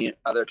into any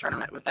other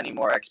tournament with any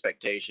more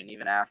expectation.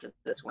 Even after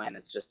this win,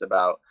 it's just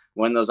about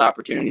when those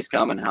opportunities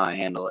come and how I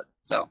handle it.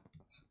 So,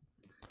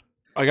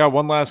 I got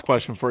one last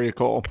question for you,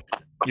 Cole.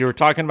 You were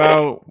talking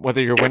about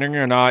whether you're winning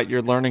or not,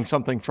 you're learning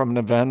something from an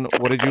event.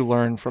 What did you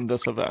learn from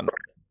this event?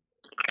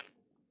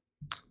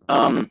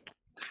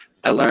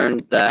 I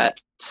learned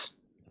that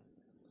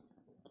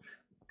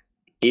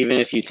even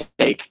if you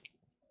take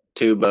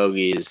 2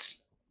 bogeys,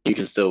 you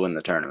can still win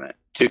the tournament.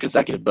 2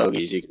 consecutive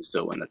bogeys, you can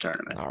still win the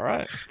tournament. All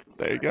right.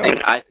 There you go.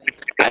 I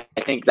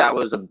think that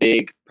was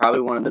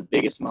probably one of the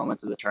biggest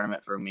moments of the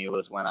tournament for me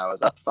was when I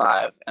was up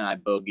 5 and I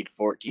bogeyed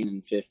 14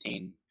 and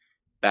 15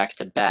 back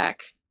to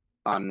back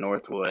on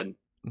Northwood.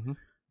 Mm-hmm.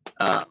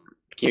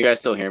 Can you guys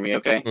still hear me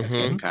okay?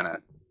 Mm-hmm. Kind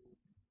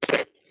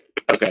of.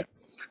 Okay.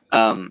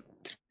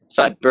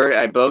 So I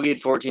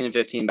bogeyed 14 and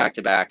 15 back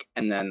to back,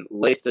 and then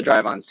laced the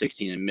drive on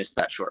 16 and missed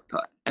that short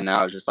putt. And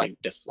I was just like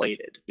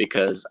deflated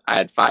because I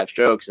had 5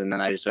 strokes, and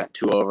then I just went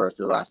 2 over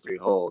through the last 3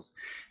 holes.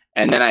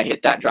 And then I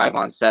hit that drive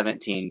on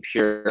 17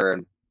 pure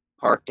and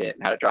parked it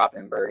and had a drop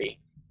in birdie,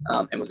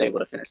 and was able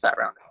to finish that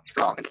round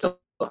strong and still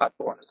had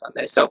 4 on a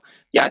Sunday. So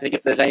yeah, I think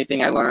if there's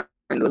anything I learned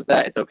was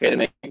that it's okay to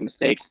make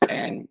mistakes,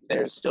 and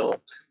there's still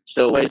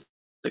ways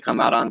to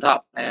come out on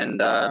top. And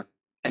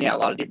yeah, a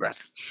lot of deep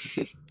breaths.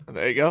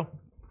 There you go.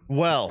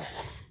 Well,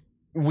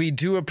 We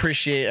do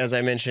appreciate, as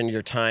I mentioned,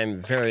 your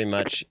time very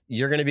much.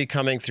 You're going to be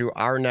coming through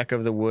our neck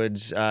of the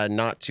woods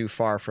not too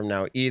far from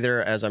now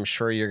either, as I'm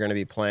sure you're going to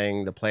be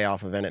playing the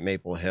playoff event at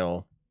Maple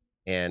Hill,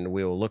 and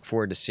we will look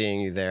forward to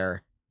seeing you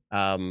there.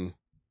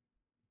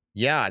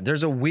 Yeah,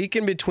 there's a week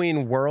in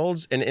between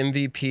Worlds and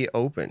MVP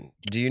Open.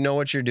 Do you know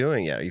what you're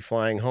doing yet? Are you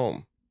flying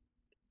home?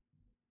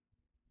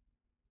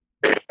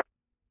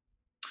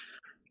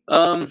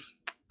 I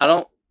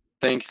don't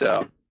think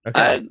so.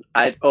 Okay.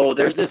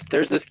 There's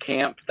this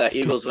camp that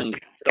Eagles Wings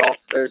Disc Golf.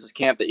 There's this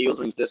camp that Eagles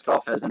Wings Disc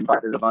Golf has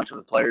invited a bunch of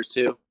the players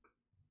to.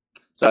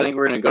 So I think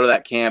we're gonna go to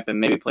that camp and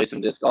maybe play some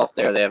disc golf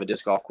there. They have a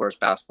disc golf course,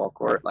 basketball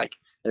court. Like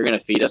they're gonna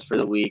feed us for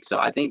the week. So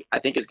I think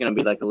it's gonna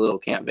be like a little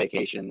camp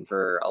vacation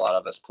for a lot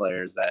of us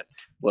players that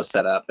was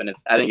set up, and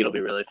I think it'll be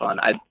really fun.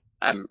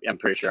 I'm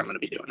pretty sure I'm gonna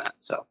be doing that.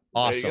 So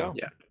awesome.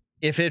 Yeah.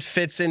 If it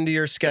fits into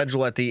your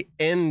schedule at the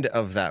end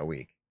of that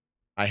week,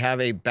 I have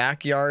a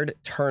backyard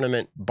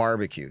tournament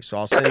barbecue. So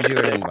I'll send you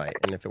an invite.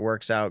 And if it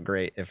works out,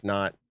 great. If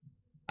not,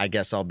 I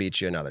guess I'll beat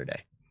you another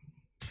day.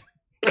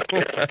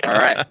 All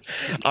right.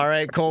 All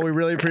right, Cole, we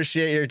really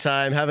appreciate your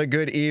time. Have a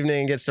good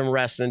evening. Get some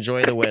rest and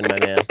enjoy the win, my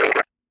man.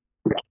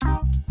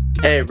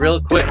 Hey,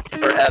 real quick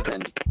for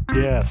Evan.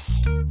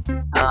 Yes.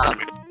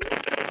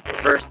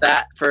 First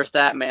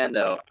at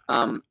Mando.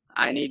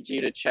 I need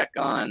you to check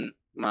on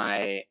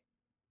my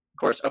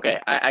course. Okay,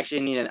 I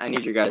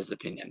need your guys'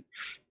 opinion.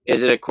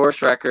 Is it a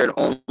course record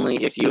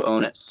only if you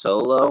own it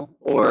solo,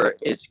 or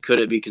could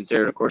it be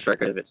considered a course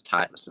record if it's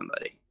tied with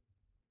somebody?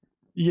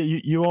 Yeah,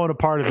 you own a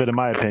part of it, in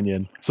my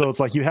opinion. So it's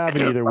like you have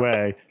it either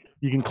way.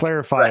 You can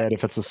clarify it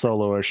if it's a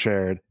solo or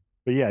shared.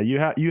 But yeah, you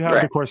have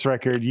the course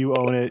record. You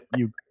own it.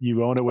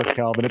 You own it with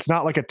Calvin. It's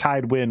not like a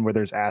tied win where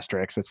there's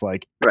asterisks. It's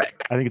like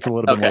I think it's a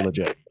little bit more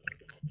legit.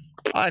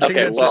 I think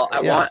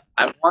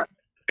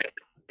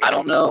I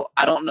don't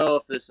know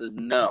if this is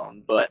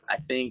known, but I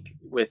think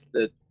with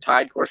the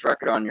tied course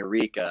record on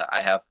Eureka,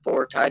 I have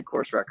 4 tied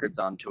course records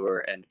on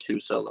tour and 2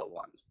 solo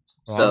ones.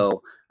 Wow.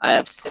 So I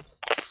have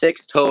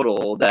 6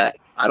 total that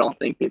I don't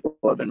think people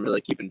have been really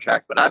keeping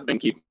track, but I've been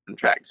keeping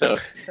track. So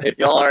if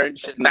y'all are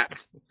interested in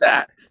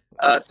that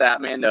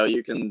stat Mando,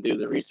 you can do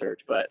the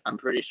research, but I'm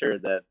pretty sure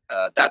that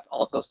that's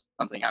also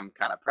something I'm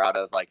kind of proud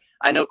of. Like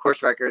I know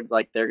course records,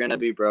 like they're going to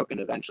be broken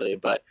eventually,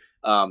 but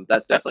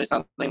that's definitely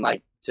something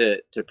like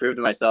to prove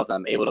to myself that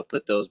I'm able to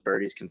put those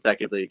birdies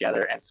consecutively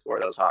together and score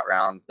those hot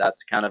rounds.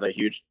 That's kind of a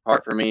huge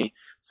part for me.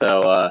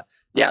 So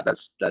yeah,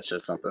 that's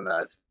just something that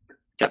I've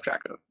kept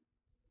track of.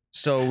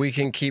 So we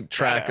can keep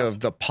track of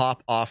the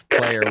pop-off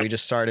player. We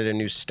just started a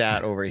new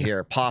stat over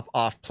here.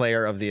 Pop-off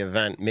player of the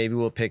event. Maybe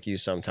we'll pick you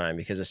sometime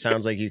because it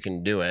sounds like you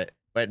can do it.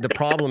 But the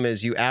problem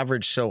is you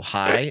average so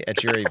high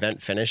at your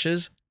event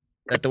finishes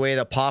that the way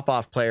the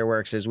pop-off player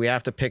works is we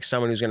have to pick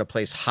someone who's going to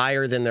place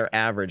higher than their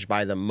average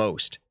by the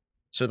most.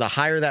 So the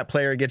higher that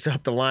player gets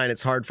up the line,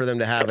 it's hard for them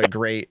to have a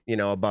great,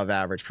 above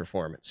average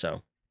performance.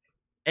 So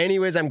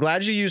anyways, I'm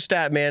glad you used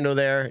Stat Mando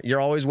there.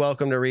 You're always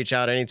welcome to reach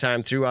out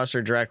anytime through us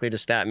or directly to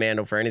Stat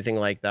Mando for anything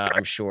like that,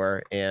 I'm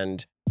sure.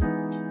 And,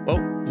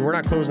 we're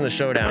not closing the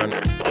show down.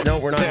 No,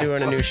 we're not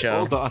doing a new show.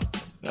 Hold on.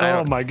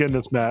 Oh, my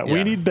goodness, Matt. Yeah.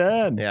 We need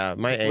Ben. Yeah,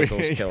 my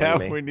ankle's killing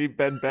me. We need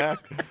Ben back.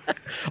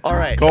 All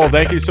right. Cole,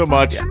 thank you so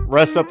much. Yeah.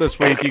 Rest up this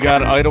week. You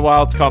got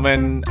Idlewild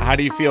coming. How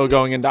do you feel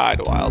going into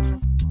Idlewild?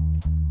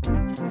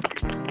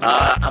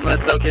 I'm going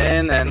to soak it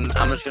in, and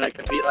I'm just going to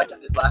compete like I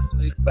did last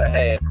week. But,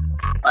 hey,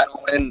 if I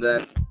don't win,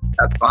 then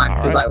that's fine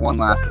because I won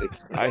last week.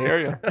 I hear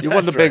you. You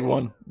won the big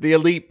one, the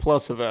Elite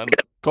Plus event.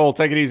 Cole,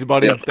 take it easy,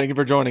 buddy. Yep. Thank you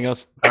for joining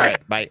us. All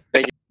right. Bye.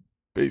 Thank you.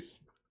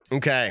 Peace.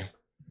 Okay.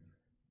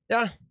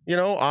 Yeah.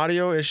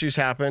 Audio issues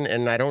happen,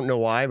 and I don't know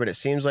why, but it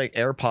seems like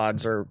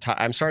AirPods are...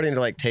 I'm starting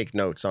to take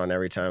notes on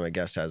every time a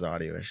guest has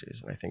audio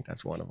issues, and I think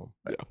that's one of them.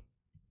 But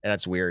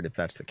that's weird if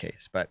that's the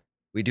case. But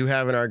we do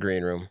have in our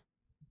green room...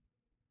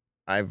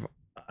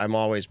 I'm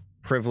always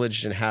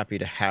privileged and happy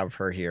to have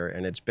her here.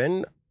 And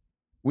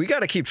we got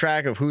to keep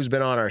track of who's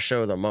been on our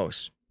show the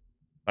most.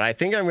 But I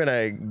think I'm going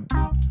to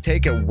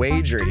take a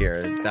wager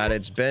here that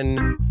it's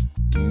been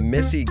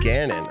Missy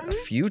Gannon a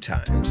few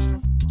times.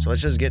 So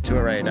let's just get to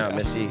it right now.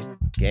 Missy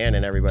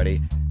Gannon, everybody.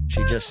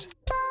 She just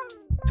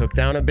took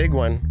down a big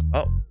one.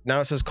 Oh, now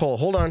it says Cole.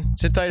 Hold on.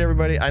 Sit tight,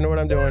 everybody. I know what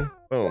I'm doing.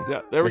 Boom.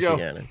 Yeah, there we Missy go.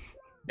 Gannon.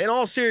 In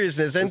all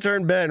seriousness,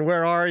 intern Ben,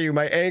 where are you?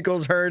 My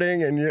ankle's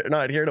hurting and you're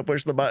not here to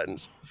push the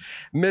buttons.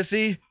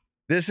 Missy,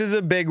 this is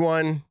a big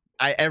one.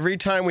 Every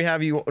time we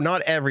have you,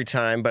 not every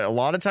time, but a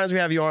lot of times we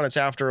have you on, it's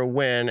after a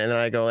win. And then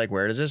I go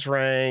where does this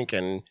rank?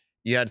 And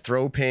you had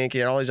Throw Pink,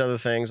 you had all these other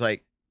things.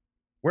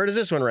 Where does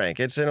this one rank?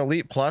 It's an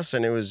Elite Plus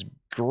and it was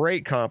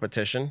great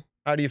competition.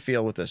 How do you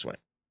feel with this one?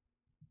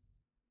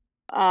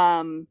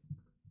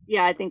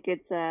 Yeah, I think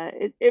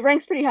it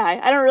ranks pretty high.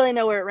 I don't really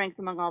know where it ranks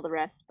among all the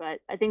rest, but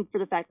I think for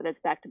the fact that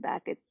it's back to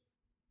back, it's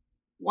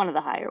one of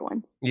the higher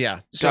ones. Yeah.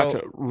 So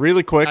gotcha.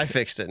 Really quick, I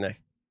fixed it, Nick.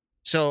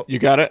 So You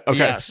got it? Okay.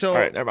 Yeah, so all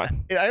right, never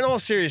mind. in all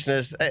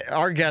seriousness,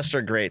 our guests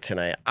are great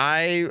tonight.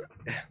 I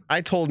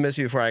told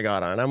Missy before I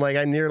got on, I'm like,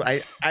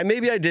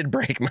 maybe I did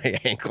break my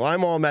ankle.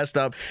 I'm all messed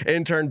up.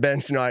 Intern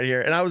Ben's not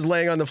here. And I was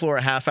laying on the floor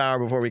a half hour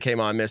before we came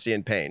on, Missy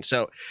in pain.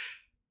 So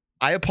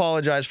I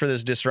apologize for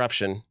this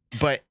disruption,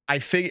 but I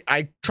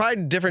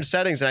tried different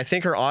settings and I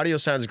think her audio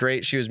sounds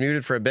great. She was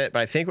muted for a bit, but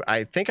I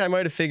think I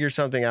might have figured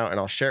something out and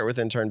I'll share it with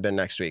Intern Ben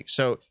next week.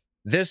 So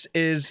this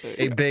is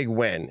a big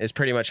win, is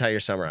pretty much how you're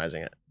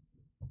summarizing it.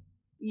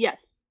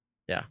 Yes.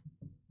 Yeah.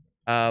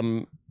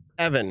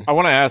 Evan. I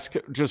want to ask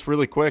just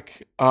really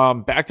quick,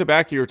 back to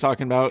back, you were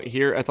talking about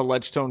here at the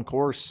Ledgestone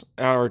course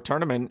or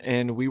tournament,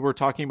 and we were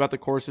talking about the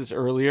courses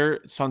earlier.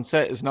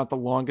 Sunset is not the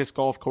longest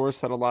golf course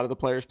that a lot of the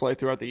players play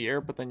throughout the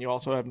year, but then you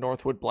also have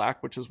Northwood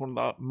Black, which is one of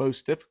the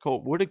most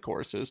difficult wooded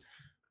courses.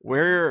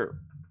 Where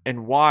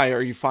and why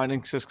are you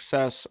finding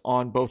success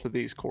on both of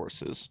these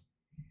courses?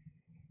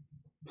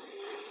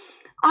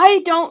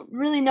 I don't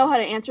really know how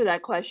to answer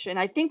that question.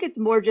 I think it's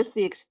more just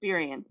the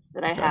experience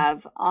that I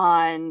have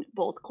on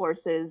both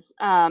courses.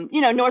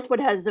 Northwood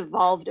has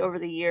evolved over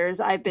the years.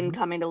 I've been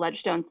coming to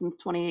Ledgestone since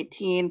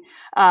 2018.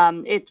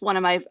 It's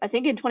I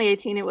think in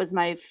 2018, it was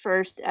my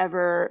first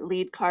ever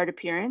lead card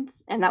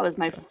appearance. And that was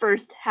my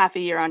first half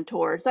a year on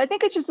tour. So I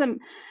think it's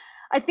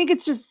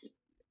just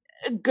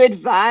good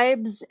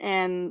vibes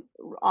and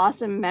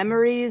awesome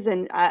memories.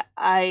 And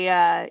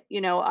I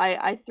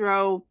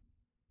throw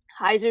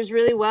hyzers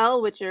really well,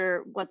 which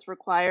are what's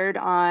required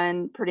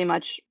on pretty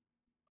much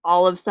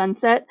all of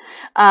Sunset.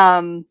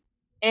 And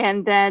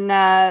then,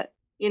 I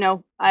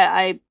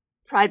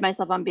pride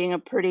myself on being a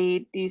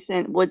pretty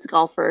decent woods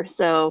golfer.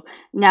 So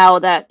now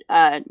that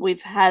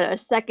we've had a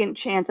second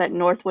chance at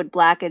Northwood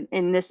Black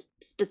in this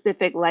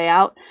specific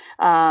layout,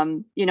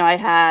 I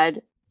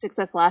had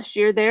success last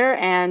year there.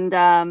 And,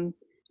 I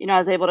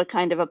was able to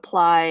kind of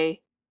apply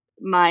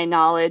my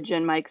knowledge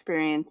and my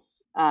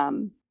experience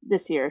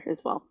this year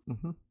as well.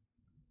 Mm-hmm.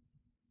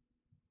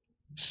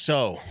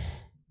 So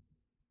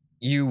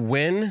you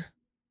win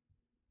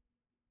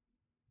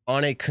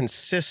on a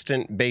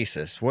consistent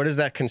basis. What is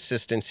that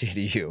consistency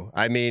to you?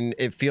 I mean,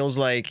 it feels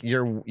like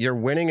you're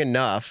winning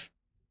enough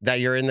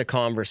that you're in the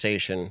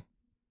conversation.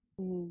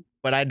 Mm.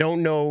 But I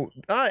don't know.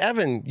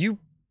 Evan, you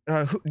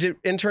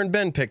intern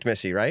Ben picked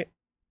Missy, right?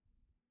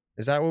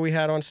 Is that what we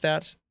had on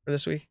stats for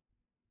this week?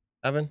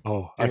 Evan?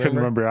 Oh, I couldn't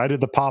remember. I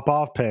did the pop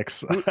off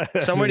picks.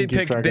 Somebody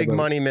picked Big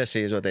Money Missy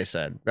is what they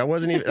said. That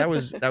wasn't even that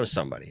was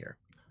somebody here.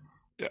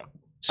 Yeah.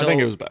 So, I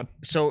think it was bad.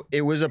 So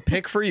it was a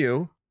pick for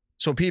you.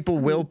 So people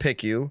will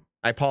pick you.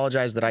 I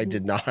apologize that I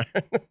did not.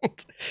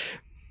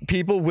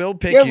 People will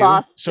pick Your you.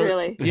 loss, So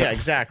really. yeah,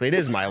 exactly. It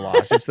is my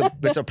loss.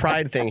 It's a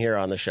pride thing here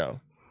on the show.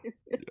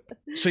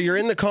 So you're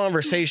in the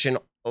conversation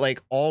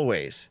like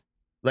always.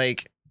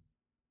 Like,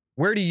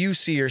 where do you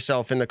see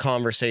yourself in the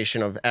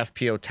conversation of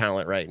FPO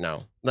talent right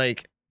now?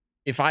 Like,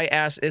 if I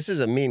ask, this is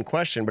a mean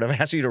question, but if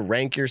I ask you to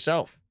rank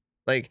yourself,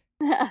 like,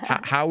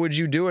 how would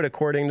you do it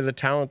according to the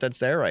talent that's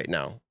there right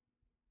now?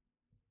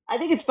 I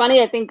think it's funny.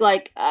 I think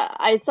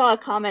I saw a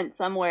comment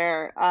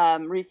somewhere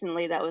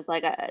recently that was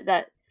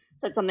that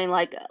said something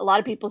like a lot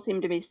of people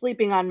seem to be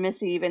sleeping on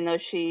Missy, even though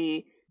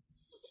she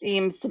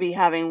seems to be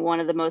having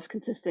one of the most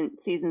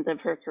consistent seasons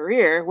of her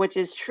career, which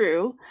is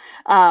true.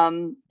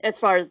 As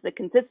far as the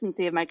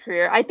consistency of my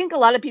career, I think a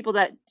lot of people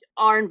that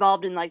are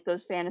involved in like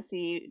those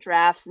fantasy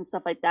drafts and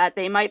stuff like that,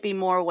 they might be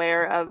more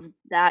aware of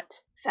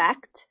that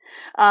fact.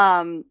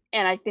 And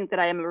I think that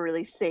I am a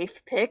really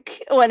safe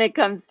pick when it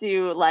comes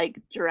to like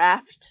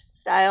draft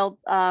style,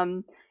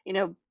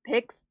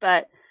 picks.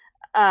 But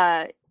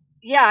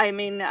yeah, I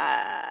mean,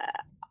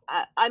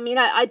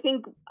 I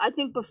think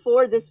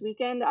before this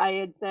weekend, I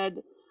had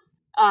said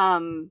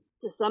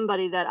to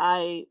somebody that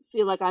I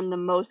feel like I'm the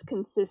most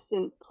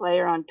consistent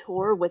player on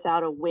tour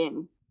without a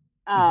win.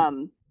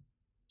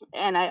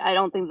 And I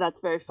don't think that's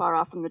very far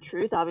off from the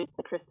truth.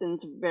 Obviously,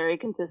 Kristen's very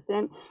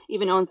consistent.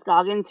 Even Owen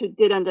Scoggins, who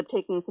did end up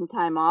taking some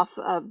time off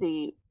of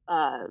the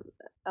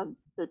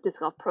Disc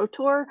Golf Pro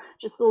Tour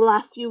just the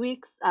last few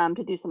weeks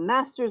to do some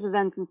Masters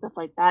events and stuff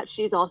like that.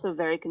 She's also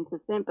very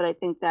consistent. But I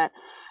think that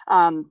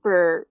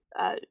for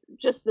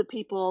just the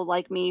people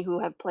like me who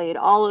have played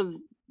all of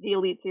the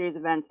Elite Series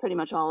events, pretty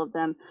much all of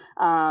them,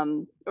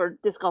 or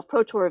Disc Golf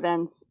Pro Tour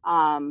events,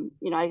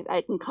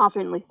 I can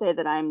confidently say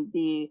that I'm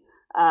the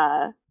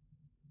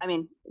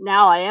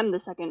now I am the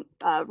second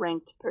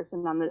ranked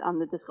person on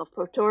the Disc Golf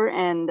Pro Tour,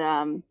 and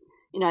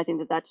I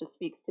think that just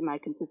speaks to my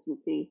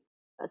consistency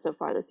so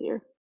far this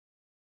year.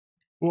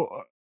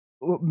 Well,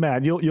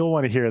 Matt, you'll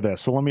want to hear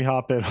this. So let me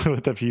hop in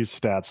with a few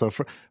stats. So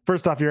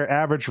first off, your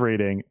average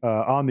rating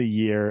on the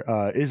year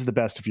is the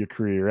best of your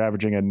career. You're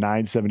averaging a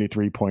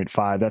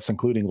 973.5. That's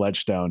including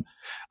Ledgestone.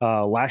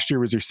 Last year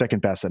was your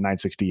second best at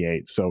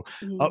 968. So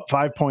up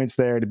 5 points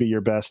there to be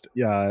your best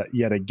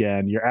yet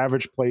again. Your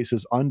average place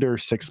is under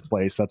sixth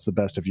place. That's the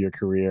best of your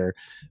career.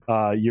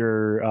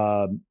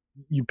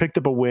 you picked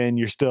up a win.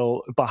 You're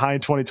still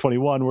behind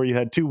 2021, where you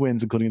had 2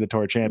 wins, including the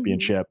Tour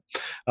Championship.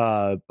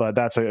 But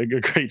that's a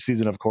great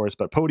season, of course.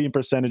 But podium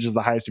percentage is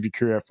the highest of your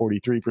career at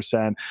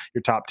 43%.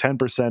 Your top 10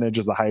 percentage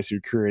is the highest of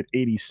your career at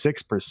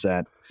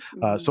 86%.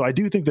 So I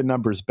do think the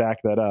numbers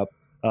back that up,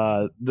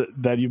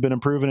 that you've been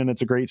improving, and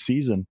it's a great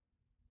season.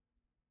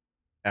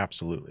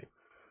 Absolutely.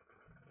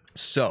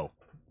 So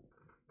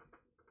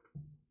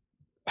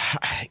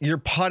your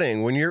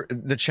putting, when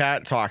the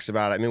chat talks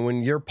about it, I mean,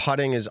 when your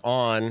putting is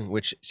on,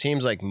 which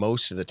seems like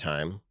most of the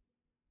time,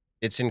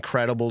 it's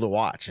incredible to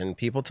watch. And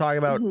people talk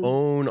about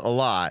own a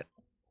lot,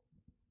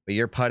 but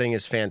your putting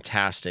is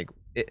fantastic.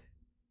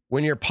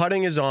 When your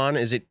putting is on,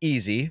 is it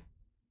easy?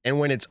 And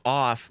when it's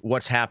off,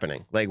 what's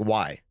happening? Like,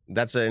 why?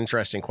 That's an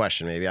interesting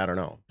question. Maybe, I don't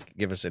know.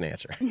 Give us an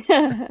answer.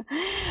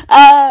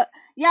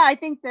 Yeah, I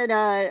think that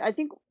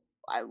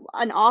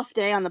an off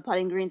day on the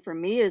putting green for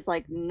me is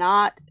like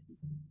not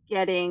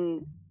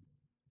getting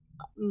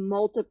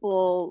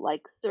multiple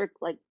like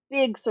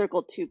big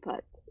circle 2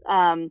 putts.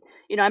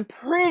 You know, I'm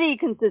pretty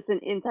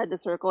consistent inside the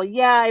circle.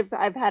 Yeah,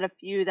 I've had a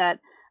few that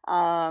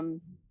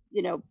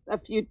you know,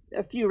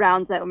 a few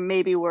rounds that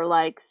maybe were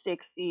like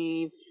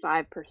 65%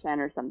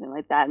 or something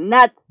like that, and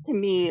that's to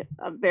me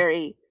a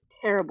very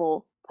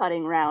terrible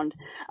putting round.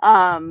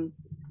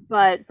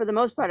 But for the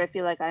most part, I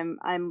feel like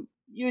I'm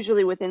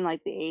usually within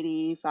like the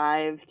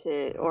 85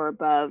 to or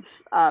above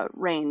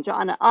range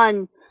on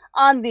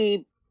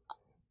the,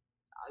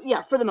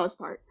 yeah, for the most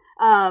part.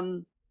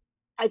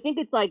 I think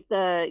it's like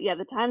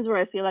the times where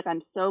I feel like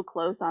I'm so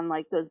close on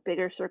like those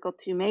bigger circle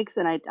 2 makes,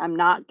 and I'm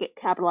not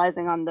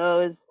capitalizing on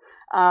those.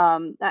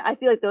 I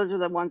feel like those are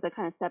the ones that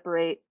kind of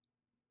separate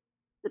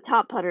the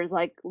top putters,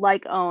 like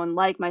Owen,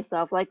 like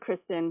myself, like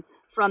Kristen,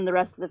 from the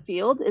rest of the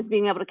field, is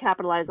being able to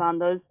capitalize on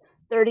those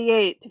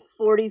 38 to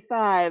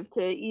 45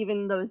 to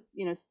even those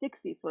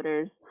 60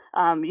 footers.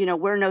 You know,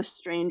 we're no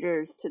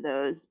strangers to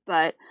those,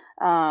 but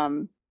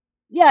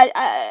yeah,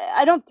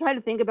 I don't try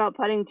to think about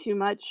putting too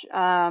much.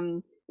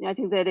 You know, I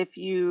think that if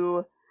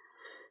you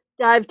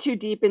dive too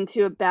deep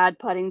into a bad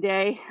putting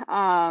day,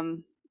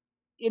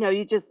 you know,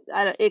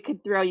 it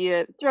could throw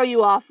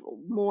you off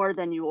more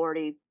than you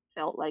already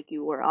felt like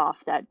you were off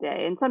that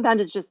day, and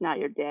sometimes it's just not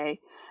your day.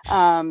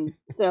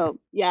 So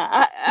yeah,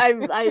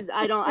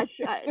 I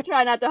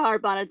try not to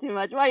harp on it too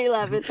much. Why are you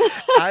laughing?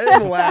 I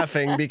am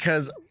laughing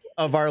because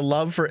of our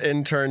love for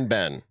intern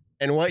Ben.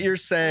 And what you're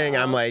saying,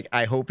 I'm like,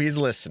 I hope he's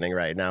listening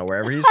right now,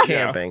 wherever he's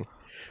camping,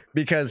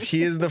 because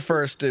he is the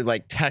first to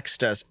like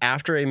text us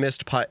after a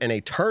missed putt in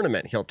a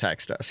tournament. He'll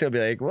text us. He'll be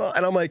like, well,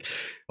 and I'm like,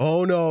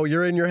 oh no,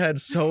 you're in your head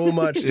so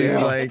much, dude.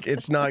 Like,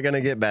 it's not going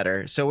to get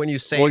better. So when you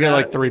say we'll get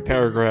like 3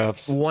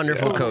 paragraphs.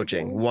 Wonderful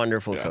coaching.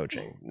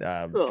 Coaching.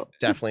 Cool.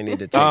 Definitely need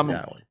to take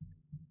that one.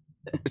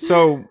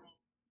 So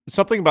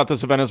something about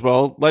this event as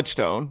well,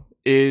 Ledgestone,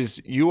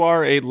 is you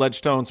are a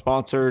Ledgestone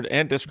sponsored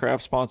and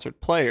Discraft sponsored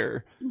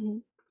player.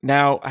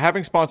 Now,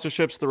 having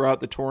sponsorships throughout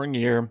the touring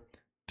year,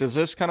 does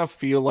this kind of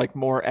feel like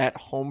more at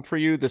home for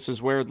you? This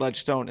is where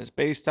Ledgestone is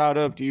based out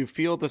of. Do you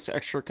feel this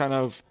extra kind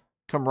of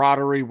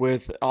camaraderie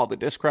with all the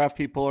Discraft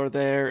people are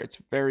there? It's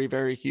a very,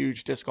 very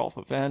huge disc golf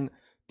event.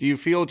 Do you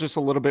feel just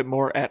a little bit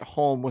more at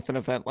home with an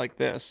event like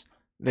this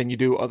than you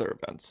do other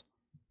events?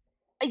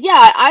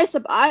 Yeah,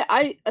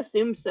 I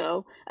assume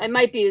so. It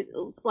might be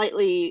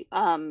slightly,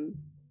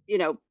 you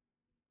know,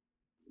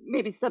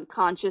 maybe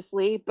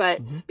subconsciously, but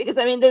because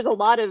I mean, there's a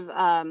lot of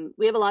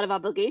we have a lot of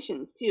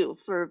obligations too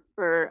for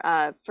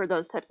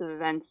those types of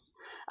events.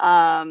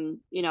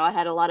 You know, I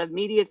had a lot of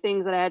media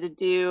things that I had to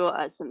do,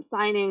 some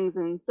signings,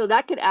 and so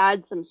that could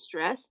add some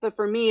stress. But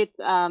for me,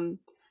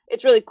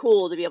 it's really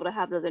cool to be able to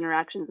have those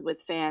interactions with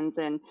fans,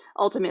 and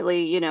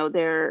ultimately, you know,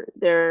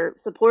 they're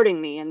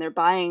supporting me and they're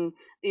buying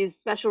these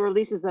special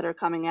releases that are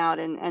coming out,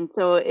 and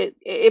so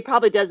it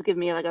probably does give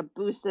me like a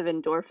boost of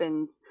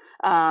endorphins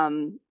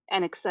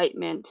and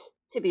excitement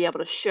to be able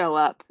to show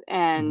up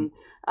and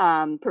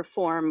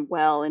perform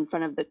well in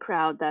front of the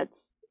crowd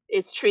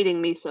it's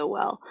treating me so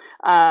well.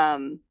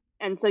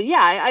 And so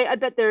yeah, I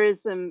bet there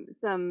is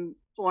some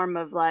form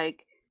of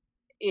like,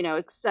 you know,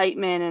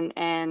 excitement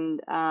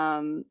and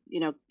you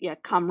know, yeah,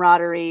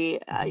 camaraderie.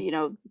 You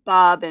know,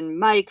 Bob and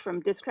Mike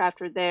from Discraft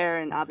were there,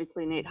 and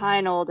obviously Nate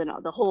Heinold and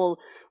the whole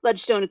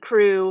Ledgestone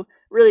crew,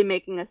 really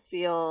making us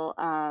feel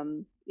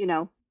you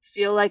know,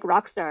 feel like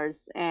rock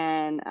stars.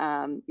 And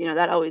you know,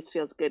 that always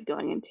feels good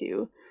going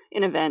into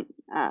an event.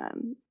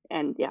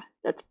 And yeah,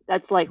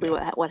 that's likely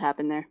what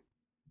happened there.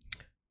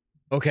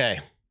 Okay,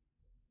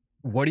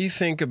 what do you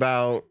think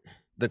about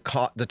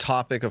the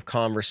topic of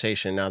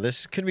conversation? Now,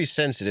 this could be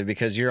sensitive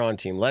because you're on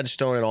Team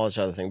Ledgestone and all this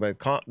other thing, but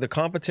the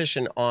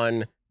competition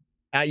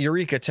at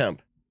Eureka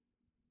Temp,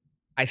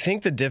 I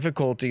think the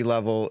difficulty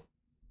level,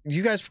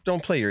 you guys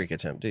don't play Eureka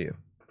Temp, do you?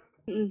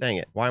 Dang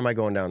it. Why am I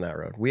going down that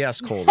road? We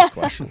asked Cole this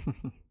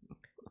question.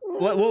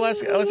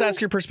 Let's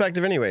ask your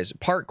perspective anyways.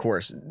 Park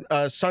course.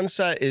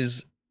 Sunset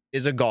is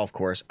a golf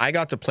course. I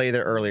got to play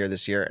there earlier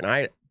this year,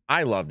 and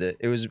I loved it.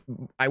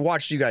 I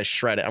watched you guys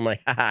shred it. I'm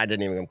like, haha, I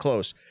didn't even come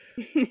close.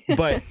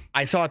 But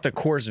I thought the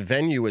course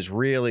venue was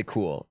really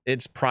cool.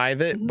 It's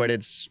private, but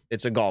it's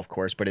a golf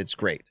course, but it's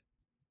great.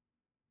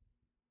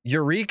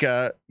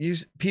 Eureka,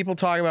 people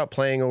talk about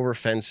playing over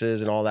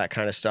fences and all that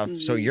kind of stuff.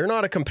 So you're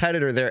not a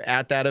competitor there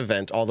at that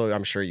event, although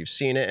I'm sure you've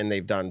seen it and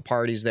they've done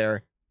parties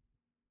there.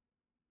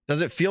 Does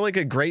it feel like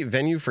a great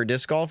venue for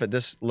disc golf at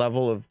this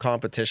level of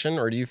competition,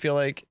 or do you feel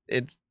like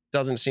it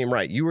doesn't seem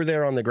right? You were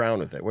there on the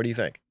ground with it. What do you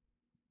think?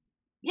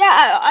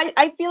 Yeah,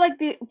 I feel like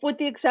with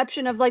the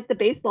exception of like the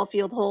baseball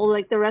field hole,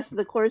 like the rest of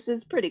the course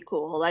is pretty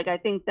cool. Like I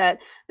think that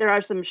there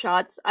are some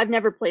shots. I've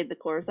never played the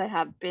course. I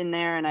have been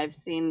there and I've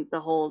seen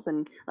the holes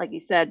and like you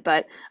said,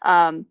 but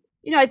I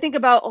think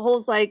about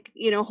holes like,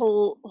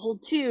 hole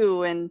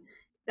 2 and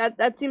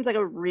that seems like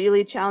a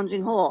really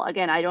challenging hole.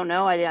 Again, I don't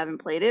know. I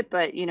haven't played it,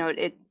 but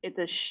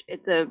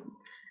it's a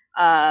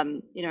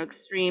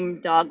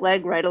extreme dog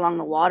leg right along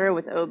the water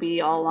with OB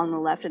all along the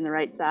left and the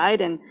right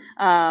side and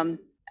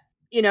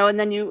and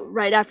then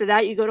right after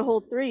that you go to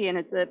hole 3 and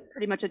it's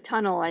pretty much a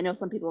tunnel. I know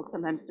some people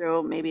sometimes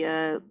throw maybe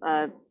a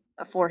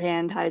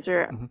forehand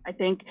hyzer, I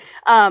think.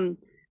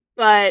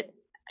 But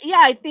yeah,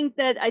 I think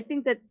that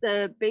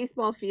the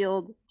baseball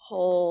field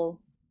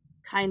hole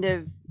kind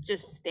of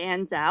just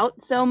stands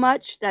out so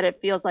much that it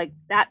feels like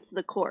that's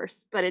the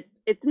course, but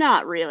it's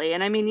not really.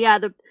 And I mean, yeah,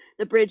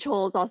 the bridge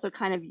hole is also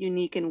kind of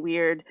unique and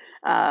weird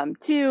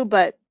too,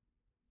 but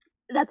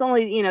that's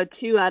only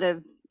 2 out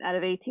of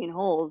 18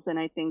 holes, and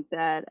I think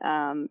that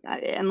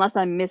unless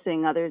I'm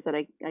missing others that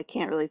I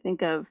can't really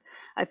think of,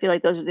 I feel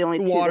like those are the only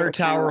 2 water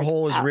tower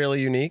hole is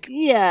really unique.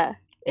 Yeah,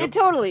 it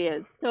totally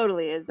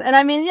is, and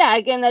I mean, yeah,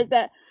 again,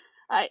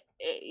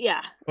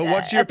 yeah. But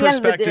what's your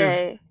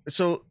perspective?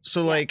 So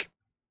like,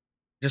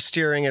 just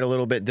steering it a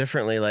little bit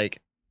differently,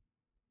 like,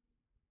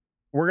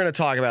 we're gonna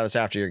talk about this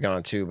after you're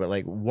gone too, but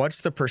like,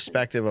 what's the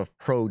perspective of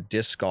pro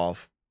disc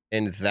golf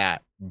in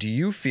that? Do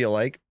you feel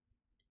like,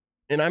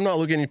 and I'm not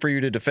looking for you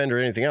to defend or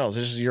anything else,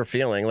 this is your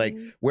feeling, like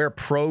where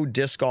pro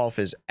disc golf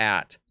is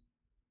at,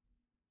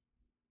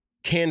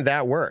 can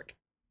that work?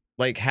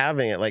 Like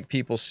having it, like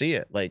people see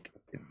it, like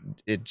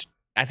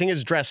I think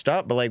it's dressed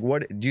up, but like,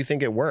 what do you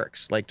think it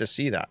works? Like to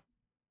see that?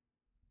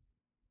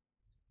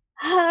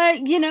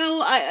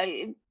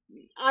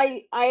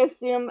 I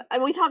assume,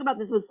 and we talk about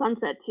this with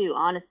Sunset too,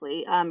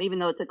 honestly, even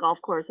though it's a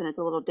golf course and it's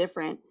a little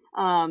different.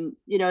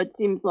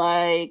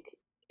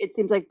 It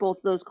seems like both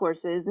those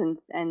courses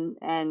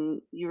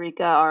and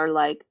Eureka are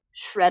like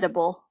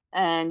shreddable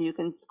and you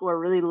can score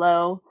really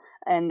low,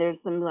 and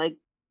there's some like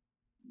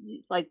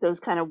those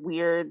kind of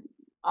weird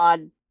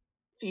odd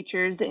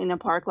features in a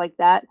park like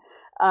that.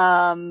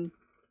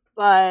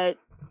 But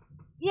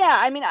yeah,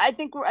 I mean, I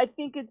think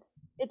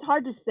it's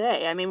hard to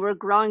say. I mean, we're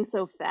growing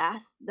so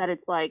fast that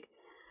it's like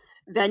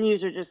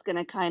venues are just going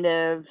to kind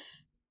of,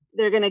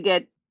 they're going to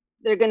get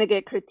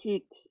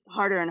critiqued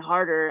harder and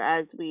harder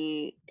as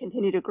we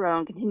continue to grow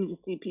and continue to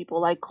see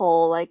people like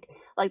Cole, like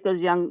the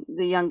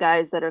young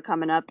guys that are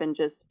coming up and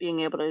just being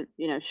able to,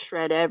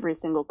 shred every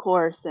single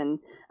course. And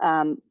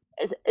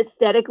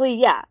aesthetically,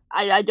 yeah,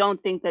 I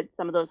don't think that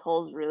some of those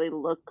holes really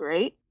look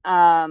great.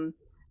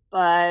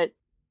 But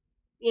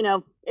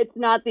it's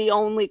not the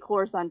only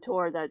course on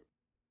tour that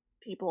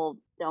people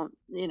don't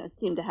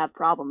seem to have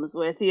problems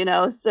with,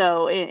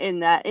 so in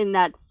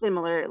that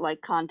similar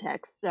like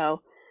context.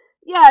 So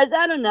yeah,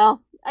 I don't know,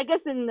 I guess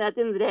at the end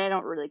of the day I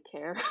don't really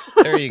care.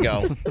 There you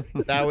go.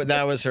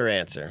 That was her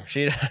answer.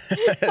 She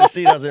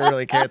doesn't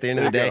really care at the end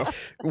of the day.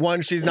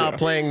 One, she's not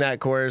playing that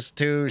course.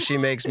 2, she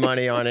makes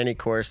money on any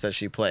course that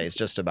she plays,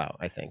 just about.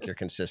 I think your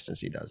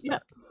consistency does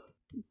that.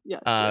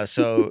 Yeah.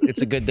 So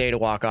it's a good day to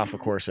walk off a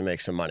course and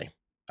make some money.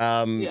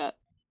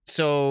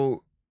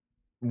 So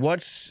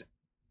what's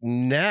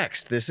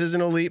next? This is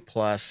an Elite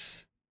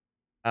Plus.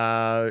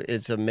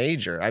 It's a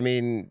major. I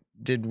mean,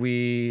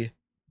 It's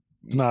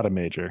not a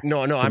major.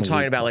 No, I'm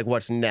talking about like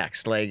what's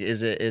next. Like,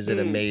 is it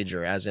a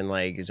major? As in,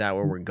 like, is that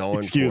where we're going?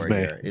 Excuse me.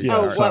 Here?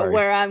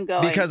 Where I'm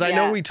going? Because I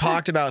know we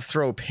talked about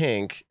throw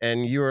pink,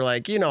 and you were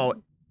like,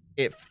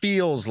 it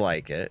feels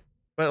like it,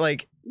 but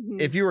like,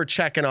 if you were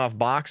checking off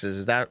boxes,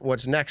 is that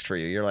what's next for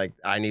you? You're like,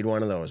 I need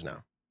one of those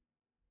now.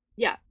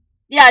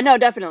 Yeah, no,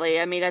 definitely.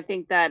 I mean, I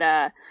think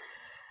that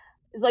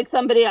it's like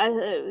somebody,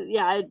 it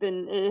had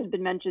been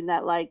mentioned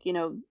that like,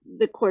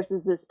 the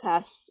courses this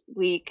past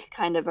week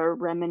kind of are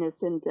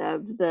reminiscent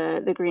of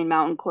the Green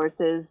Mountain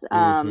courses,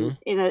 in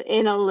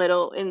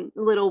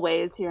little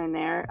ways here and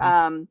there.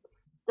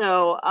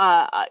 So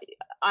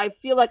I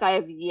feel like I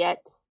have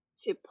yet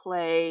to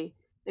play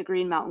the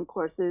Green Mountain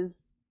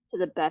courses to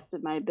the best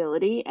of my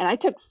ability, and I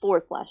took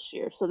 4th last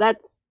year, so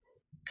that's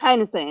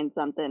kind of saying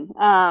something.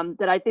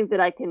 That I think that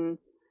I can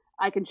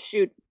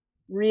shoot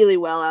really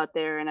well out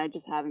there, and I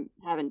just haven't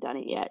done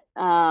it yet.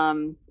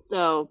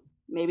 So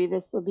maybe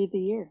this will be the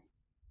year.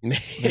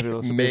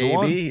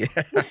 Maybe.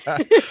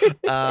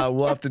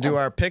 We'll have to do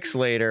our picks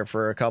later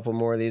for a couple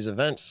more of these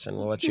events, and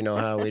we'll let you know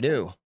how we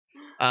do.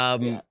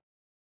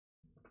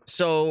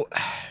 So,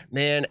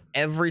 man,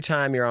 every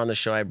time you're on the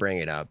show, I bring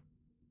it up.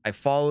 I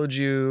followed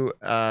you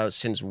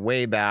since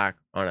way back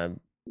on a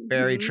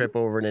ferry trip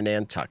over to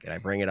Nantucket. I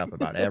bring it up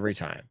about every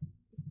time.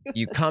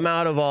 You come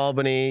out of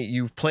Albany.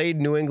 You've played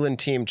New England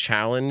Team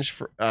Challenge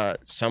for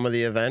some of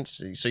the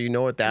events, so you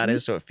know what that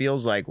is. So it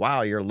feels like,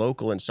 wow, you're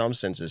local in some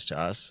senses to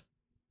us.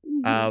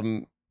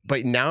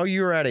 But now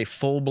you're at a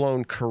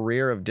full-blown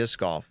career of disc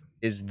golf.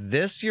 Is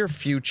this your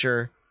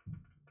future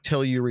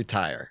till you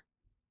retire?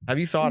 Have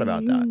you thought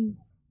about that?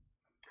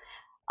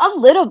 A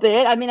little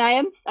bit. I mean,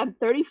 I'm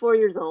 34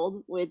 years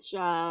old, which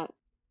I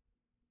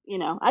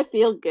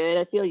feel good.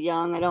 I feel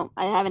young.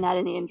 I haven't had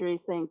any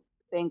injuries, thank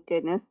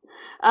goodness.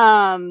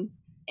 And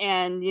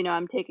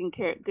I'm taking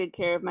good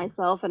care of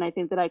myself, and I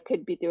think that I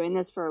could be doing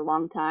this for a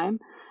long time.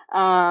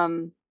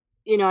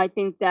 I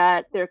think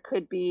that there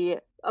could be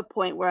a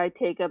point where I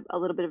take a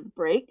little bit of a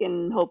break,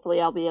 and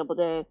hopefully I'll be able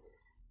to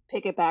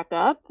pick it back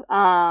up.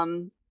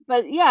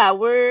 But yeah,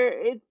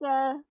 we'll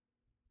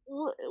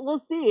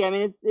see. I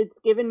mean, it's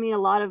given me a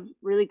lot of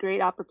really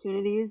great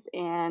opportunities,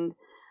 and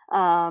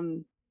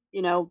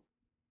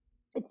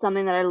it's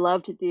something that I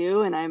love to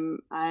do, and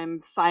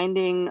I'm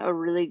finding a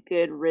really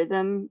good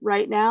rhythm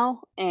right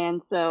now,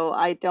 and so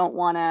I don't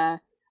want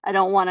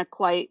to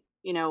quite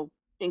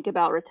think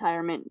about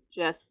retirement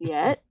just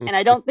yet. And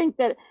I don't think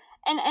that,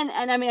 and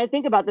I mean, I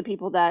think about the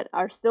people that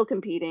are still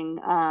competing,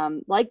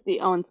 like the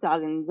Owen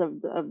Scoggins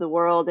of the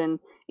world, and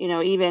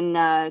even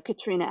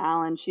Katrina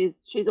Allen.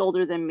 She's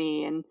older than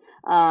me, and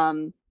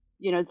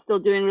it's still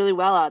doing really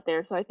well out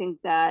there. So I think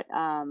that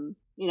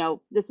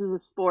this is a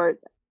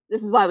sport.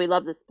 This is why we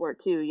love the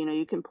sport too.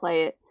 You can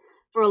play it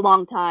for a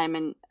long time,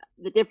 and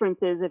the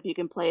difference is if you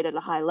can play it at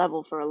a high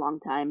level for a long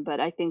time.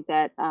 But I think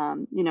that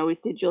we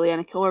see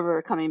Juliana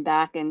Korver coming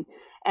back and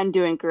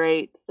doing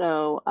great.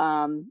 So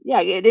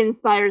it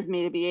inspires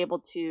me to be able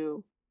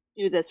to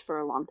do this for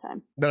a long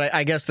time. But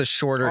I guess the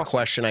shorter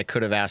question I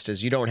could have asked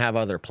is, you don't have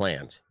other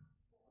plans?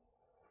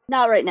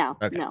 Not right now.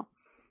 Okay. No.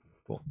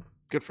 Cool.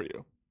 Good for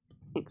you.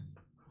 Thanks.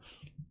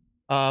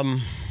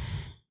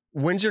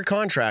 When's your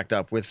contract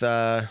up with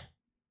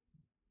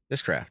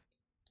Discraft?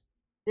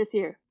 This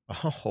year.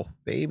 Oh,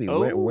 baby.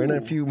 Win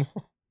a few more.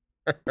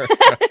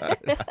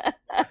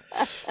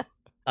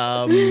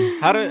 How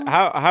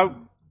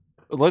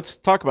let's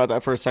talk about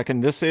that for a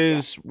second. This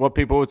is what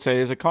people would say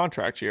is a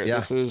contract year. Yeah.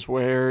 This is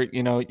where,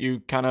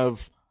 you kind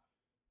of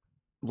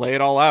lay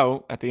it all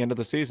out at the end of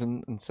the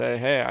season and say,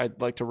 hey,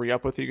 I'd like to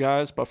re-up with you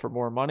guys, but for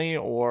more money,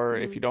 or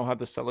if you don't have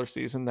the stellar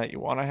season that you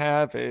want to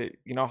have,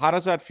 how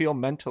does that feel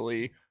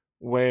mentally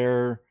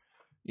where,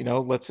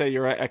 let's say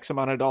you're at X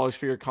amount of dollars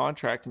for your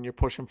contract and you're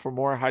pushing for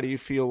more? How do you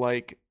feel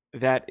like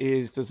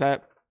does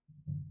that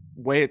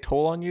weigh a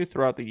toll on you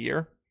throughout the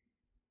year?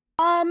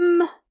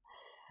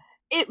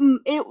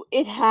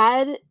 It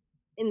had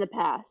in the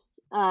past.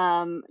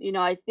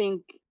 I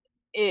think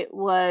it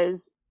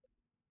was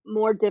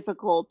more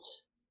difficult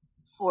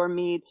for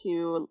me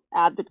to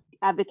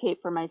advocate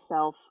for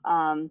myself.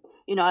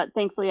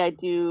 Thankfully I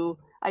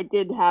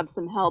did have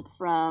some help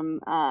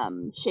from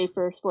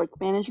Schaefer Sports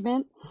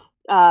Management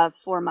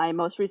for my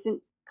most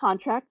recent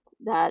contract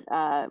that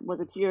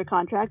was a 2-year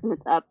contract, and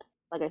it's up,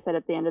 like I said,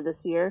 at the end of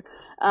this year.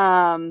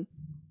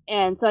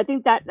 And so I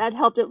think that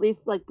helped at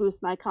least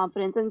boost my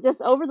confidence. And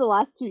just over the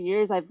last 2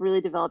 years, I've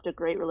really developed a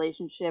great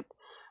relationship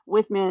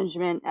with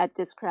management at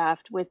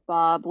Discraft, with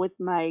Bob, with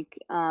Mike.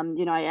 I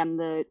am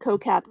the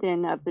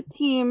co-captain of the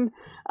team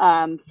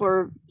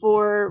for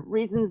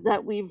reasons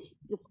that we've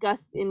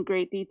discussed in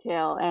great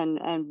detail,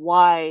 and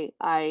why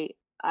I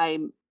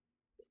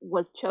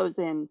was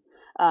chosen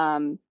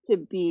to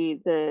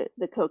be the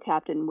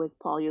co-captain with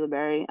Paul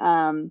Ulibarri.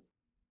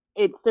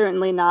 It's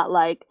certainly not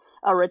like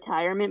a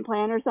retirement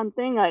plan or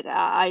something.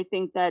 I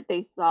think that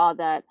they saw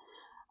that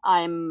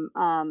I'm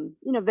a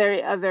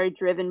very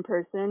driven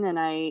person, and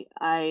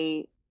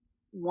I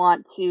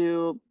want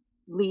to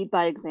lead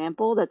by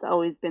example. That's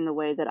always been the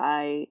way that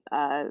I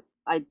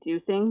do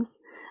things.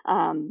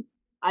 I'm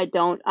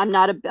not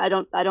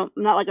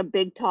like a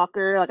big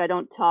talker. I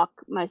don't talk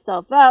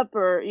myself up,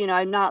 or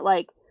I'm not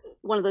like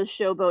one of those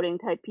showboating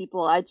type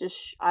people. I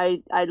just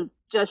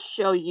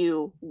show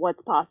you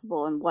what's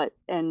possible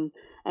and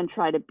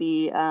try to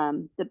be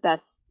the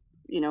best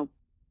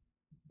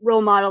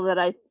role model that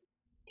I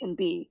can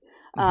be,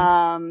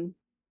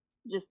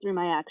 just through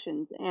my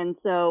actions. And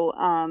so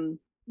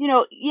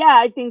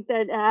I think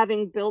that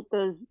having built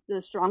those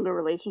stronger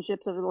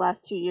relationships over the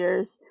last 2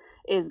 years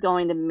is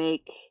going to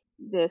make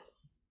this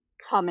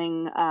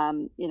coming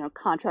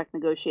contract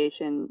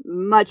negotiation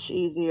much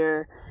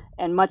easier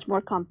and much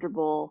more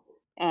comfortable.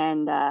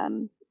 And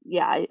that's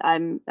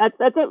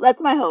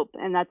my hope,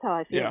 and that's how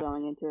I feel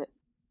going into it.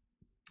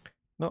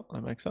 No,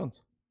 that makes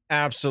sense.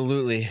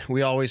 Absolutely.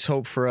 We always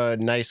hope for a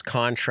nice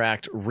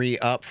contract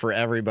re-up for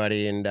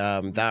everybody. And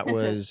that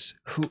was,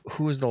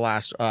 who was the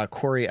last?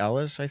 Corey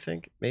Ellis, I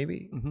think,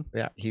 maybe. Mm-hmm.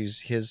 Yeah,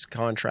 his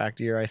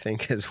contract year, I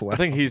think, as well. I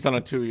think he's on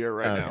a 2-year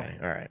right now. Okay,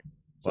 all right.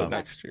 So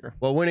next year.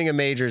 Well, winning a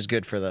major is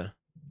good for the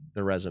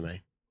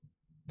resume.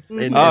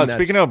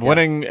 Speaking of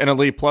winning an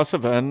Elite Plus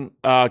event,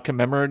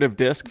 commemorative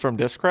disc from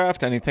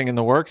Discraft, anything in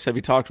the works? Have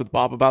you talked with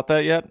Bob about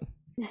that yet?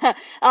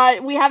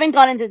 We haven't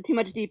gone into too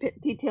much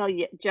detail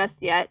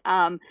just yet.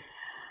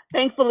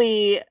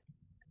 Thankfully,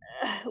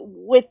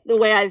 with the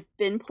way I've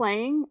been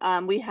playing,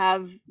 we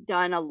have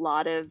done a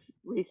lot of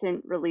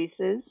recent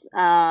releases,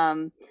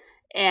 and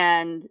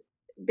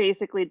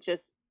basically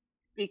just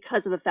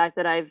because of the fact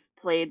that I've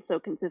played so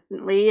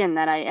consistently and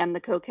that I am the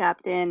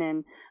co-captain,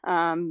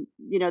 and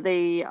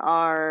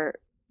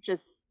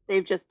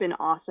they've just been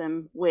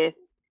awesome with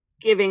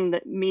giving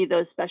me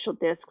those special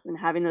discs and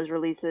having those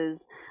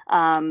releases,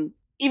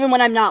 even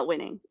when I'm not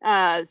winning.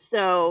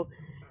 So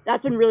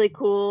that's been really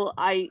cool.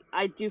 I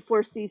do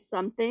foresee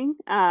something,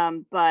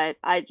 but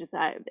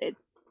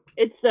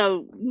it's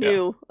so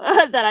new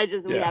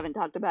that we haven't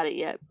talked about it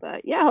yet.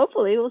 But yeah,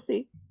 hopefully we'll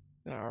see.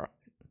 All right.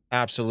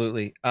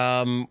 Absolutely.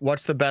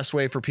 What's the best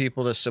way for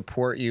people to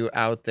support you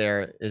out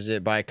there? Is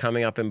it by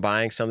coming up and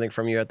buying something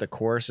from you at the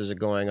course? Is it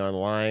going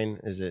online?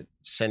 Is it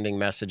sending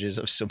messages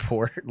of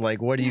support? Like,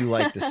 what do you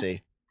like to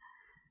see?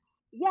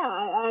 Yeah,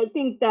 I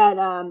think that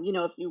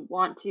if you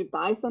want to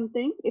buy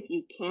something, if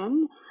you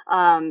can,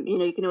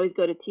 you can always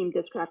go to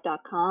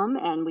teamdiscraft.com,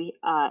 and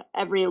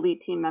every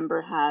elite team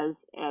member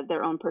has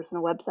their own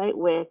personal website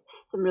with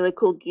some really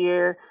cool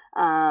gear,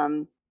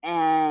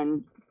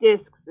 and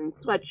discs and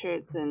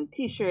sweatshirts and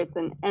t-shirts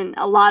and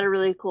a lot of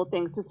really cool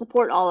things to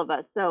support all of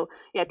us. So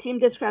yeah,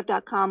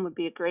 teamdiscraft.com would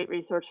be a great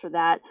resource for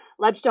that.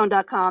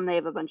 Ledgestone.com, they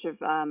have a bunch of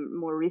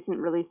more recent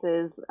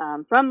releases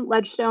from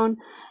Ledgestone.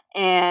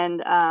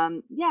 And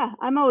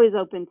I'm always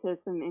open to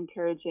some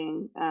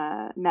encouraging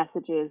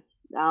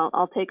messages.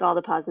 I'll take all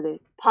the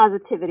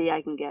positivity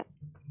I can get.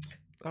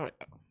 All right.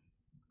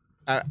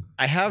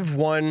 I have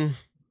one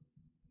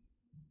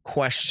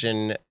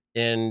question,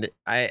 and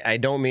I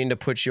don't mean to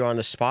put you on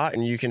the spot,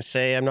 and you can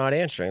say I'm not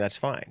answering. That's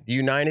fine. The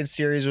United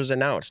Series was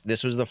announced.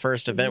 This was the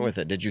first event with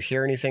it. Did you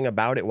hear anything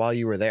about it while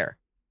you were there?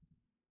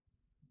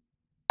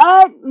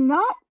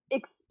 Not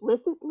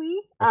explicitly.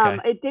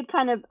 Okay. I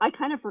kind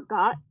of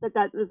forgot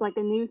that was like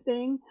a new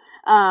thing.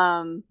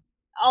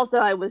 Also,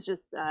 I was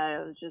just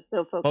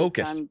so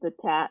focused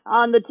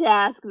on the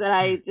task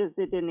that it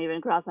didn't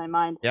even cross my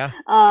mind. Yeah.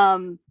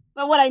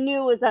 But what I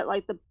knew was that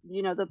like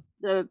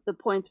the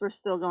points were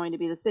still going to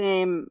be the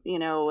same,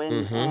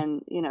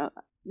 and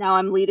now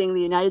I'm leading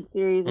the United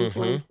Series in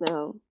points,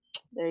 so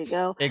there you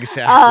go.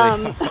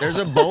 Exactly. There's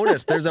a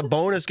bonus. There's a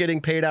bonus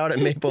getting paid out at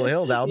Maple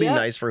Hill. That'll be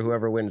nice for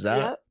whoever wins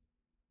that.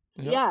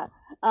 Yep. Yeah.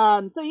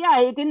 So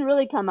yeah, it didn't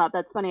really come up.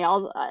 That's funny.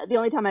 The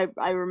only time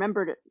I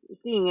remembered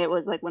seeing it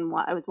was like when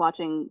I was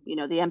watching, the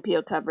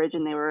MPO coverage,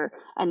 and they were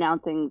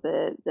announcing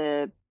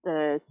the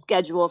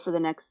schedule for the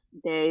next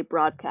day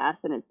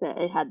broadcast, and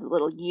it had the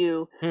little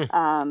U,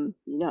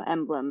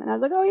 emblem, and I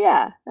was like, oh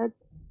yeah,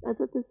 that's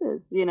what this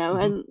is, and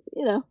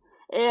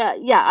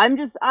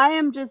I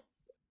am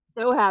just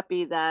so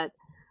happy that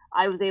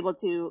I was able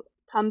to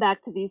come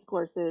back to these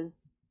courses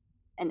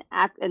and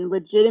act and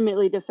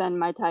legitimately defend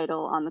my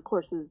title on the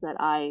courses that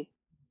I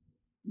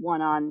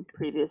won on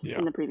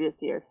in the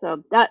previous year.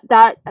 So that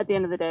at the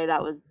end of the day,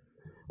 that was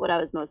what I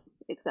was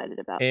most excited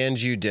about.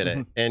 And you did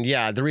it. And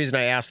yeah, the reason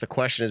I asked the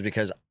question is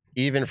because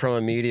even from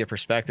a media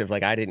perspective,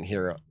 like I didn't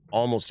hear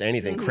almost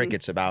anything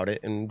crickets about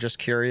it, and just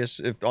curious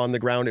if on the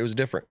ground it was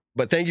different.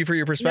 But thank you for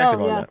your perspective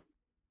on that.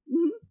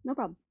 No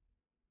problem.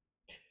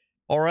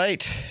 All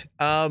right.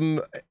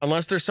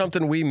 Unless there's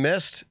something we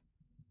missed,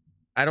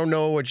 I don't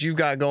know what you've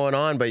got going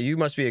on, but you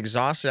must be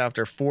exhausted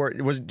after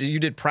you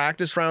did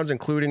practice rounds,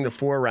 including the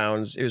 4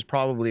 rounds. It was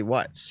probably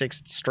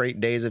 6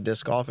 straight days of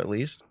disc golf at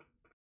least.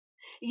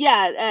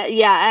 Yeah.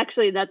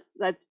 Actually,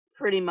 that's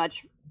pretty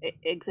much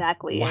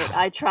exactly it.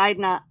 I tried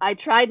not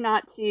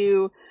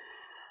to.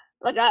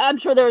 Like, I'm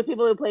sure there were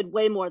people who played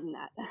way more than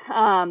that.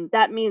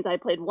 That means I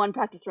played 1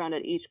 practice round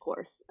at each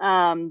course.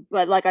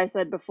 But like I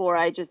said before,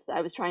 I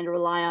was trying to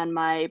rely on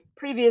my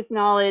previous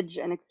knowledge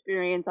and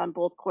experience on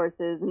both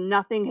courses.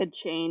 Nothing had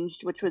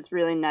changed, which was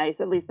really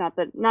nice. At least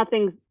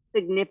nothing's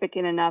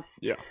significant enough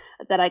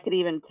that I could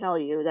even tell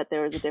you that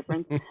there was a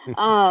difference.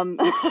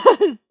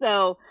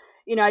 So,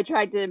 I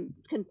tried to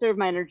conserve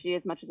my energy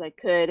as much as I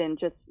could and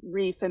just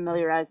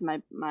re-familiarize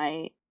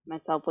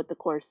myself with the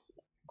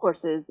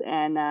courses,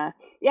 and it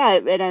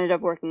ended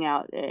up working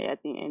out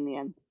in the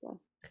end. So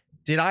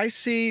did I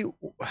see,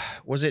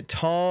 was it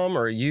Tom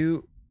or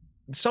you,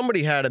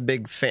 somebody had a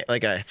big fan,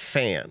 like a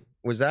fan,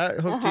 was that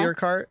hooked to your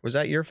cart? Was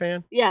that your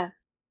fan? Yeah.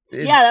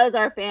 That was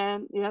our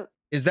fan. Yep.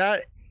 Is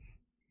that,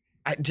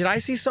 did I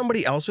see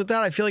somebody else with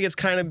that? I feel like it's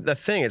kind of the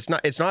thing. It's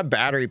not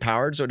battery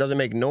powered, so it doesn't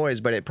make noise,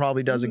 but it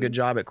probably does a good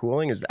job at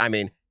cooling.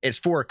 It's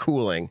for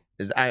cooling,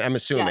 I'm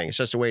assuming. It's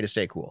just a way to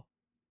stay cool.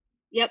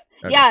 Yep.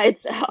 Okay. Yeah,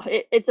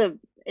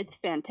 it's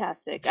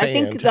fantastic. I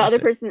think the other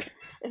person,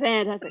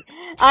 fantastic.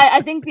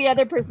 I think the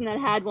other person that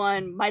had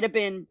one might have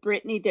been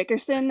Brittany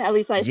Dickerson. At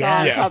least I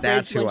saw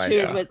coverage when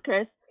she was with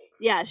Chris.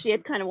 Yeah, she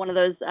had kind of one of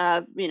those,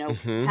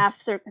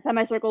 half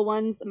semicircle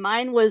ones.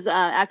 Mine was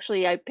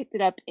actually, I picked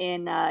it up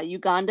in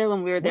Uganda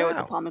when we were there with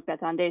the Paul McBeth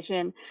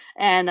Foundation,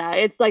 and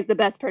it's like the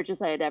best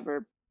purchase I had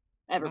ever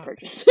ever Nice.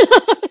 purchased.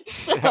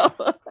 So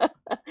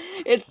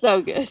it's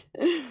so good.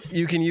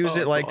 You can use it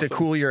that's like to awesome.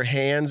 cool your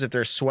hands if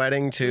they're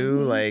sweating too.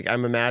 Mhm. Like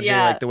I'm imagining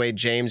Yeah. like the way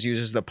James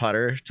uses the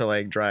putter to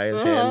like dry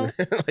his hand.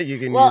 Like you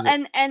can Well, use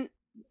it. and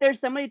there's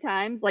so many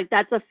times like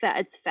that's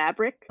it's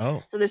fabric.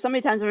 Oh. So there's so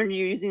many times when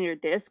you're using your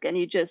disc and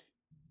you just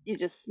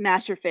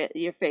smash your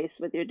face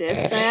with your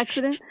disc by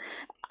accident.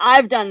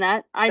 I've done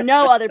that. I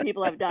know other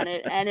people have done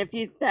it, and if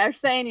you are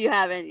saying you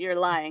haven't, you're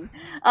lying.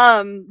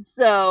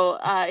 So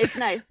it's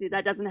nice. See,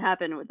 that doesn't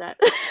happen with that.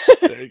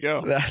 There you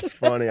go. That's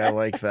funny. I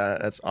like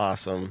that. That's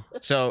awesome.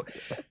 So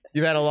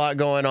you've had a lot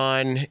going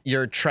on.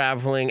 You're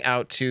traveling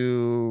out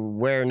to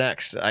where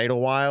next?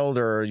 Idlewild,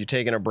 or are you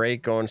taking a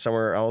break, going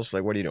somewhere else?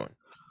 Like, what are you doing?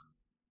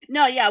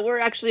 No, yeah, we're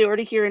actually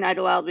already here in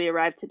Idlewild. We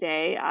arrived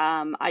today.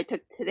 I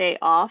took today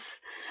off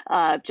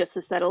just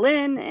to settle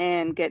in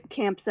and get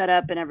camp set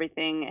up and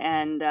everything,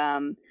 and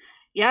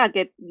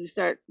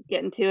start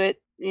getting to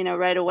it,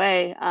 right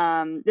away.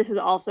 This is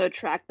also a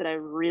track that I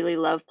really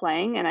love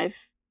playing, and I've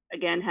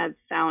again have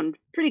found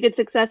pretty good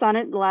success on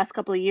it the last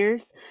couple of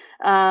years.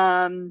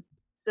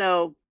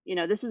 So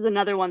this is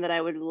another one that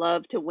I would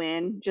love to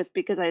win, just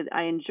because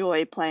I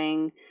enjoy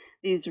playing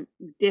these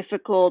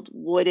difficult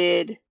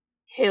wooded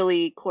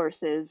hilly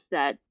courses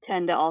that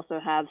tend to also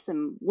have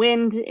some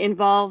wind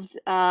involved.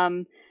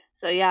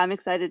 So yeah, I'm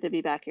excited to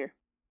be back here.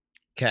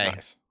 Okay.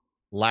 Nice.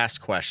 Last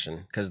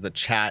question, because the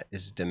chat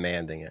is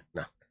demanding it.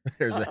 No,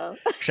 there's Uh-oh.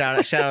 a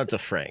shout out to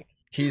Frank.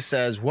 He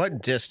says,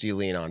 "What disc do you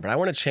lean on?" But I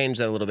want to change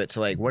that a little bit to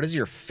like, what is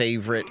your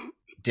favorite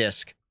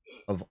disc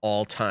of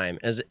all time?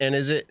 Is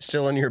it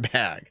still in your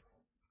bag?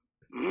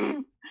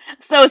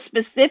 So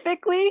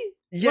specifically,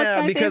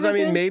 Yeah, my because I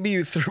favorite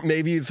mean, disc?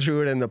 maybe you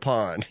threw it in the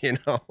pond.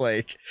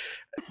 Like,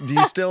 do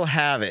you still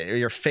have it?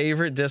 Your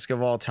favorite disc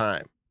of all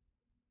time?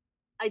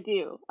 I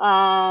do.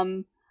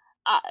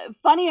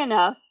 Funny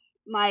enough,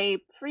 my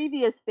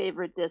previous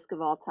favorite disc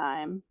of all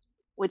time,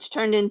 which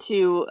turned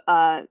into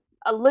a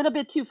little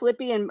bit too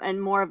flippy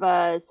and more of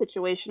a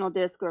situational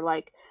disc or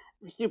like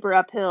super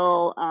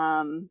uphill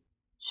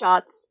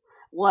shots,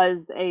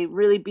 was a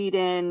really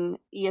beat-in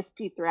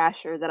ESP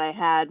Thrasher that I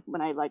had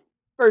when I like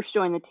first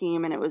joined the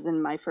team, and it was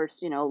in my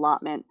first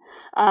allotment.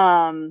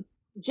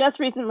 Just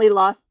recently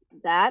lost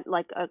that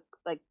like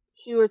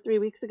 2 or 3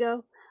 weeks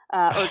ago,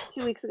 or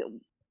 2 weeks ago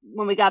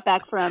when we got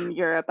back from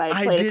Europe. I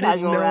played a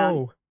casual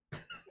round.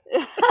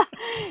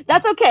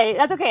 That's okay.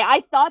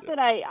 I thought that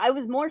I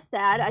was more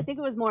sad. I think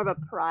it was more of a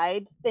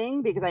pride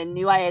thing because I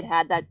knew I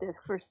had that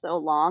disc for so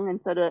long,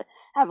 and so to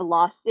have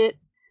lost it,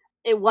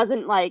 it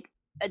wasn't like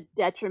a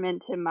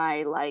detriment to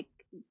my like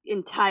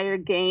entire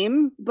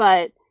game,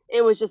 but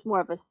it was just more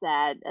of a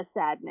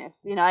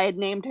sadness. I had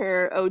named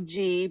her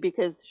OG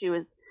because she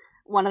was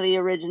one of the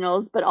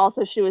originals, but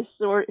also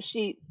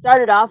she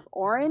started off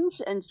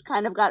orange and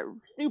kind of got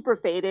super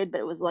faded, but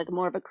it was like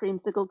more of a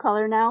creamsicle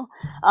color now.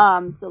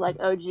 So like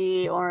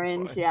OG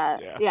orange,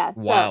 yeah.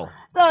 Wow.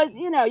 So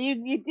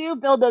you do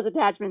build those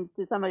attachments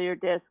to some of your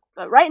discs,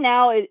 but right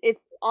now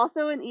it's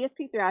also an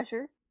ESP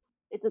Thrasher.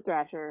 It's a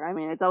Thrasher. I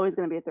mean, it's always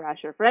going to be a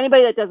Thrasher. For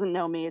anybody that doesn't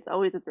know me, it's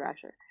always a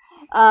Thrasher.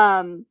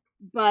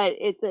 But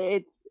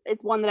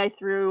it's one that I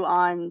threw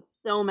on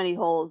so many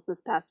holes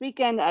this past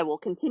weekend. I will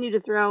continue to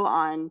throw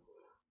on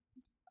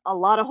a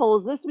lot of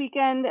holes this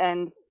weekend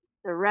and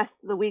the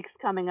rest of the weeks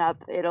coming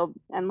up.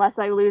 Unless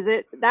I lose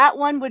it, that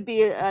one would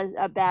be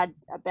a bad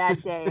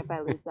day if I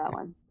lose that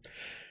one.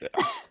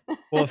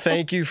 Well,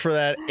 thank you for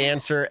that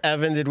answer,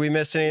 Evan. Did we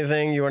miss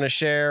anything you want to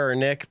share, or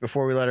Nick,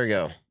 before we let her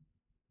go?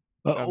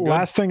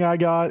 Last thing I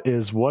got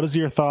is, what is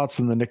your thoughts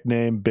on the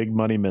nickname Big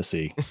Money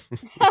Missy?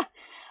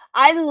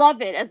 I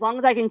love it as long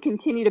as I can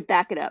continue to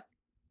back it up.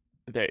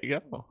 There you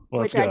go.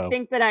 Let's which go. I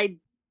think that I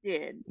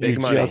did. Big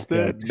You money. just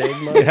did. Big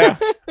money. Yeah.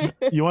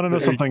 You want to know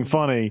something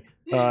funny?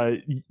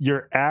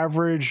 Your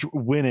average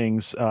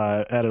winnings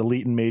at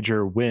Elite and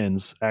Major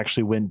wins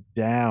actually went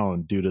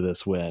down due to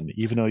this win,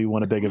 even though you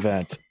won a big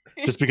event,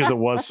 just because it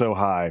was so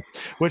high.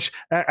 Which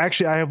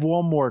actually, I have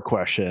one more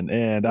question,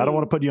 and I don't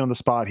want to put you on the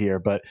spot here,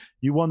 but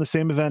you won the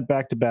same event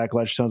back to back.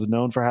 Ledgestone's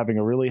known for having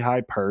a really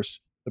high purse.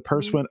 The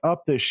purse went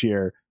up this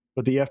year,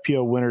 but the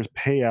FPO winners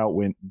payout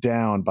went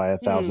down by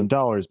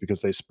 $1,000 because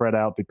they spread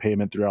out the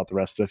payment throughout the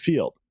rest of the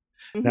field.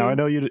 Now, I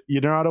know you're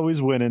not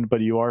always winning,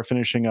 but you are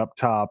finishing up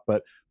top.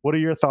 But what are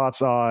your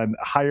thoughts on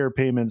higher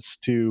payments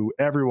to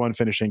everyone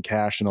finishing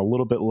cash and a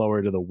little bit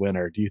lower to the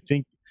winner? Do you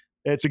think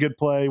it's a good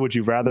play? Would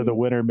you rather the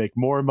winner make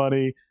more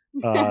money?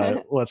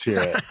 Let's hear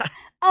it.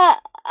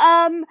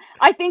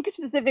 I think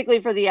specifically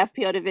for the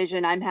FPO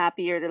division, I'm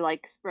happier to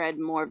like spread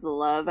more of the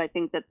love. I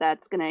think that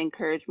that's going to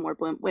encourage more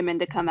women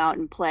to come out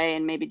and play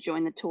and maybe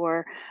join the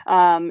tour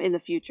in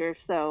the future.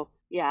 So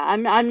yeah,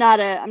 I'm not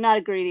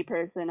a greedy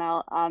person.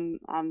 I'm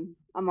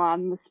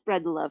the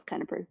spread the love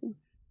kind of person.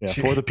 Yeah,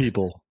 for the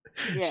people.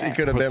 Yeah. She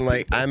could have been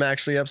like, I'm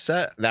actually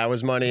upset. That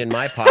was money in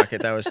my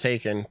pocket that was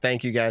taken.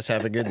 Thank you guys.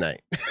 Have a good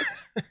night.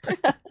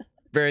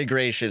 Very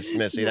gracious,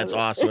 Missy. That's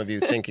awesome of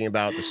you thinking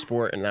about the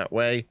sport in that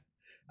way.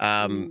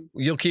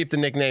 You'll keep the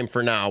nickname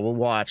for now. We'll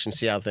watch and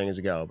see how things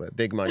go, but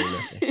big money,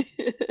 Missy.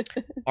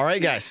 All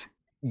right, guys.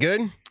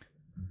 Good.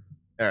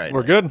 All right.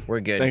 We're good.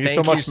 We're good. Thank you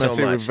so much,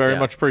 Missy. We very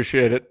much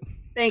appreciate it.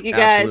 Thank you,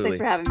 guys. Absolutely.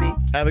 Thanks for having me.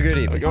 Have a good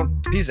Have a good evening.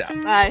 one. Peace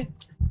out. Bye.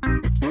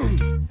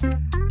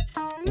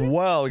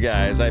 Well,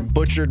 guys, I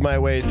butchered my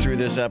way through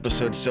this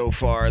episode so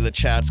far. The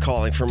chat's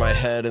calling for my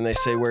head and they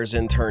say, "Where's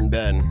intern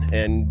Ben?"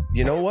 And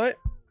you know what?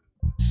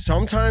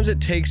 Sometimes it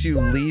takes you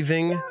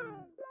leaving,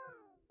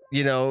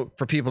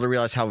 for people to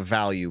realize how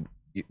valuable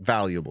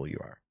you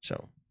are.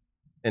 So,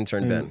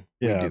 intern Ben,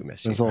 we do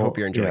miss you. I hope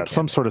you're enjoying it.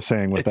 Some sort of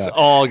saying with it's that. It's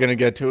all going to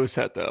get to his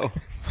head, though.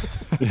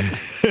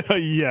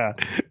 Yeah,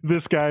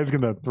 this guy's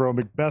gonna throw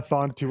Macbeth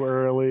on too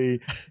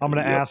early. I'm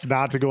gonna ask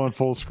not to go on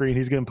full screen.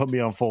 He's gonna put me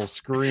on full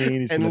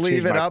screen. He's and gonna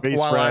leave it up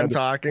while red. I'm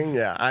talking.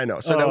 Yeah, I know.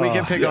 So now we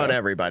can pick on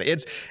everybody. I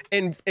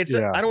don't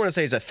want to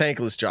say it's a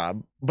thankless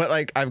job, but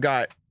like I've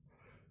got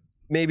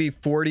maybe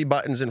 40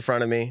 buttons in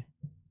front of me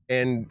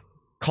and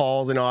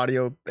calls and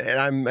audio, and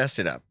I messed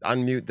it up.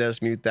 Unmute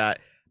this, mute that.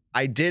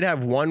 I did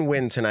have one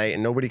win tonight,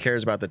 and nobody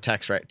cares about the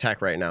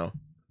tech right now.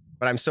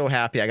 But I'm so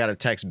happy I got to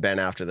text Ben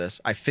after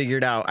this. I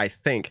figured out, I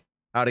think,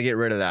 how to get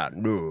rid of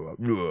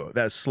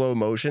that slow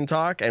motion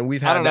talk, and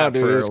we've had that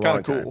for a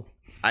long time.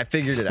 I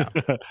figured it out.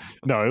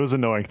 No, it was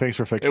annoying. Thanks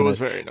for fixing it. It was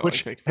very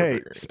annoying. Hey,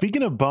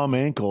 speaking of bum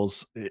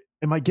ankles,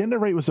 am I getting it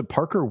right? Was it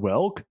Parker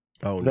Welk?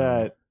 Oh,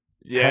 that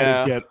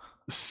had to get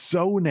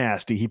so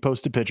nasty. He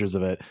posted pictures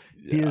of it.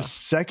 Yeah. His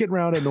second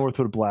round at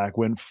Northwood Black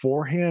went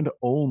forehand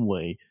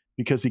only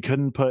because he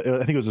couldn't put, I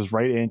think it was his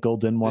right ankle,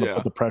 didn't want to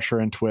put the pressure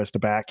and twist a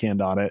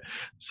backhand on it.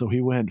 So he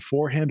went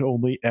forehand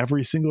only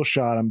every single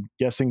shot, I'm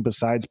guessing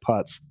besides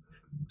putts.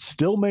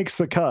 Still makes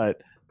the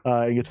cut.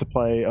 He gets to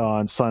play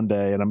on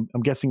Sunday, and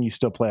I'm guessing he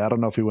still play. I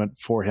don't know if he went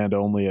forehand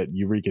only at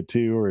Eureka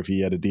 2 or if he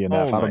had a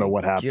DNF. I don't know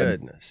what happened.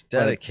 Goodness,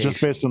 dedication.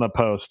 Just based on the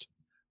post.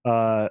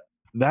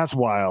 That's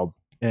wild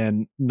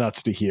and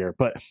nuts to hear.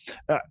 But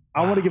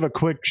I want to give a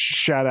quick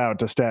shout out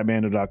to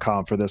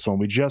statmando.com for this one.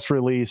 We just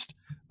released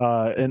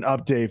an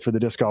update for the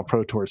Disc Golf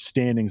Pro Tour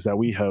standings that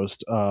we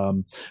host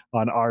on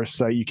our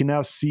site. You can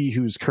now see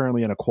who's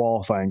currently in a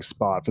qualifying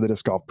spot for the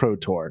Disc Golf Pro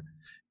Tour.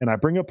 And I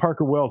bring up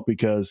Parker Welk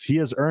because he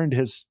has earned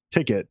his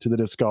ticket to the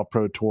Disc Golf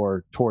Pro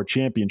Tour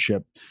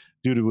Championship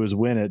due to his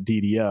win at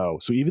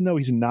DDO. So even though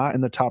he's not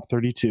in the top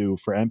 32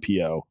 for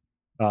MPO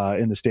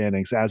in the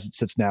standings, as it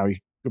sits now,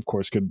 he of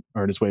course could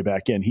earn his way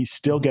back in. He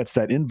still gets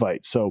that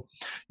invite. So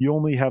you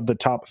only have the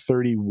top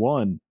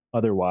 31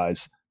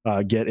 otherwise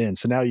get in.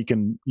 So now you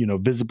can,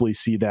 visibly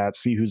see that,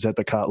 see who's at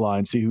the cut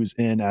line, see who's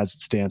in as it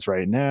stands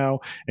right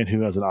now, and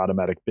who has an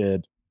automatic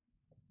bid.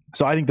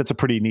 So I think that's a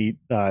pretty neat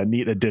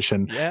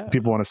addition. Yeah.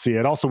 People want to see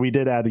it. Also, we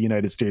did add the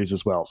United Series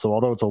as well. So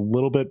although it's a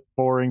little bit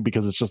boring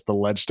because it's just the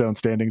Ledgestone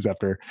standings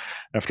after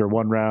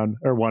one round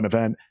or one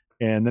event,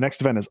 and the next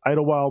event is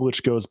Idlewild,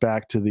 which goes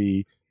back to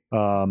the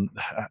I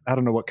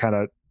don't know what kind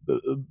of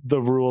the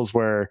rules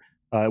where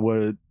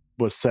it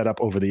was set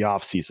up over the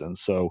off season.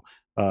 So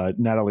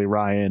Natalie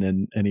Ryan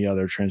and any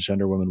other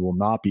transgender women will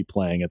not be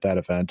playing at that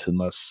event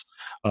unless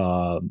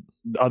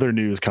other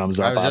news comes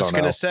up. I was just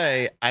going to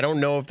say, I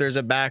don't know if there's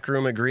a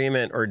backroom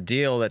agreement or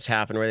deal that's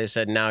happened where they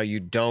said, now you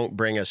don't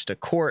bring us to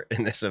court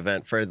in this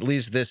event for at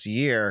least this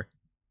year.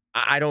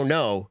 I don't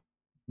know,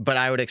 but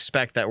I would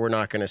expect that we're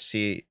not going to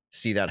see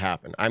that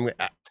happen.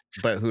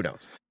 But who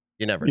knows?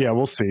 You never know. Yeah,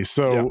 we'll see.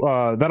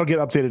 So that'll get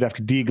updated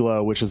after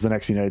D-Glow, which is the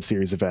next United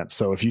Series event.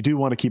 So if you do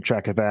want to keep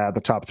track of that,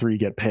 the top 3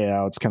 get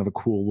payouts, kind of a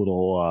cool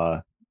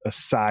little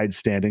side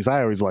standings.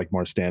 I always like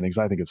more standings.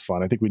 I think it's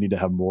fun. I think we need to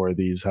have more of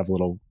these, have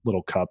little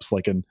cups.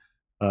 Like in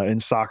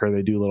soccer,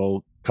 they do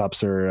little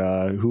cups,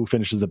 or who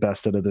finishes the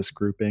best out of this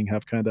grouping,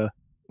 have kind of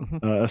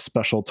a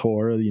special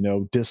tour,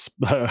 tournament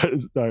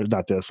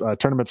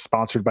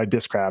sponsored by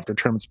Discraft or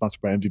tournament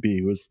sponsored by MVP,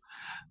 who was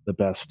the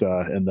best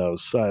in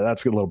those.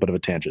 That's a little bit of a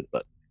tangent,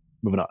 but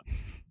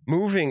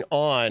Moving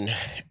on.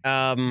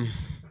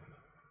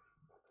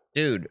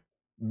 Dude,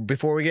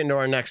 before we get into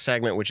our next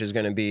segment, which is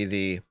going to be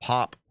the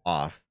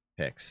pop-off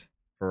picks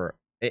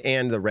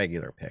and the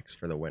regular picks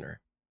for the winner,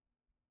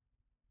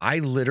 I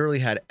literally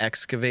had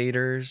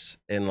excavators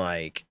and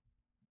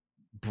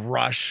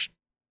brush,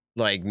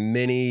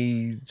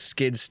 mini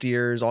skid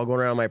steers all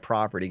going around my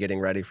property getting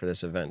ready for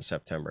this event in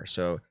September.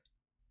 So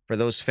for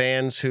those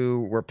fans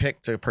who were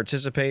picked to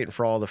participate, and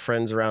for all the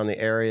friends around the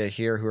area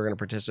here who are going to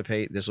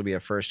participate, this will be a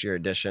first-year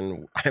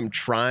edition. I'm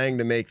trying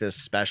to make this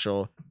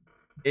special.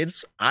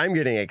 I'm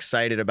getting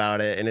excited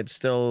about it, and it's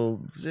still,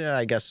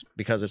 I guess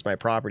because it's my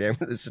property,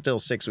 it's still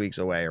 6 weeks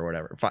away or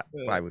whatever, 5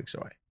 weeks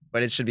away.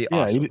 But it should be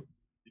awesome.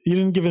 You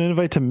didn't give an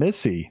invite to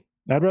Missy.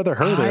 I'd rather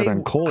her there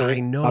than Cole.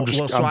 I know. I had to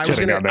throw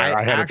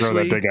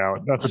that dig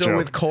out. That's a joke.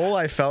 With Cole,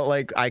 I felt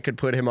like I could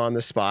put him on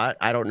the spot.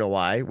 I don't know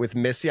why. With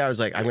Missy, I was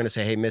like, I'm going to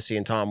say, hey, Missy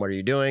and Tom, what are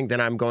you doing? Then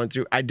I'm going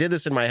through. I did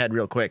this in my head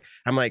real quick.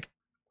 I'm like,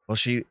 well,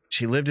 she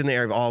lived in the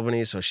area of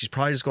Albany, so she's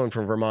probably just going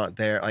from Vermont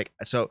there.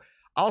 So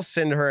I'll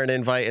send her an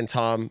invite and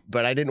Tom,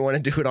 but I didn't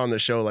want to do it on the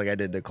show like I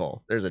did to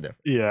Cole. There's a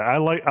difference. Yeah, I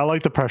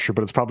like the pressure,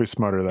 but it's probably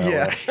smarter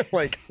that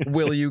way.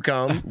 Will you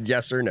come?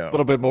 Yes or no? A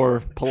little bit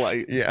more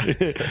polite. Yeah.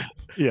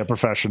 Yeah,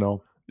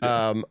 professional.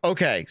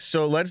 Okay,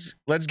 so let's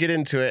get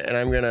into it, and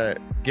I'm gonna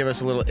give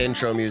us a little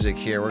intro music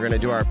here. We're gonna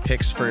do our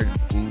picks for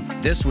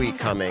this week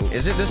coming.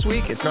 Is it this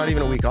week? It's not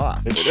even a week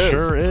off. It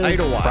sure is.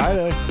 Idlewild.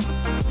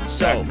 Friday.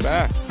 So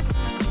Back.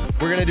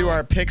 we're gonna do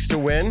our picks to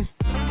win,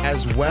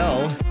 as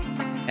well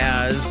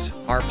as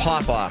our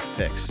pop-off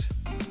picks.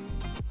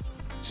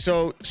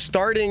 So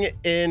starting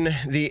in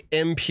the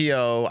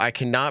MPO, I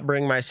cannot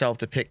bring myself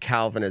to pick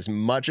Calvin as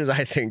much as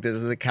I think this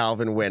is a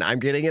Calvin win. I'm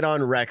getting it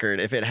on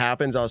record. If it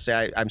happens, I'll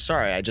say I'm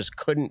sorry. I just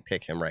couldn't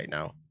pick him right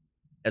now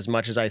as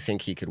much as I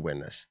think he could win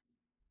this.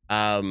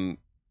 I'm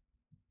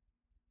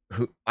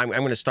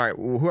going to start.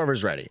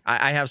 Whoever's ready.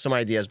 I have some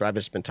ideas, but I've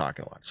just been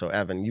talking a lot. So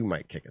Evan, you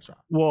might kick us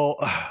off. Well,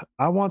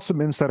 I want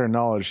some insider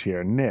knowledge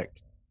here.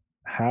 Nick,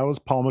 how is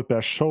Paul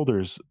Macbeth's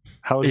shoulders?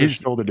 How is his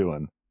shoulder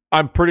doing?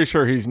 I'm pretty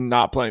sure he's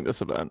not playing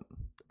this event.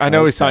 I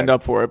know he signed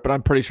up for it, but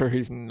I'm pretty sure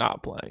he's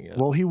not playing it.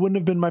 Well, he wouldn't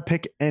have been my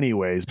pick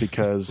anyways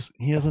because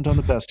he hasn't done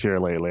the best here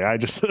lately. I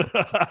just,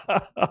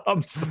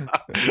 I'm sorry.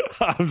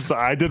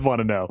 I did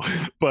want to know,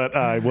 but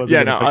I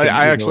wasn't. Yeah, no,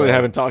 I actually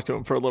haven't talked to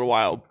him for a little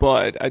while,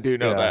 but I do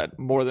know that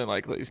more than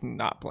likely he's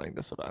not playing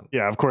this event.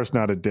 Yeah, of course,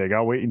 not a dig.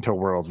 I'll wait until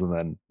Worlds and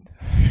then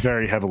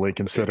very heavily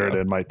consider it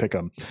and might pick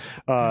him.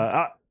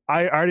 I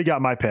already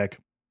got my pick.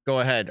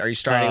 Go ahead. Are you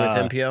starting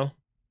with MPO?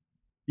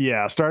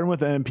 Yeah, starting with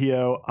the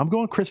MPO, I'm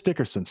going Chris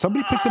Dickerson.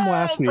 Somebody picked him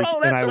last week,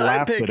 and I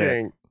laughed at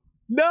it.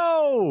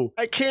 No,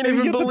 I can't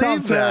even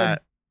believe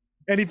that.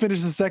 And he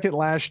finished the second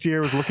last year.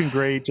 Was looking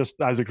great.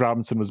 Just Isaac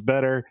Robinson was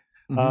better.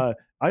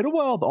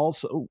 Idlewild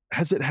also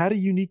has it had a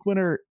unique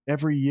winner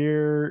every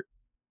year.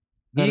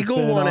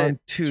 Eagle won it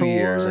 2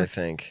 years, I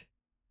think.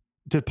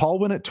 Did Paul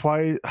win it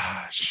twice?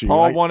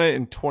 Paul won it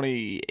in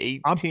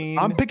 2018.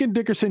 I'm picking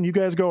Dickerson. You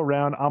guys go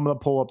around. I'm going to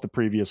pull up the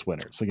previous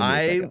winners. So give me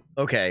a second.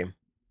 Okay.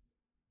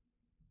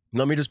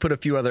 Let me just put a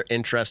few other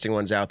interesting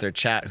ones out there.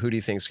 Chat, who do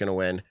you think is going to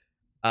win?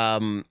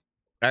 I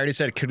already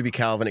said it could be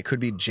Calvin. It could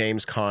be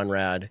James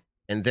Conrad.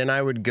 And then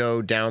I would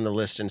go down the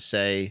list and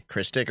say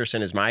Chris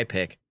Dickerson is my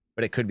pick,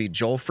 but it could be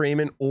Joel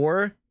Freeman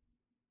or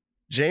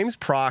James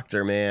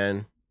Proctor,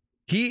 man.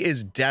 He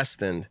is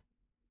destined.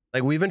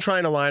 Like, we've been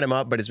trying to line him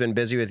up, but he's been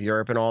busy with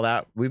Europe and all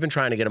that. We've been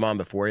trying to get him on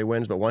before he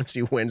wins, but once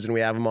he wins and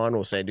we have him on,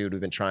 we'll say, dude, we've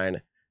been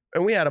trying.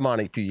 And we had him on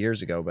a few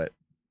years ago, but...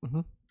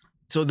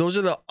 So those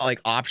are the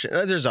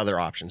options. There's other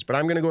options, but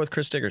I'm going to go with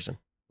Chris Dickerson.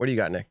 What do you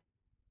got, Nick?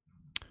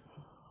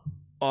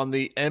 On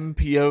the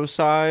MPO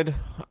side,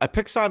 I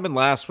picked Simon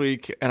last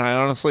week, and I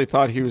honestly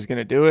thought he was going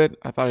to do it.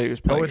 I thought he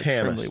was playing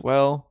extremely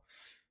well.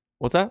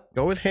 What's that?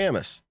 Go with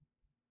Hamas.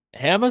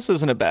 Hamas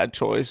isn't a bad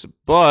choice,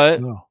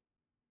 but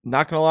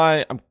not going to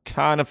lie, I'm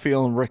kind of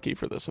feeling Ricky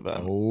for this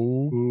event.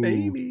 Oh,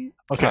 baby.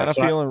 Okay, kind of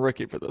feeling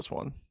Ricky for this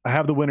one. I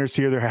have the winners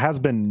here. There has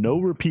been no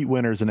repeat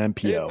winners in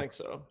MPO. I didn't think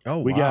so.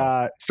 Oh, we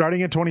got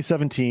starting in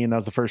 2017. That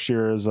was the first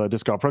year as a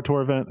Disc Golf Pro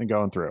Tour event and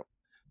going through.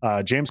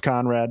 James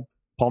Conrad,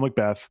 Paul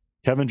Macbeth,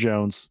 Kevin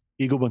Jones,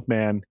 Eagle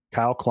McMahon,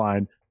 Kyle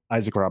Klein,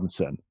 Isaac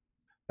Robinson.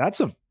 That's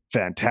a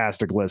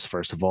fantastic list.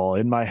 First of all,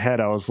 in my head,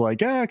 I was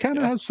like, it kind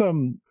of has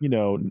some,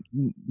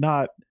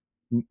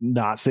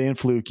 not saying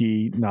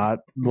fluky, not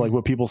like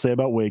what people say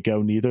about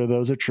Waco. Neither of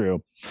those are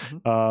true.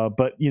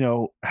 But,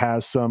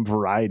 has some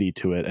variety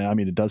to it. And I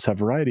mean, it does have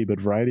variety, but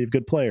variety of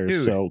good players.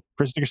 Dude. So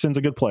Chris Dickerson's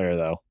a good player,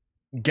 though.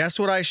 Guess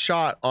what I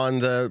shot on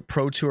the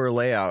Pro Tour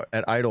layout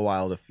at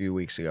Idlewild a few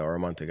weeks ago or a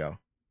month ago?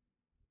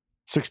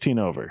 16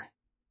 over.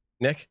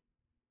 Nick?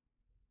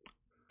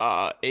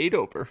 8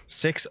 over.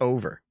 6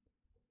 over.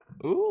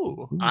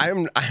 Ooh.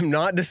 I'm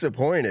not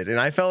disappointed. And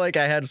I felt like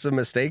I had some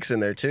mistakes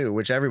in there too,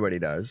 which everybody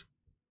does.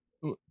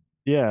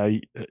 Yeah,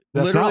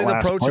 that's literally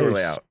not the Pro Tour place.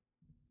 layout.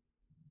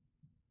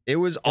 It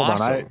was Hold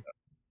awesome. on,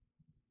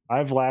 I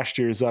have last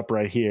year's up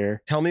right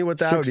here. Tell me what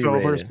that 6 would be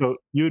over, rated. so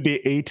you would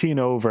be 18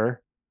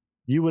 over.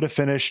 You would have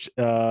finished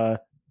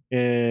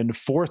in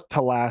fourth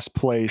to last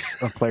place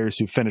of players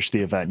who finished the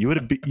event. You would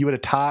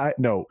have tied.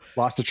 No,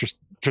 lost to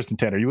Tristan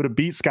Tanner. You would have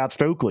beat Scott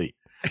Stokely,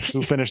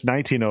 who finished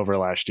 19 over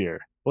last year.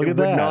 Look at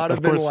that. Would not have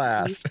Of been course,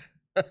 last.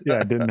 Yeah,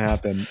 it didn't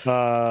happen.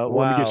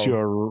 Let me get you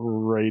a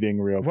rating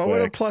real What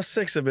would a quick.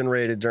 +6 have been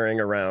rated during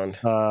a round?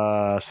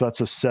 So that's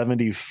a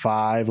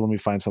 75. Let me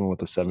find someone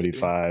with a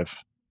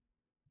 75.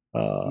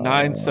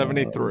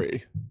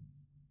 973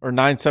 or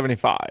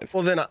 975.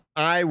 Well, then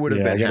I would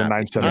have been I got a happy.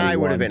 971. I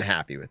would have been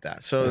happy with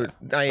that. So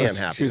I am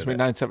happy. Excuse with me, it.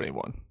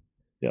 971.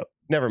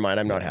 Never mind.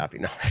 I'm not happy.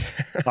 No.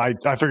 I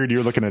figured you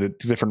were looking at a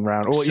different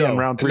round. Oh, So- yeah, in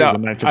round 3 No, is a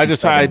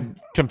 957.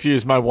 I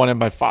confused my 1 and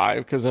my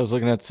 5 because I was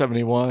looking at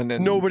 71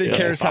 and Nobody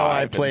cares how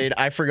I 5 and- played.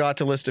 I forgot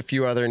to list a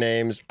few other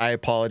names. I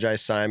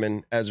apologize,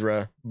 Simon,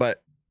 Ezra,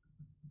 but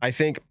I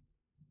think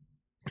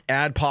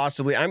add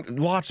possibly. I'm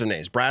lots of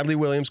names: Bradley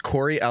Williams,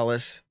 Corey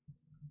Ellis.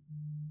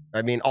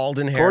 I mean,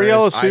 Alden Corey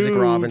Harris, Ellis, Isaac who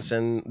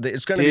Robinson.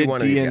 It's going to be did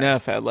one of these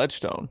guys. DNF at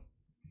Ledgestone.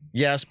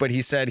 Yes, but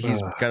he said he's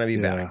going to be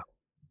yeah. back.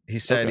 He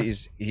said Okay.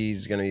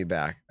 he's going to be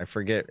back. I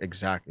forget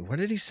exactly. What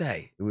did he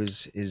say? It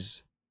was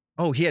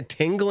he had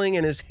tingling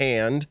in his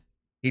hand.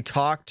 He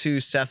talked to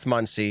Seth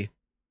Muncie,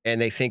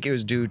 and they think it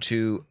was due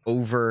to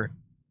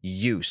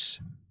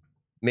overuse.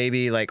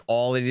 maybe like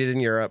all he did in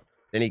Europe.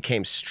 Then he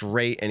came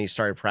straight and he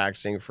started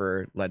practicing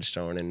for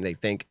Ledgestone, and they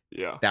think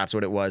that's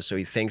what it was. So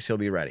he thinks he'll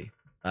be ready.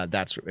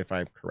 That's if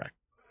I'm correct.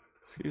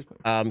 Excuse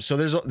me. So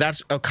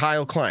that's a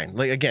Kyle Klein.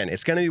 Like again,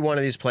 it's going to be one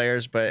of these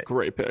players, but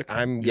great pick.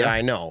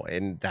 I know,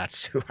 and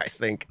that's who I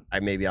think.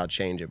 Maybe I'll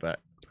change it, but.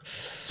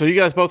 So you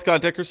guys both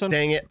got Dickerson?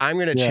 Dang it! I'm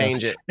gonna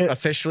change it,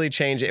 officially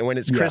change it. And when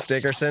it's Chris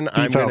Dickerson,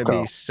 I'm gonna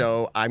be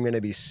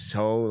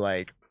so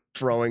like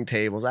throwing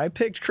tables. I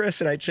picked Chris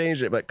and I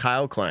changed it, but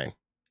Kyle Klein.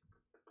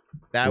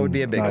 That would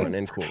be a big one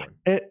and cool one.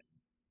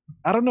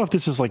 I don't know if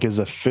this is like his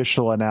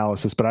official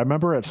analysis, but I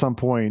remember at some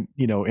point,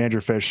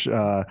 Andrew Fish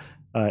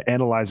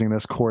analyzing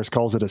this course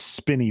calls it a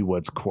spinny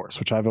woods course,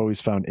 which I've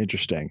always found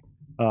interesting.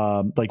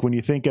 Like when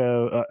you think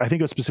of, I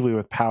think of specifically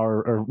with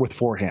power or with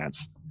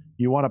forehands.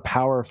 You want a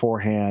power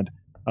forehand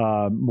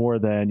more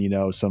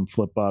than some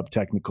flip up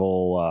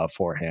technical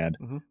forehand,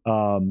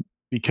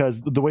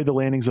 because the way the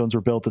landing zones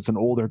were built, it's an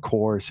older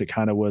course. It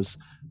kind of was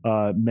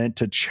meant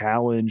to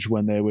challenge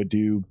when they would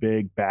do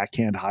big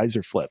backhand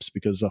hyzer flips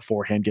because a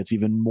forehand gets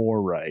even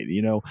more right,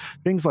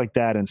 things like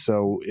that. And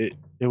so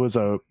it was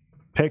a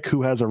pick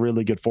who has a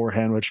really good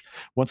forehand. Which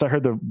once I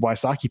heard the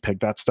Wysocki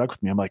pick, that stuck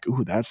with me. I'm like,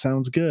 ooh, that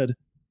sounds good.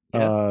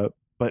 Yeah.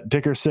 But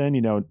Dickerson,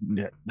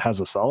 has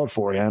a solid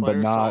forehand, but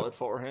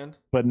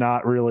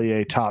not really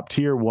a top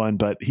tier one.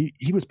 But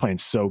he was playing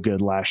so good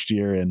last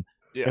year, and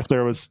if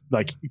there was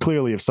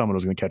clearly if someone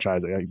was going to catch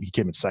Isaac, he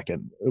came in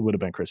second. It would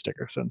have been Chris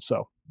Dickerson.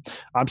 So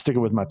I'm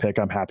sticking with my pick.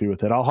 I'm happy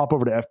with it. I'll hop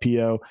over to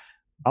FPO.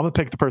 I'm gonna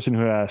pick the person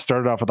who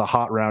started off with a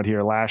hot round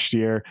here last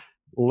year,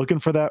 looking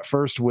for that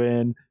first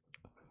win.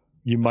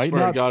 You might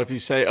not. God, if you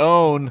say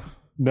own,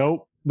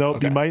 nope.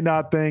 Okay. You might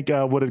not think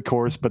wooded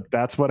course, but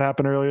that's what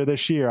happened earlier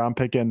this year. I'm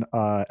picking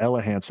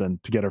Ella Hansen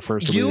to get her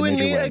first. You and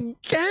me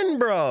again,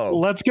 bro.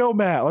 Let's go,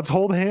 Matt. Let's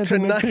hold hands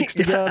and make picks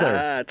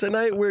together.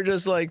 Tonight we're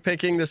just like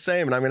picking the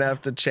same, and I'm gonna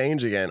have to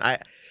change again. I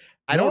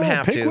don't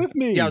have pick to. With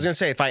me. Yeah, I was gonna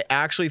say if I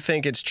actually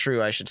think it's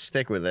true, I should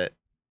stick with it.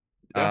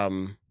 Yeah.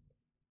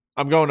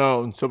 I'm going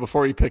own. So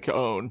before you pick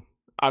own,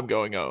 I'm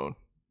going own.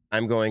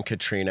 I'm going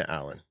Katrina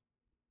Allen.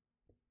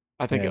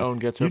 I think own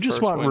gets her. You just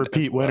want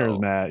repeat winners,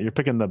 Matt. You're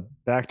picking the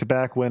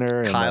back-to-back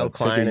winner, Kyle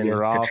Klein and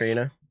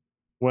Katrina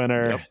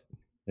winner. Yep.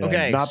 Yeah,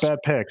 okay, not bad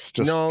picks.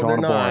 Just no, they're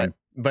not.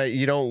 But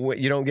you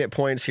don't get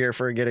points here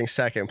for getting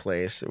second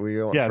place. We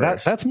don't. Yeah,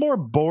 that's more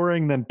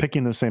boring than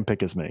picking the same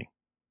pick as me.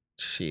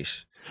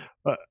 Sheesh.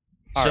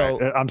 So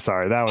right. I'm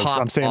sorry.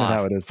 I'm saying it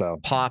how it is though.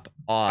 Pop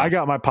off. I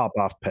got my pop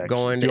off picks. Do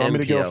you want me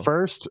to go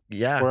first?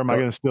 Yeah. Or am I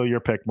going to steal your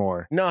pick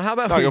more? No. How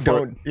about we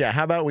don't? Yeah.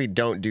 How about we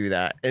don't do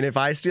that? And if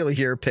I steal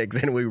your pick,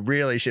 then we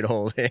really should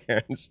hold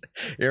hands.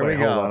 Here we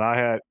go. Hold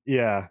on.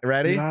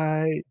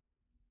 Ready?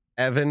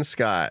 Evan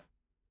Scott.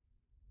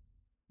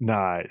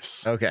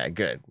 Nice. Okay.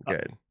 Good.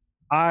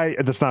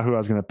 That's not who I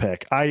was going to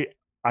pick.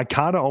 I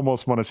kind of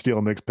almost want to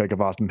steal Nick's pick of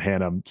Austin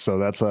Hannum.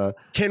 So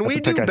Can we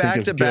do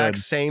back to back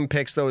same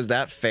picks though? Is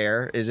that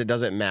fair?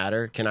 Does it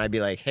matter? Can I be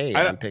like, hey,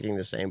 I'm picking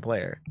the same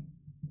player?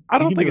 I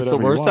don't think it's the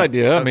worst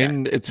idea. Okay. I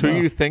mean, it's who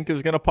you think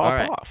is going to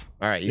pop off.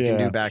 All right. You can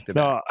do back to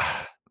back.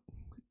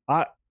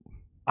 I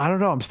don't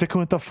know. I'm sticking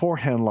with the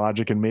forehand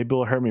logic and maybe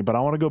it'll hurt me, but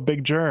I want to go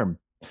Big Germ.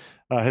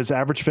 His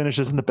average finish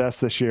isn't the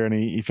best this year and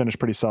he finished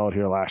pretty solid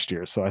here last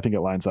year. So I think it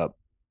lines up.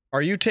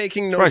 Are you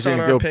taking notes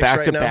on our picks right now?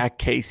 Back to back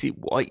Casey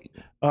White.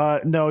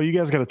 No, you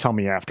guys got to tell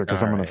me after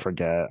because I'm going to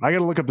forget. I got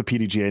to look up the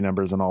PDGA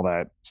numbers and all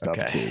that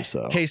stuff too.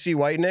 So Casey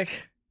White,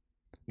 Nick?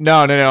 No.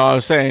 I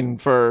was saying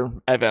for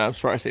Evan, I'm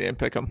surprised he didn't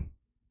pick him.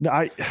 No,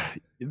 I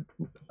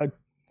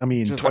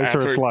mean, just twice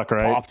or it's luck,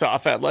 right? Popped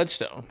off at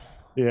Ledgestone.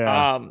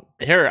 Yeah.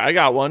 Here, I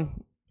got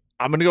one.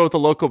 I'm going to go with the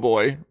local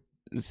boy,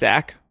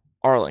 Zach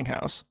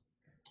Arlinghouse.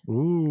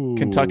 Ooh.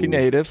 Kentucky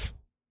native.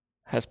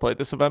 Has played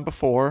this event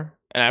before.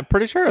 And I'm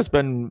pretty sure has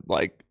been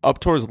like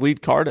up towards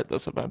lead card at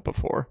this event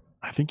before.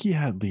 I think he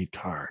had lead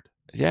card.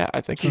 Yeah,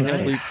 I think he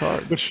had lead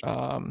card.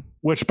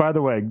 Which, by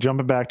the way,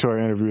 jumping back to our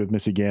interview with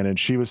Missy Gannon,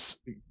 she was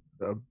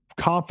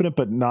confident,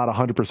 but not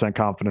 100%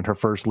 confident. Her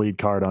first lead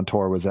card on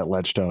tour was at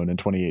Ledgestone in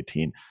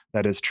 2018.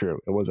 That is true.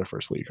 It was her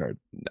first lead card.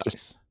 Nice.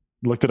 Just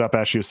looked it up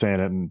as she was saying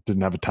it and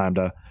didn't have a time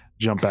to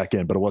jump back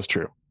in, but it was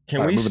true.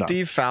 Can we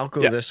Steve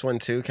Falco this one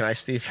too? Can I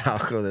Steve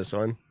Falco this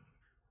one?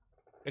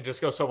 And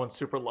just go someone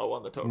super low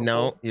on the total.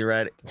 No, you're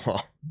ready.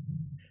 Well,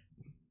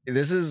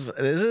 this is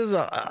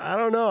I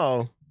don't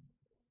know.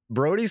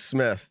 Brody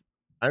Smith.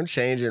 I'm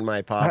changing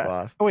my pop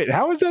off. Wait,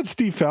 how is that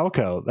Steve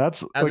Falco?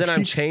 That's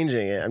I'm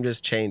changing it. I'm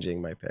just changing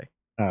my pick.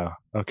 Oh,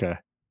 okay.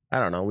 I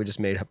don't know. We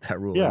just made up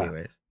that rule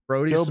anyways.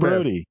 Brody Go Smith.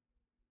 Brody.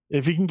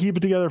 If he can keep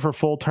it together for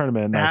full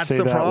tournament, that's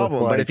the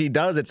problem. But if he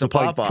does, it's a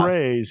pop off.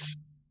 Praise.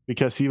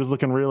 Because he was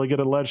looking really good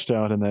at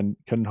Ledgestone and then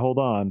couldn't hold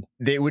on.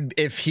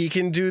 If he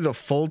can do the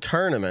full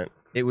tournament,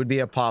 it would be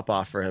a pop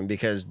off for him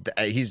because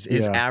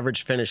his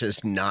average finish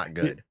is not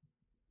good.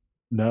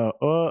 No,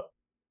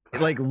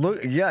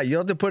 look, you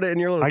have to put it in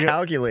your little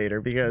calculator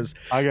because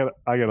I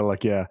gotta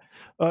look,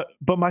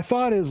 but my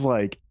thought is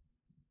I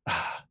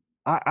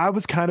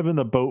was kind of in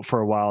the boat for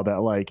a while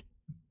that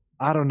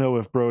I don't know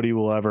if Brody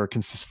will ever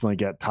consistently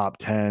get top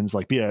 10s,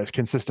 like be a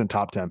consistent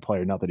top 10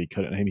 player. Not that he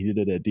couldn't. I mean, he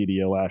did it at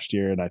DDO last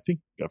year, and I think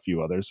a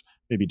few others,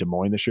 maybe Des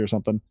Moines this year or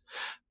something.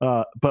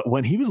 But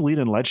when he was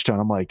leading Ledgestone,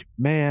 I'm like,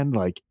 man,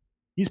 like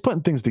he's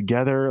putting things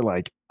together.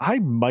 Like I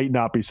might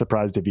not be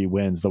surprised if he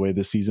wins the way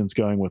this season's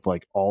going with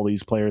like all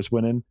these players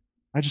winning.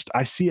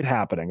 I see it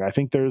happening. I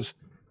think there's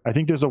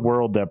a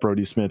world that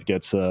Brody Smith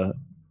gets an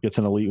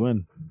elite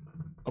win.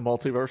 A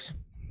multiverse.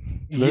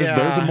 So there's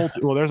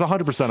there's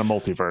 100% a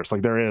multiverse.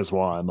 Like there is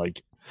one,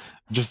 like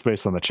just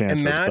based on the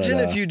chances. Imagine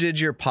if you did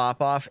your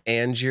pop off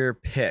and your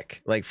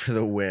pick like for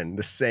the win,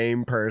 the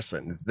same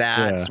person.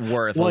 That's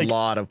worth a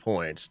lot of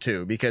points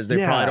too, because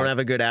they probably don't have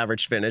a good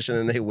average finish, and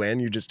then they win.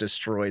 You just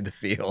destroyed the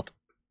field.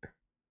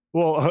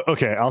 Well,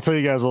 okay, I'll tell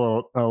you guys a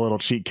little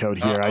cheat code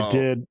here.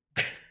 Uh-oh.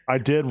 I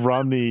did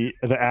run the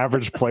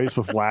average place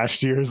with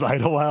last year's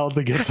Idlewild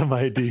to get some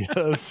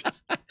ideas.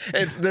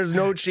 There's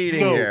no cheating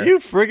here. You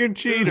friggin'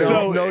 cheater.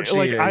 So no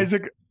cheating.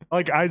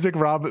 Like Isaac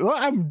Robin. Well,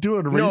 I'm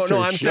doing research.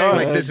 No, I'm saying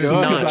like this is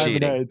not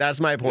cheating. That's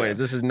my point. Is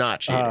this is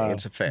not cheating.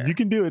 It's fair. You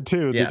can do it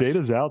too. Yes. The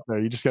data's out there.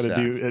 You just got to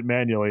do it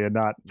manually and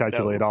not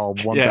calculate all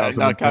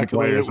 1,000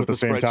 players at the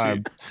same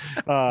time.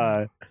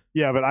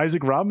 Yeah, but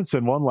Isaac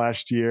Robinson won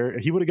last year.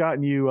 He would have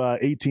gotten you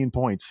 18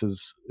 points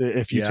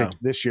if you take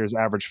this year's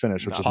average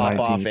finish, which is 19.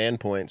 Pop off and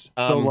points.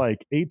 So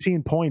like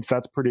 18 points,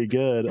 that's pretty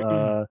good.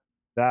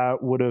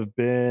 That would have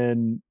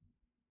been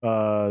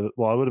it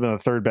would have been the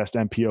third best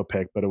MPO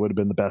pick, but it would have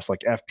been the best like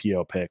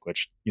FPO pick,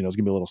 which is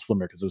gonna be a little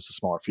slimmer because it's a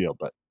smaller field.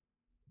 But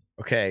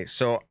okay,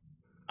 so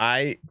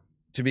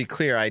to be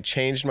clear, I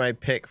changed my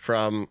pick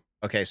from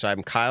so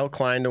I'm Kyle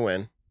Klein to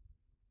win.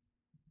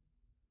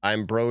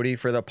 I'm Brody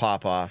for the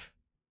pop off.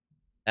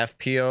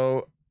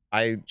 FPO,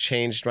 I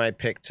changed my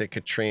pick to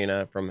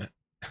Katrina from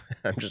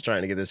I'm just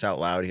trying to get this out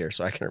loud here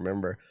so I can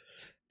remember.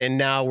 And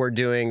now we're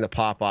doing the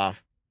pop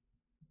off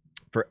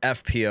for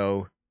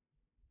FPO.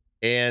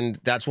 And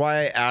that's why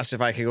I asked if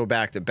I could go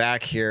back to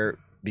back here,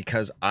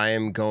 because I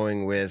am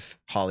going with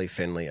Holly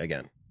Finley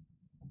again.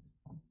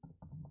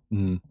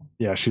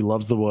 Yeah, she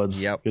loves the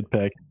woods. Yep. Good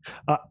pick.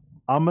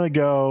 I'm going to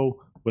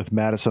go with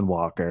Madison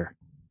Walker.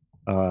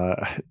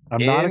 I'm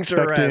not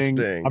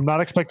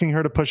expecting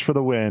her to push for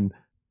the win.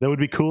 That would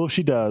be cool if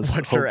she does.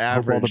 What's her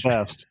average? All the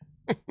best.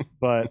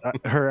 But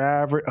her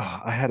average,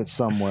 I had it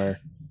somewhere.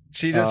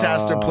 She just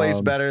has to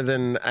place better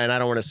than, and I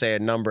don't want to say a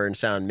number and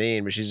sound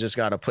mean, but she's just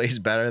got to place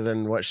better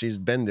than what she's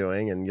been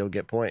doing, and you'll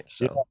get points.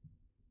 So yeah,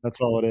 that's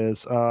all it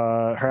is.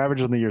 Her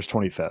average in the year is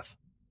 25th.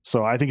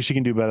 So I think she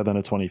can do better than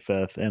a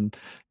 25th and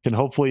can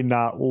hopefully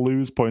not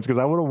lose points, because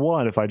I would have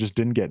won if I just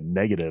didn't get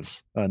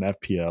negatives on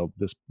FPO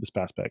this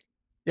past pick.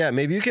 Yeah,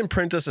 maybe you can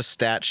print us a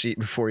stat sheet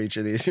before each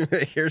of these.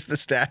 Here's the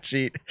stat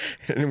sheet,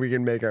 and we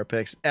can make our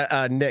picks.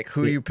 Nick,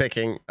 who are you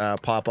picking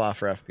pop off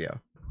for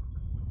FPO?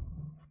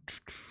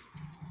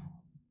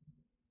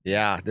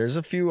 Yeah, there's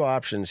a few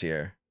options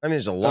here. I mean,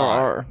 there's a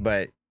lot,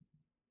 but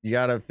you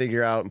got to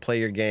figure out and play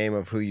your game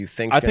of who you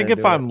think's going to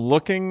do it. I'm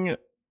looking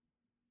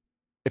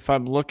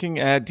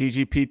at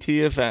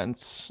DGPT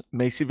events,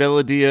 Macy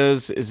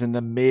Villadiaz is in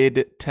the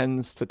mid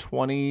 10s to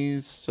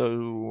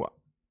 20s,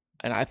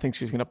 and I think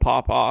she's going to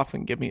pop off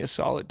and give me a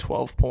solid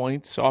 12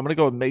 points. So I'm going to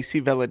go with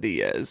Macy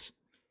Villadiaz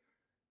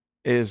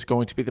is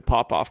going to be the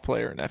pop off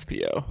player in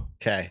FPO.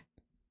 Okay.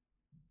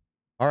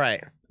 All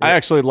right. I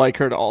actually like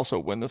her to also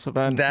win this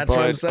event. That's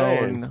what I'm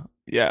saying.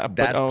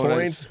 That's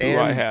points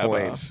and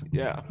points.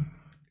 Yeah.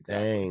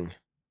 Dang.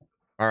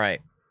 All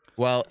right.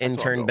 Well,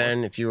 intern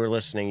Ben, if you were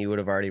listening, you would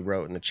have already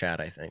wrote in the chat,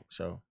 I think.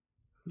 So.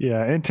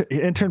 Yeah,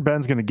 intern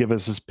Ben's going to give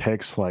us his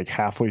picks like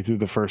halfway through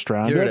the first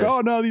round. Like,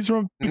 oh no, these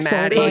were picks.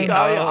 Maddie,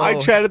 I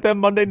chatted them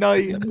Monday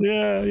night.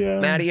 Yeah.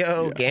 Maddie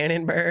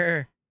Gannon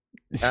Burr,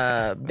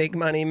 Big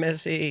Money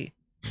Missy,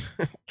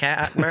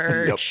 Cat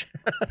Merch.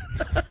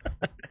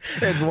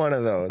 It's one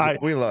of those.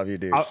 We love you,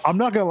 dude. I'm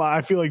not gonna lie.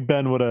 I feel like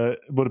Ben would have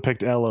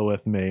picked Ella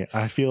with me.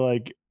 I feel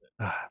like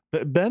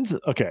Ben's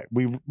okay.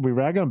 We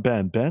rag on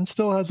Ben. Ben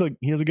still has a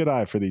good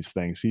eye for these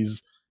things.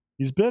 He's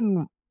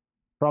been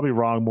probably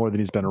wrong more than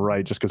he's been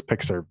right, just because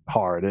picks are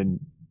hard and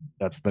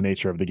that's the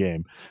nature of the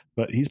game.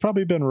 But he's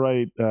probably been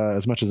right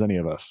as much as any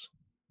of us.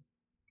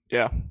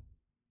 Yeah,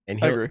 and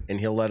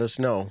he'll let us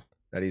know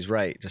that he's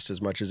right just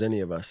as much as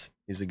any of us.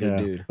 He's a good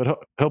dude. But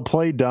he'll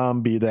play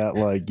dumb, be that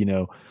like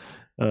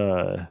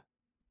I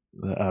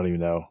don't even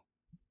know,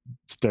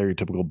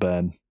 stereotypical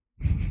Ben.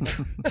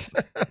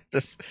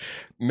 Just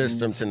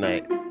missed him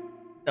tonight.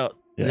 Oh,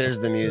 There's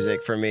the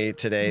music for me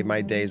today.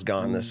 My day's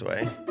gone this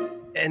way.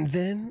 And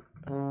then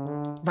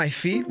my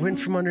feet went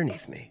from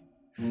underneath me.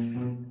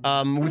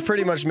 We've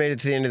pretty much made it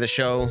to the end of the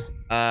show.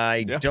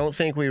 I don't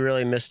think we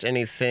really missed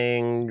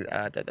anything.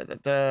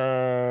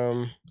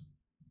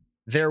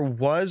 There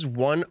was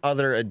one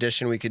other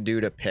addition we could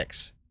do to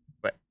picks,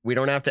 but we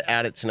don't have to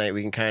add it tonight.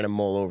 We can kind of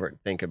mull over it,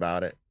 think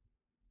about it.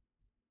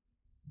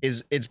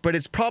 But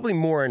it's probably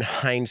more in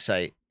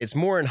hindsight. It's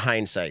more in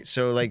hindsight.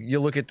 So like you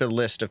look at the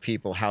list of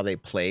people, how they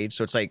played.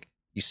 So it's like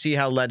you see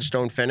how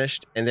Ledgestone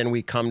finished, and then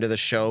we come to the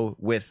show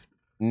with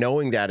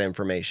knowing that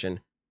information.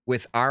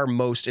 with our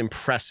most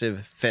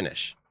impressive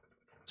finish.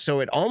 So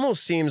it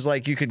almost seems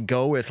like you could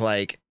go with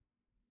like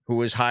who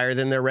was higher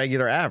than their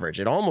regular average.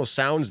 It almost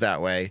sounds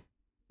that way.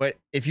 But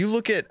if you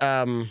look at,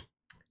 I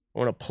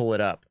want to pull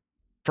it up.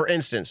 For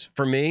instance,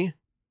 for me,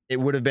 it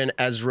would have been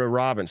Ezra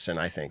Robinson,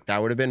 I think.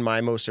 That would have been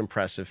my most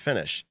impressive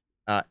finish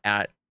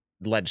at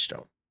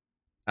Ledgestone.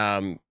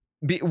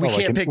 We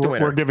can't pick the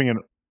winner.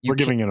 We're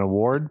giving an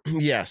award.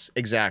 Yes,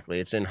 exactly.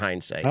 It's in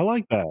hindsight. I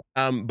like that.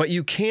 But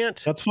you can't.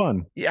 That's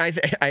fun. Yeah,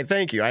 I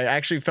thank you. I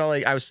actually felt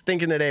like I was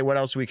thinking today what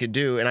else we could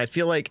do, and I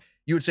feel like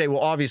you would say,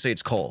 well, obviously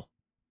it's Cole,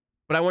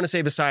 but I want to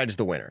say besides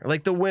the winner.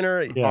 Like the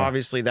winner,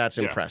 obviously that's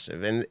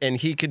impressive, and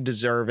he could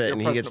deserve it,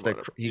 and he gets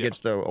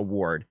the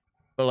award.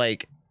 But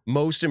like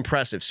most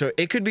impressive, so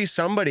it could be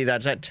somebody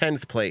that's at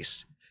 10th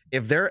place.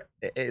 If they're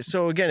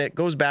so again, it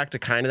goes back to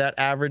kind of that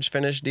average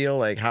finish deal.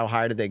 Like how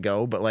high did they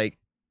go? But like.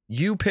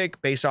 You pick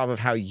based off of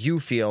how you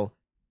feel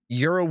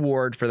your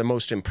award for the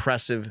most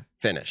impressive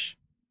finish.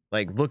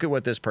 Like, look at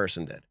what this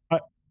person did.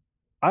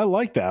 I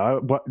like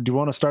that. Do you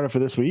want to start it for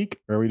this week,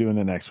 or are we doing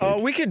it next week?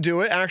 We could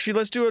do it. Actually,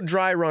 let's do a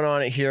dry run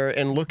on it here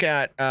and look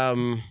at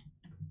the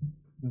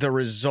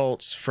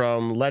results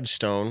from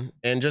Ledgestone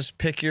and just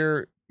pick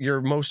your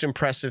most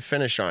impressive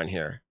finish on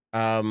here.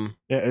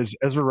 Is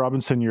Ezra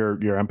Robinson your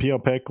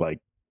MPO pick? Like,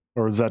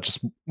 or is that just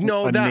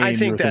no? That I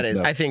think that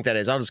is. I think that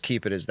is. I'll just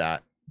keep it as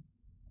that.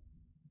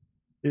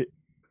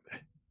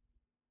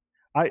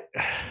 I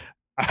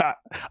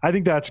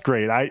think that's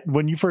great.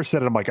 When you first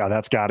said it, I'm like, oh,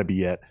 that's got to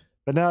be it.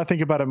 But now I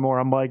think about it more,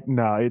 I'm like,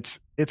 no,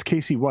 it's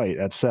Casey White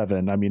at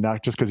 7. I mean,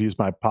 not just because he was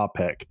my pop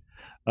pick,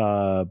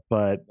 but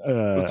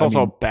it's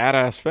also a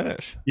badass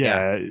finish.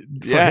 Yeah,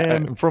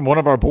 him, from one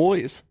of our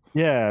boys.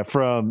 Yeah,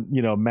 from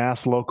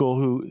Mass Local,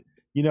 who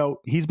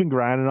he's been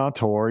grinding on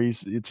tour.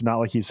 It's not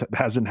like he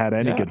hasn't had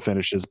any good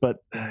finishes, but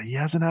he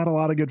hasn't had a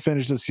lot of good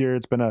finishes this year.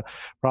 It's been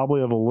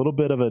probably a little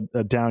bit of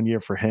a down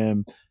year for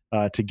him.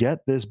 To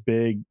get this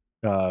big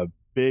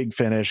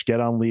finish, get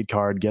on lead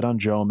card, get on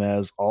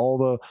Jomez, all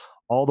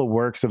the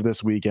works of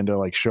this weekend to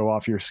like show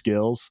off your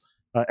skills.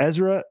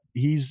 Ezra,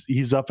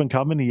 he's up and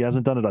coming. He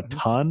hasn't done it a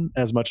ton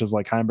as much as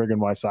like Heimberg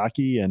and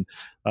Wysocki and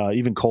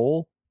even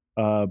Cole.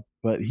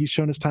 But he's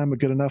shown his time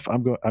good enough.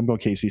 I'm going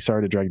Casey.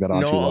 Sorry to drag that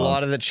on too long. A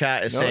lot of the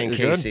chat is saying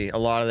Casey. Good. A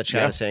lot of the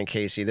chat is saying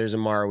Casey. There's a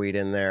Marweed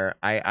in there.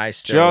 I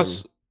still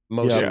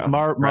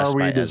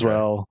Marweed as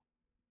well.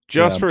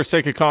 Just for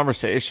sake of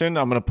conversation,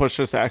 I'm going to push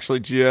this actually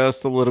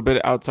just a little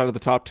bit outside of the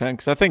top 10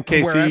 because I think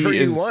Casey wherever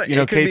you is, want. It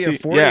could Casey, be a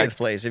 40th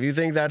place if you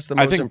think that's the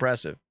most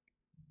impressive.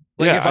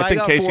 Like if I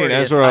think Casey 40th, and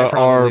Ezra I'd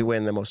probably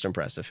win the most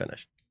impressive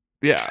finish.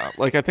 Yeah,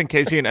 like I think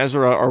Casey and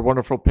Ezra are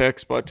wonderful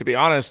picks, but to be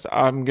honest,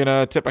 I'm going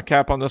to tip my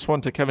cap on this one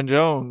to Kevin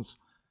Jones.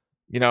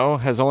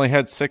 Has only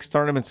had 6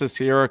 tournaments this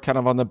year, kind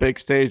of on the big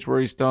stage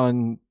where he's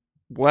done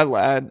well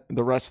at.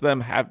 The rest of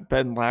them have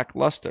been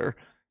lackluster.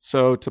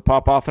 So to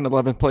pop off an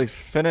 11th place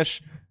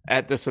finish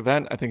at this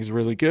event, I think is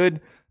really good,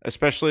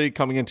 especially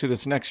coming into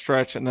this next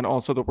stretch and then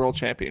also the World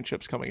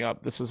Championships coming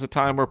up. This is a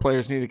time where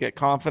players need to get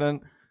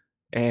confident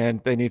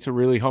and they need to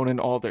really hone in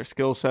all their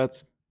skill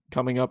sets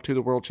coming up to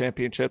the World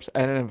Championships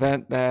at an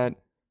event that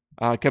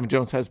Kevin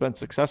Jones has been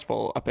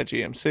successful up at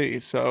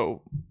GMC.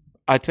 So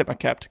I tip my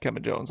cap to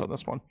Kevin Jones on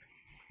this one.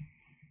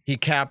 He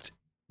capped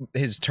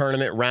his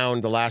tournament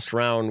round, the last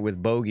round,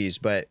 with bogeys,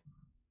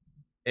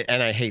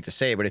 and I hate to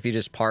say it, but if he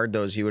just parred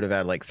those, he would have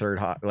had like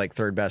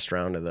third best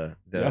round of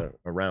the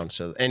round.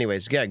 So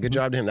anyways, good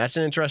job to him. That's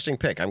an interesting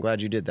pick. I'm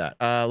glad you did that.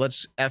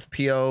 Let's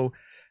FPO.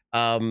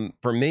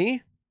 For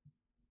me,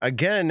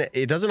 again,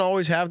 it doesn't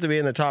always have to be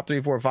in the top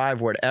 3, 4,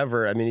 5,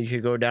 whatever. I mean, you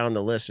could go down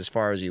the list as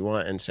far as you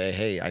want and say,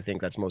 hey, I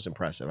think that's most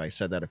impressive. I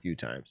said that a few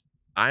times.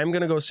 I'm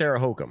going to go Sarah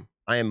Hokum.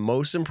 I am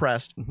most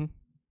impressed.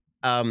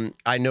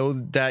 I know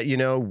that,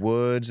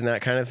 Woods and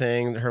that kind of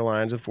thing, her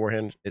lines with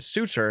forehand, it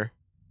suits her.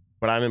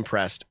 But I'm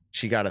impressed.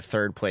 She got a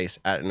 3rd place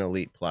at an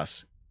Elite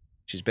Plus.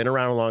 She's been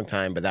around a long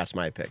time, but that's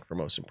my pick for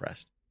most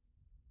impressed.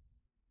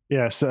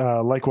 Yes,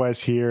 likewise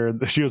here.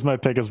 She was my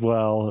pick as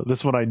well.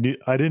 This one I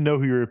didn't know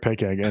who you were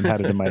picking and had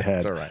it in my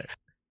head. That's all right.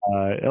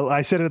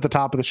 I said it at the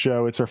top of the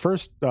show. It's her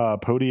first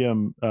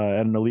podium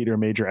at an Elite or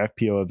major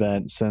FPO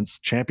event since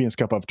Champions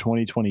Cup of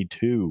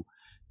 2022.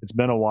 It's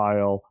been a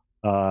while.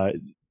 I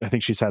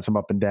think she's had some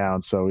up and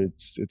down, so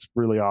it's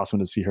really awesome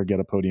to see her get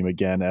a podium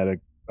again at a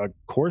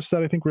course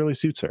that I think really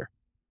suits her.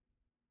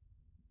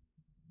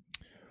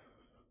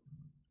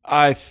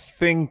 I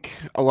think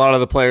a lot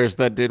of the players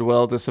that did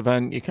well this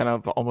event, you kind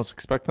of almost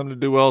expect them to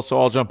do well. So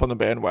I'll jump on the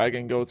bandwagon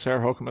and go with Sarah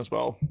Hokum as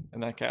well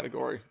in that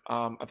category.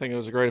 I think it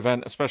was a great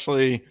event,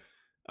 especially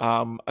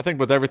I think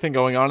with everything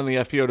going on in the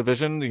FPO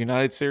division, the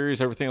United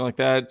Series, everything like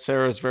that,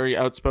 Sarah's very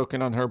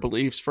outspoken on her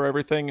beliefs for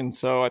everything. And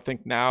so I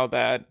think now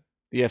that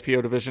the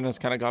FPO division has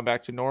kind of gone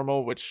back to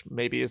normal, which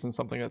maybe isn't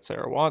something that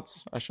Sarah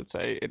wants. I should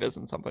say it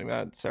isn't something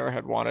that Sarah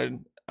had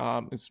wanted.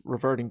 Is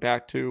reverting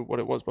back to what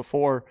it was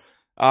before.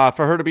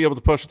 For her to be able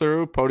to push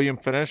through podium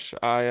finish,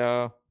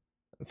 I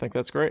think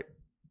that's great.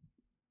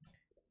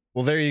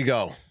 Well, there you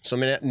go. So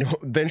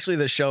eventually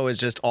the show is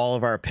just all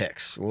of our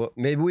picks. Well,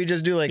 maybe we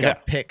just do like a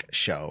pick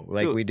show.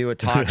 Like we do a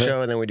talk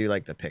show and then we do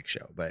like the pick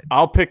show. But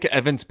I'll pick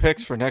Evan's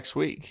picks for next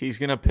week. He's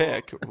going to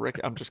pick Rick.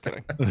 I'm just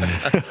kidding.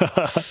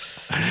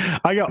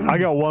 I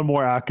got one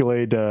more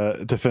accolade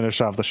to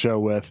finish off the show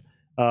with.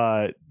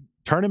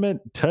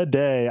 Tournament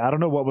today. I don't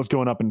know what was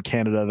going up in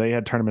Canada. They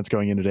had tournaments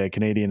going in today,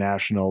 Canadian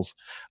Nationals.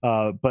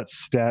 But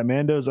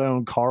Statmando's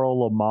own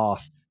Carl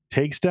Lamoth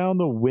takes down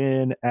the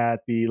win at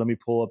the, let me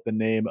pull up the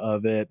name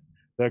of it,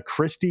 the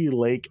Christie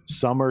Lake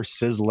Summer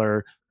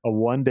Sizzler, a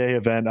one-day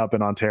event up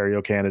in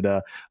Ontario,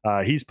 Canada.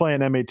 He's playing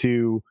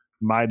MA2,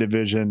 my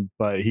division,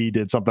 but he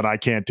did something I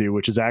can't do,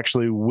 which is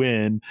actually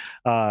win.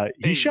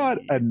 He shot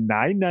a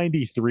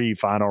 993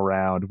 final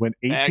round, went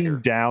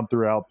 18 down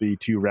throughout the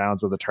 2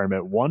 rounds of the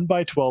tournament, won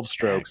by 12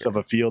 strokes of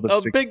a field of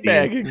 16. Big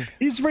bagging.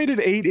 He's rated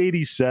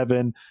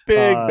 887.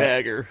 Big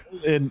bagger.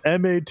 In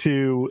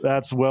MA2,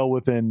 that's well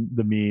within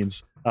the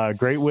means.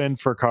 Great win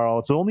for Carl.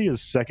 It's only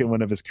his second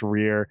win of his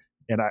career,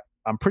 and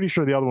I'm pretty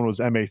sure the other one was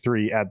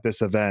MA3 at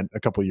this event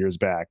a couple years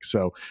back.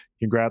 So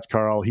congrats,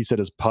 Carl. He said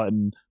his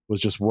putting was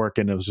just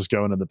working. It was just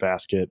going in the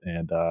basket,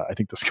 and I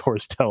think the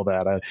scores tell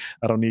that.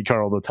 I don't need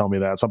Carl to tell me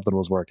that. Something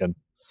was working.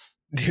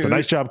 Dude. So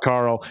nice job,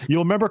 Carl.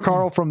 You'll remember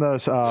Carl from the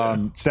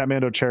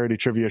Statmando charity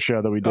trivia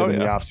show that we did in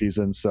the off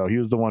season. So he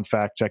was the one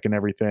fact checking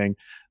everything.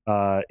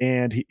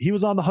 And he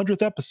was on the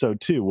 100th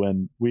episode too,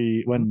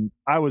 when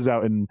I was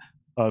out in,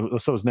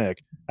 so was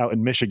Nick, out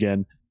in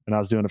Michigan, and I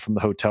was doing it from the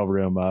hotel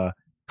room.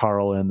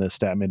 Carl and the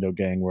Statmando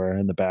gang were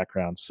in the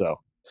background. So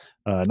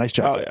nice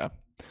job. Oh yeah.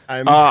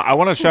 I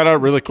want to shout out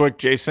really quick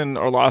Jason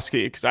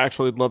Orlowski, because I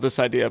actually love this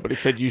idea, but he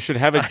said you should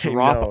have a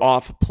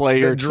drop-off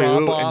player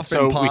too, and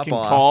so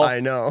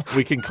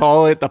we can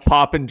call it the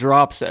pop and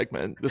drop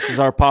segment. This is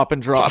our pop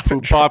and drop.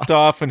 Who popped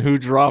off and who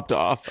dropped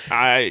off.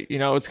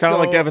 It's kind of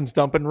like Evan's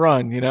dump and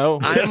run,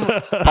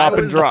 I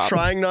was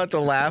trying not to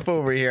laugh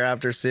over here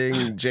after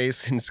seeing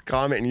Jason's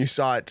comment, and you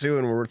saw it too,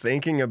 and we were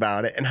thinking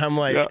about it, and I'm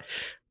like,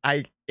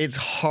 it's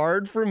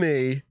hard for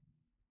me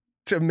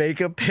to make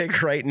a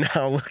pick right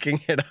now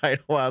looking at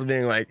Idlewild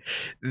being like,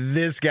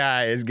 this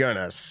guy is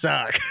gonna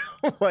suck.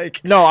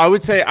 No, I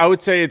would say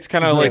it's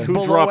kind of like who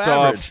dropped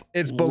average. Off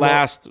it's below,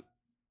 last.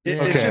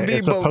 It should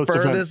be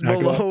furthest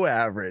below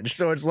average.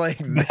 So it's like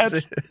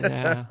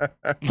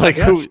like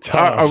who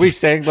are we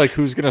saying, like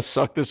who's gonna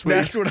suck this week?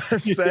 That's what I'm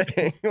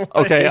saying.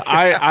 Okay,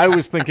 I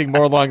was thinking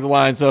more along the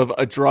lines of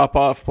a drop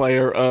off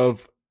player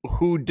of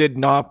who did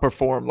not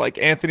perform. Like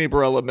Anthony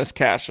Barella missed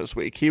cash this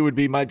week. He would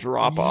be my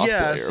drop off.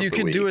 Yes, you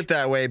could do it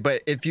that way,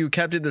 but if you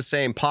kept it the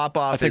same, pop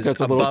off is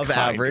above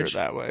average.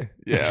 That way,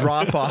 yeah.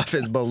 Drop off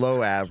is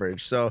below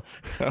average. So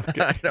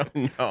I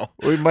don't know.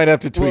 We might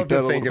have to tweak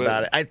that. Think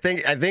about it. I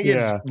think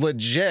it's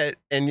legit.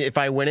 And if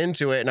I went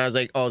into it and I was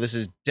like, oh, this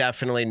is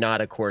definitely not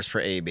a course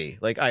for AB,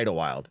 like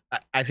Idlewild.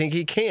 I think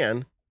he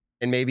can,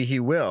 and maybe he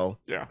will.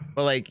 Yeah.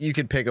 But like, you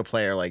could pick a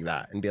player like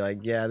that and be like,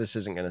 yeah, this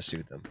isn't going to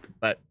suit them.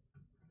 But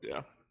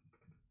yeah.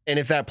 And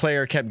if that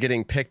player kept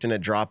getting picked in a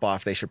drop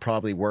off, they should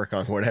probably work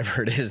on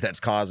whatever it is that's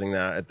causing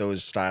that at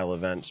those style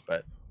events.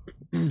 But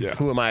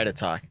who am I to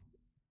talk?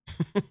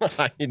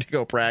 I need to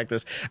go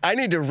practice. I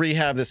need to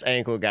rehab this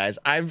ankle, guys.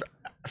 What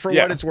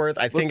it's worth,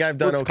 I think I've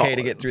done okay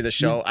to get through the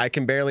show. I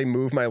can barely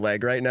move my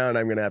leg right now, and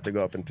I'm going to have to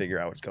go up and figure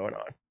out what's going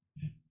on.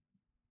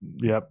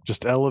 Yep.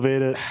 Just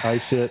elevate it,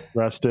 ice it,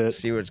 rest it.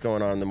 See what's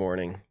going on in the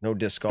morning. No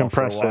disc golf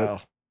Compress for a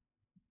while.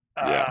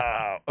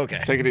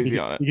 Okay. Take it easy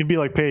on it. You can be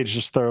like Paige,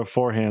 just throw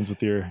forehands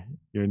with your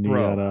knee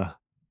on a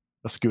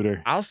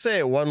scooter. I'll say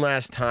it one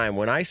last time.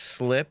 When I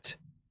slipped,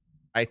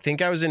 I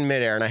think I was in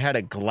midair and I had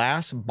a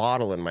glass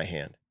bottle in my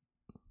hand.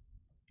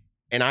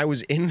 And I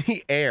was in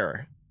the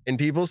air. And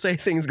people say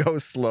things go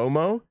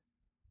slow-mo.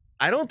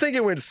 I don't think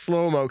it went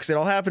slow-mo because it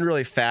all happened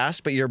really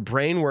fast, but your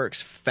brain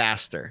works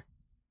faster.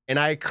 And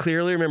I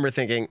clearly remember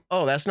thinking,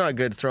 oh, that's not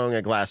good throwing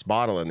a glass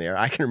bottle in the air.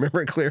 I can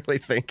remember clearly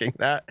thinking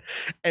that.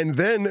 And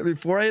then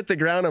before I hit the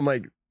ground, I'm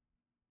like,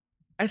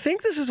 I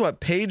think this is what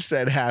Paige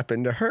said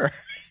happened to her.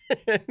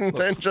 And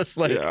then just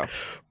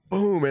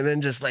boom. And then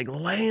just like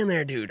laying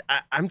there, dude.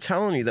 I'm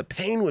telling you, the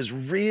pain was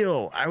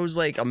real. I was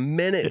like a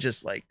minute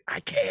just like, I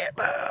can't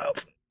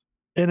move.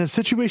 And in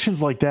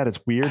situations like that, it's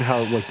weird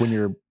how like when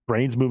your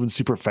brain's moving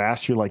super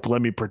fast, you're like,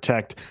 let me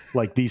protect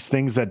like these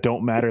things that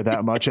don't matter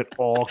that much at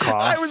all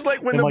costs. I was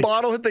like, when the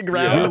bottle hit the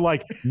ground, you're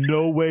like,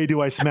 no way do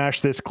I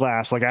smash this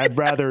glass. Like I'd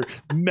rather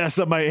mess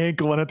up my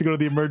ankle and have to go to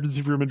the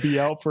emergency room and be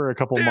out for a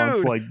couple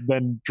months, like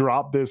than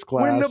drop this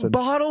glass. When the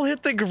bottle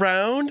hit the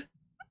ground,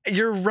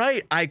 you're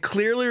right. I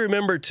clearly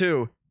remember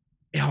too.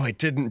 Oh, it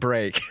didn't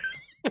break.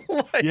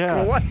 What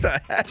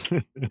the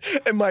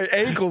heck? And my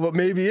ankle, but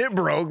maybe it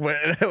broke, but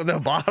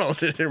the bottle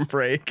didn't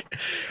break.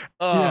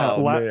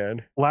 Oh,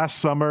 man. Last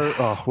summer,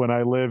 when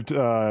I lived in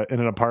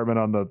an apartment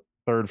on the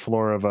 3rd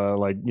floor of a,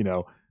 like,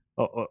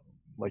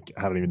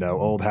 I don't even know,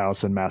 old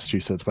house in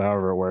Massachusetts, but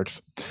however it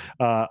works.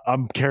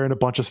 I'm carrying a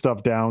bunch of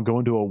stuff down,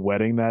 going to a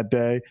wedding that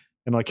day,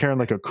 and like carrying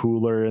like a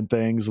cooler and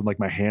things, and like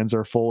my hands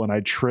are full, and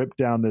I tripped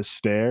down this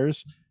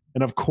stairs.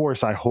 And of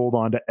course, I hold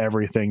on to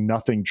everything.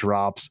 Nothing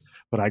drops,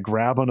 but I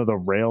grab onto the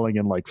railing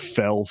and like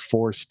fell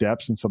 4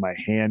 steps. And so my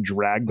hand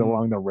dragged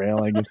along the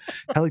railing and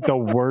had like the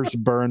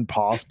worst burn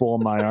possible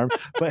on my arm.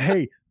 But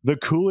hey, the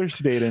cooler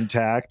stayed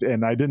intact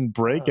and I didn't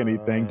break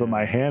anything, but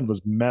my hand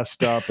was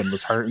messed up and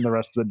was hurting the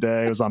rest of the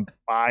day. It was on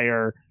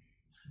fire.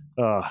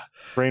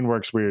 Brain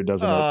works weird,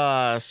 doesn't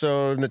it?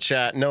 So in the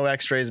chat, no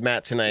x-rays,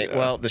 Matt, tonight. Yeah.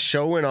 Well, the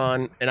show went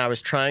on and I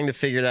was trying to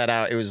figure that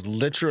out. It was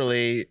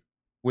literally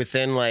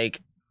within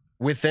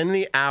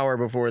the hour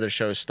before the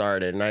show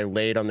started, and I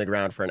laid on the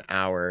ground for an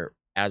hour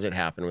as it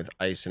happened with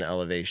ice and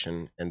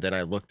elevation. And then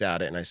I looked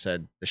at it and I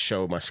said, the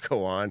show must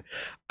go on.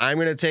 I'm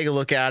going to take a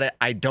look at it.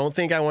 I don't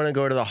think I want to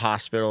go to the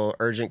hospital.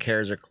 Urgent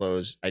cares are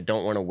closed. I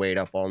don't want to wait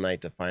up all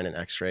night to find an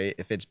x-ray.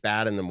 If it's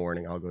bad in the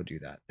morning, I'll go do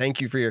that.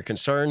 Thank you for your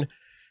concern.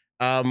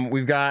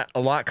 We've got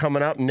a lot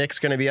coming up. Nick's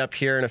going to be up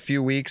here in a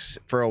few weeks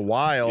for a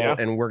while,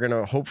 and we're going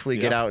to hopefully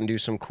get out and do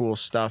some cool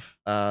stuff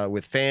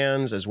with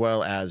fans as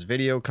well as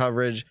video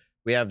coverage.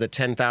 We have the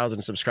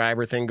 10,000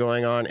 subscriber thing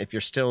going on. If you're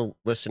still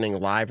listening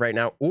live right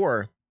now,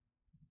 or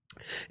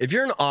if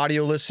you're an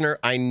audio listener,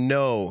 I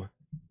know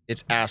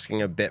it's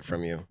asking a bit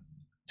from you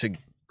to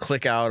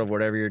click out of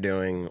whatever you're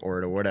doing or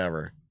to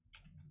whatever.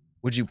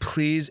 Would you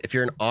please, if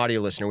you're an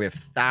audio listener, we have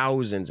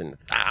thousands and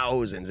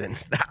thousands and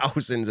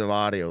thousands of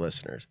audio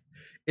listeners.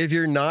 If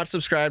you're not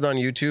subscribed on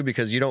YouTube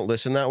because you don't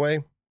listen that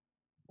way,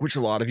 which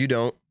a lot of you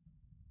don't,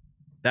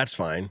 that's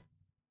fine.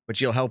 But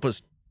you'll help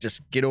us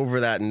just get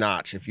over that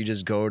notch if you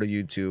just go to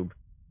YouTube,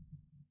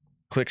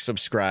 click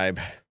subscribe,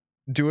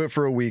 do it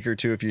for a week or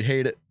two. If you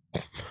hate it,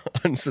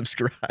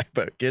 unsubscribe,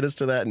 but get us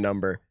to that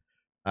number.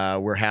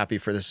 We're happy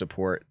for the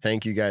support.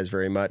 Thank you guys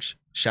very much.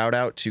 Shout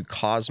out to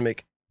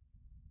Cosmic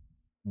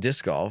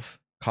Disc Golf,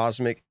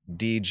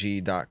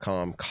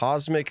 CosmicDG.com.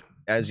 Cosmic,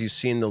 as you've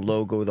seen the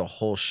logo, the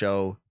whole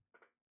show,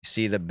 you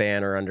see the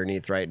banner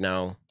underneath right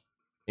now.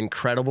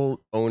 Incredible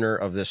owner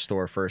of this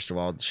store, first of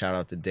all. Shout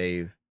out to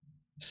Dave.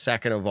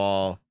 Second of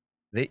all,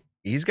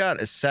 he's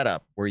got a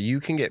setup where you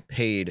can get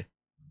paid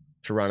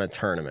to run a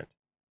tournament.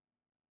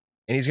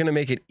 And he's going to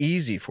make it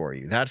easy for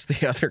you. That's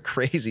the other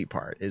crazy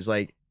part is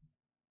like,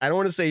 I don't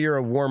want to say you're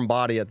a warm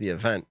body at the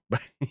event,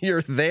 but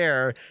you're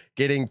there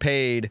getting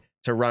paid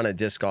to run a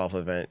disc golf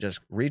event. Just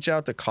reach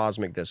out to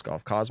Cosmic Disc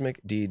Golf.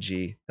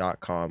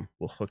 CosmicDG.com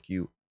will hook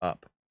you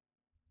up.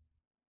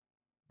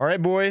 All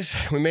right, boys,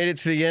 we made it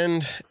to the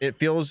end. It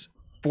feels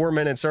 4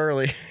 minutes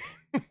early.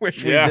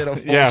 Which we did a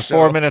full show.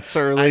 4 minutes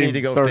early. I need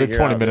to go started figure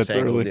 20 out minutes this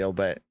ankle early. deal,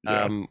 but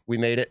we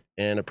made it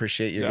and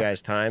appreciate your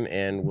guys' time,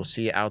 and we'll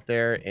see you out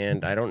there.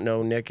 And I don't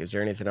know, Nick, is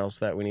there anything else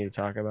that we need to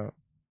talk about?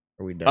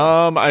 Are we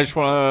done? I just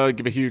want to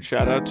give a huge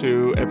shout out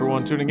to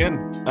everyone tuning in.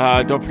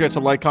 Don't forget to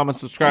like, comment,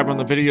 subscribe on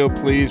the video,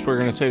 please. We're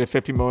going to say it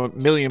 50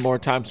 million more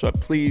times, but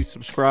please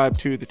subscribe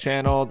to the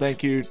channel.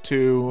 Thank you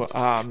to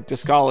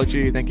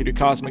Discology. Thank you to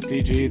Cosmic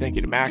DG. Thank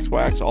you to Max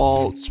Wax,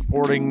 all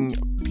supporting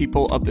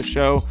people of the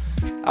show.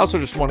 I also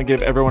just want to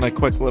give everyone a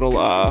quick little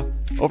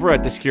over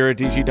at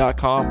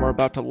DiscuraDG.com. We're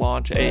about to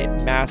launch a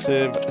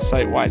massive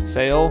site-wide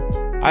sale.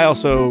 I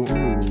also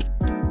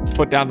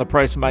put down the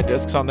price of my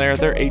discs on there.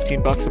 They're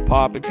 $18 a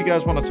pop. If you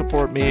guys want to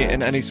support me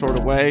in any sort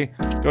of way,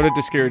 go to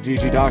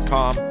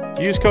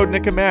DiscuraDG.com. Use code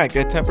NickandMag.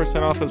 Get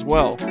 10% off as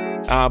well.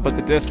 But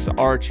the discs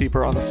are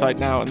cheaper on the site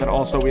now. And then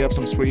also we have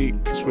some sweet,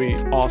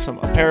 awesome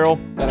apparel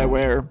that I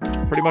wear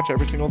pretty much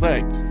every single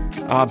day.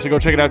 So go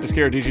check it out,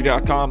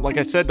 DiscuraDG.com. Like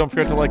I said, don't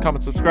forget to like,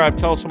 comment, subscribe.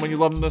 Tell someone you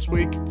love them this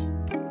week.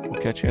 We'll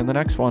catch you in the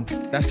next one.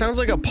 That sounds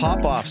like a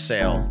pop-off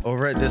sale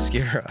over at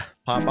Discura.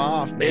 Pop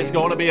off, baby. It's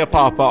going to be a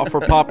pop-off. We're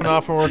popping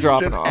off and we're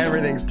dropping Just off.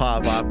 Everything's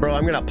pop-off. Bro,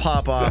 I'm going to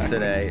pop off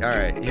today. All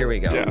right, here we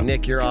go. Yeah.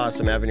 Nick, you're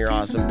awesome. Evan, you're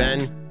awesome.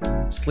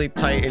 Ben, sleep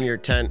tight in your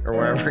tent or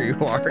wherever you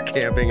are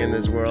camping in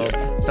this world.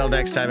 Until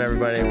next time,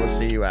 everybody, we'll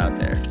see you out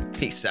there.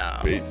 Peace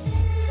out.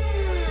 Peace.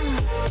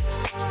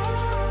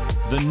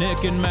 The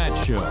Nick and Matt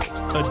Show,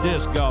 a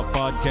disc golf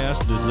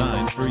podcast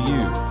designed for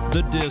you,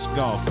 the disc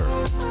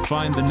golfer.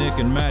 Find the Nick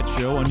and Matt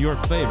Show on your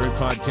favorite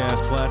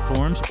podcast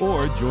platforms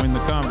or join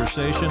the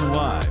conversation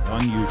live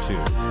on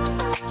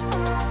YouTube.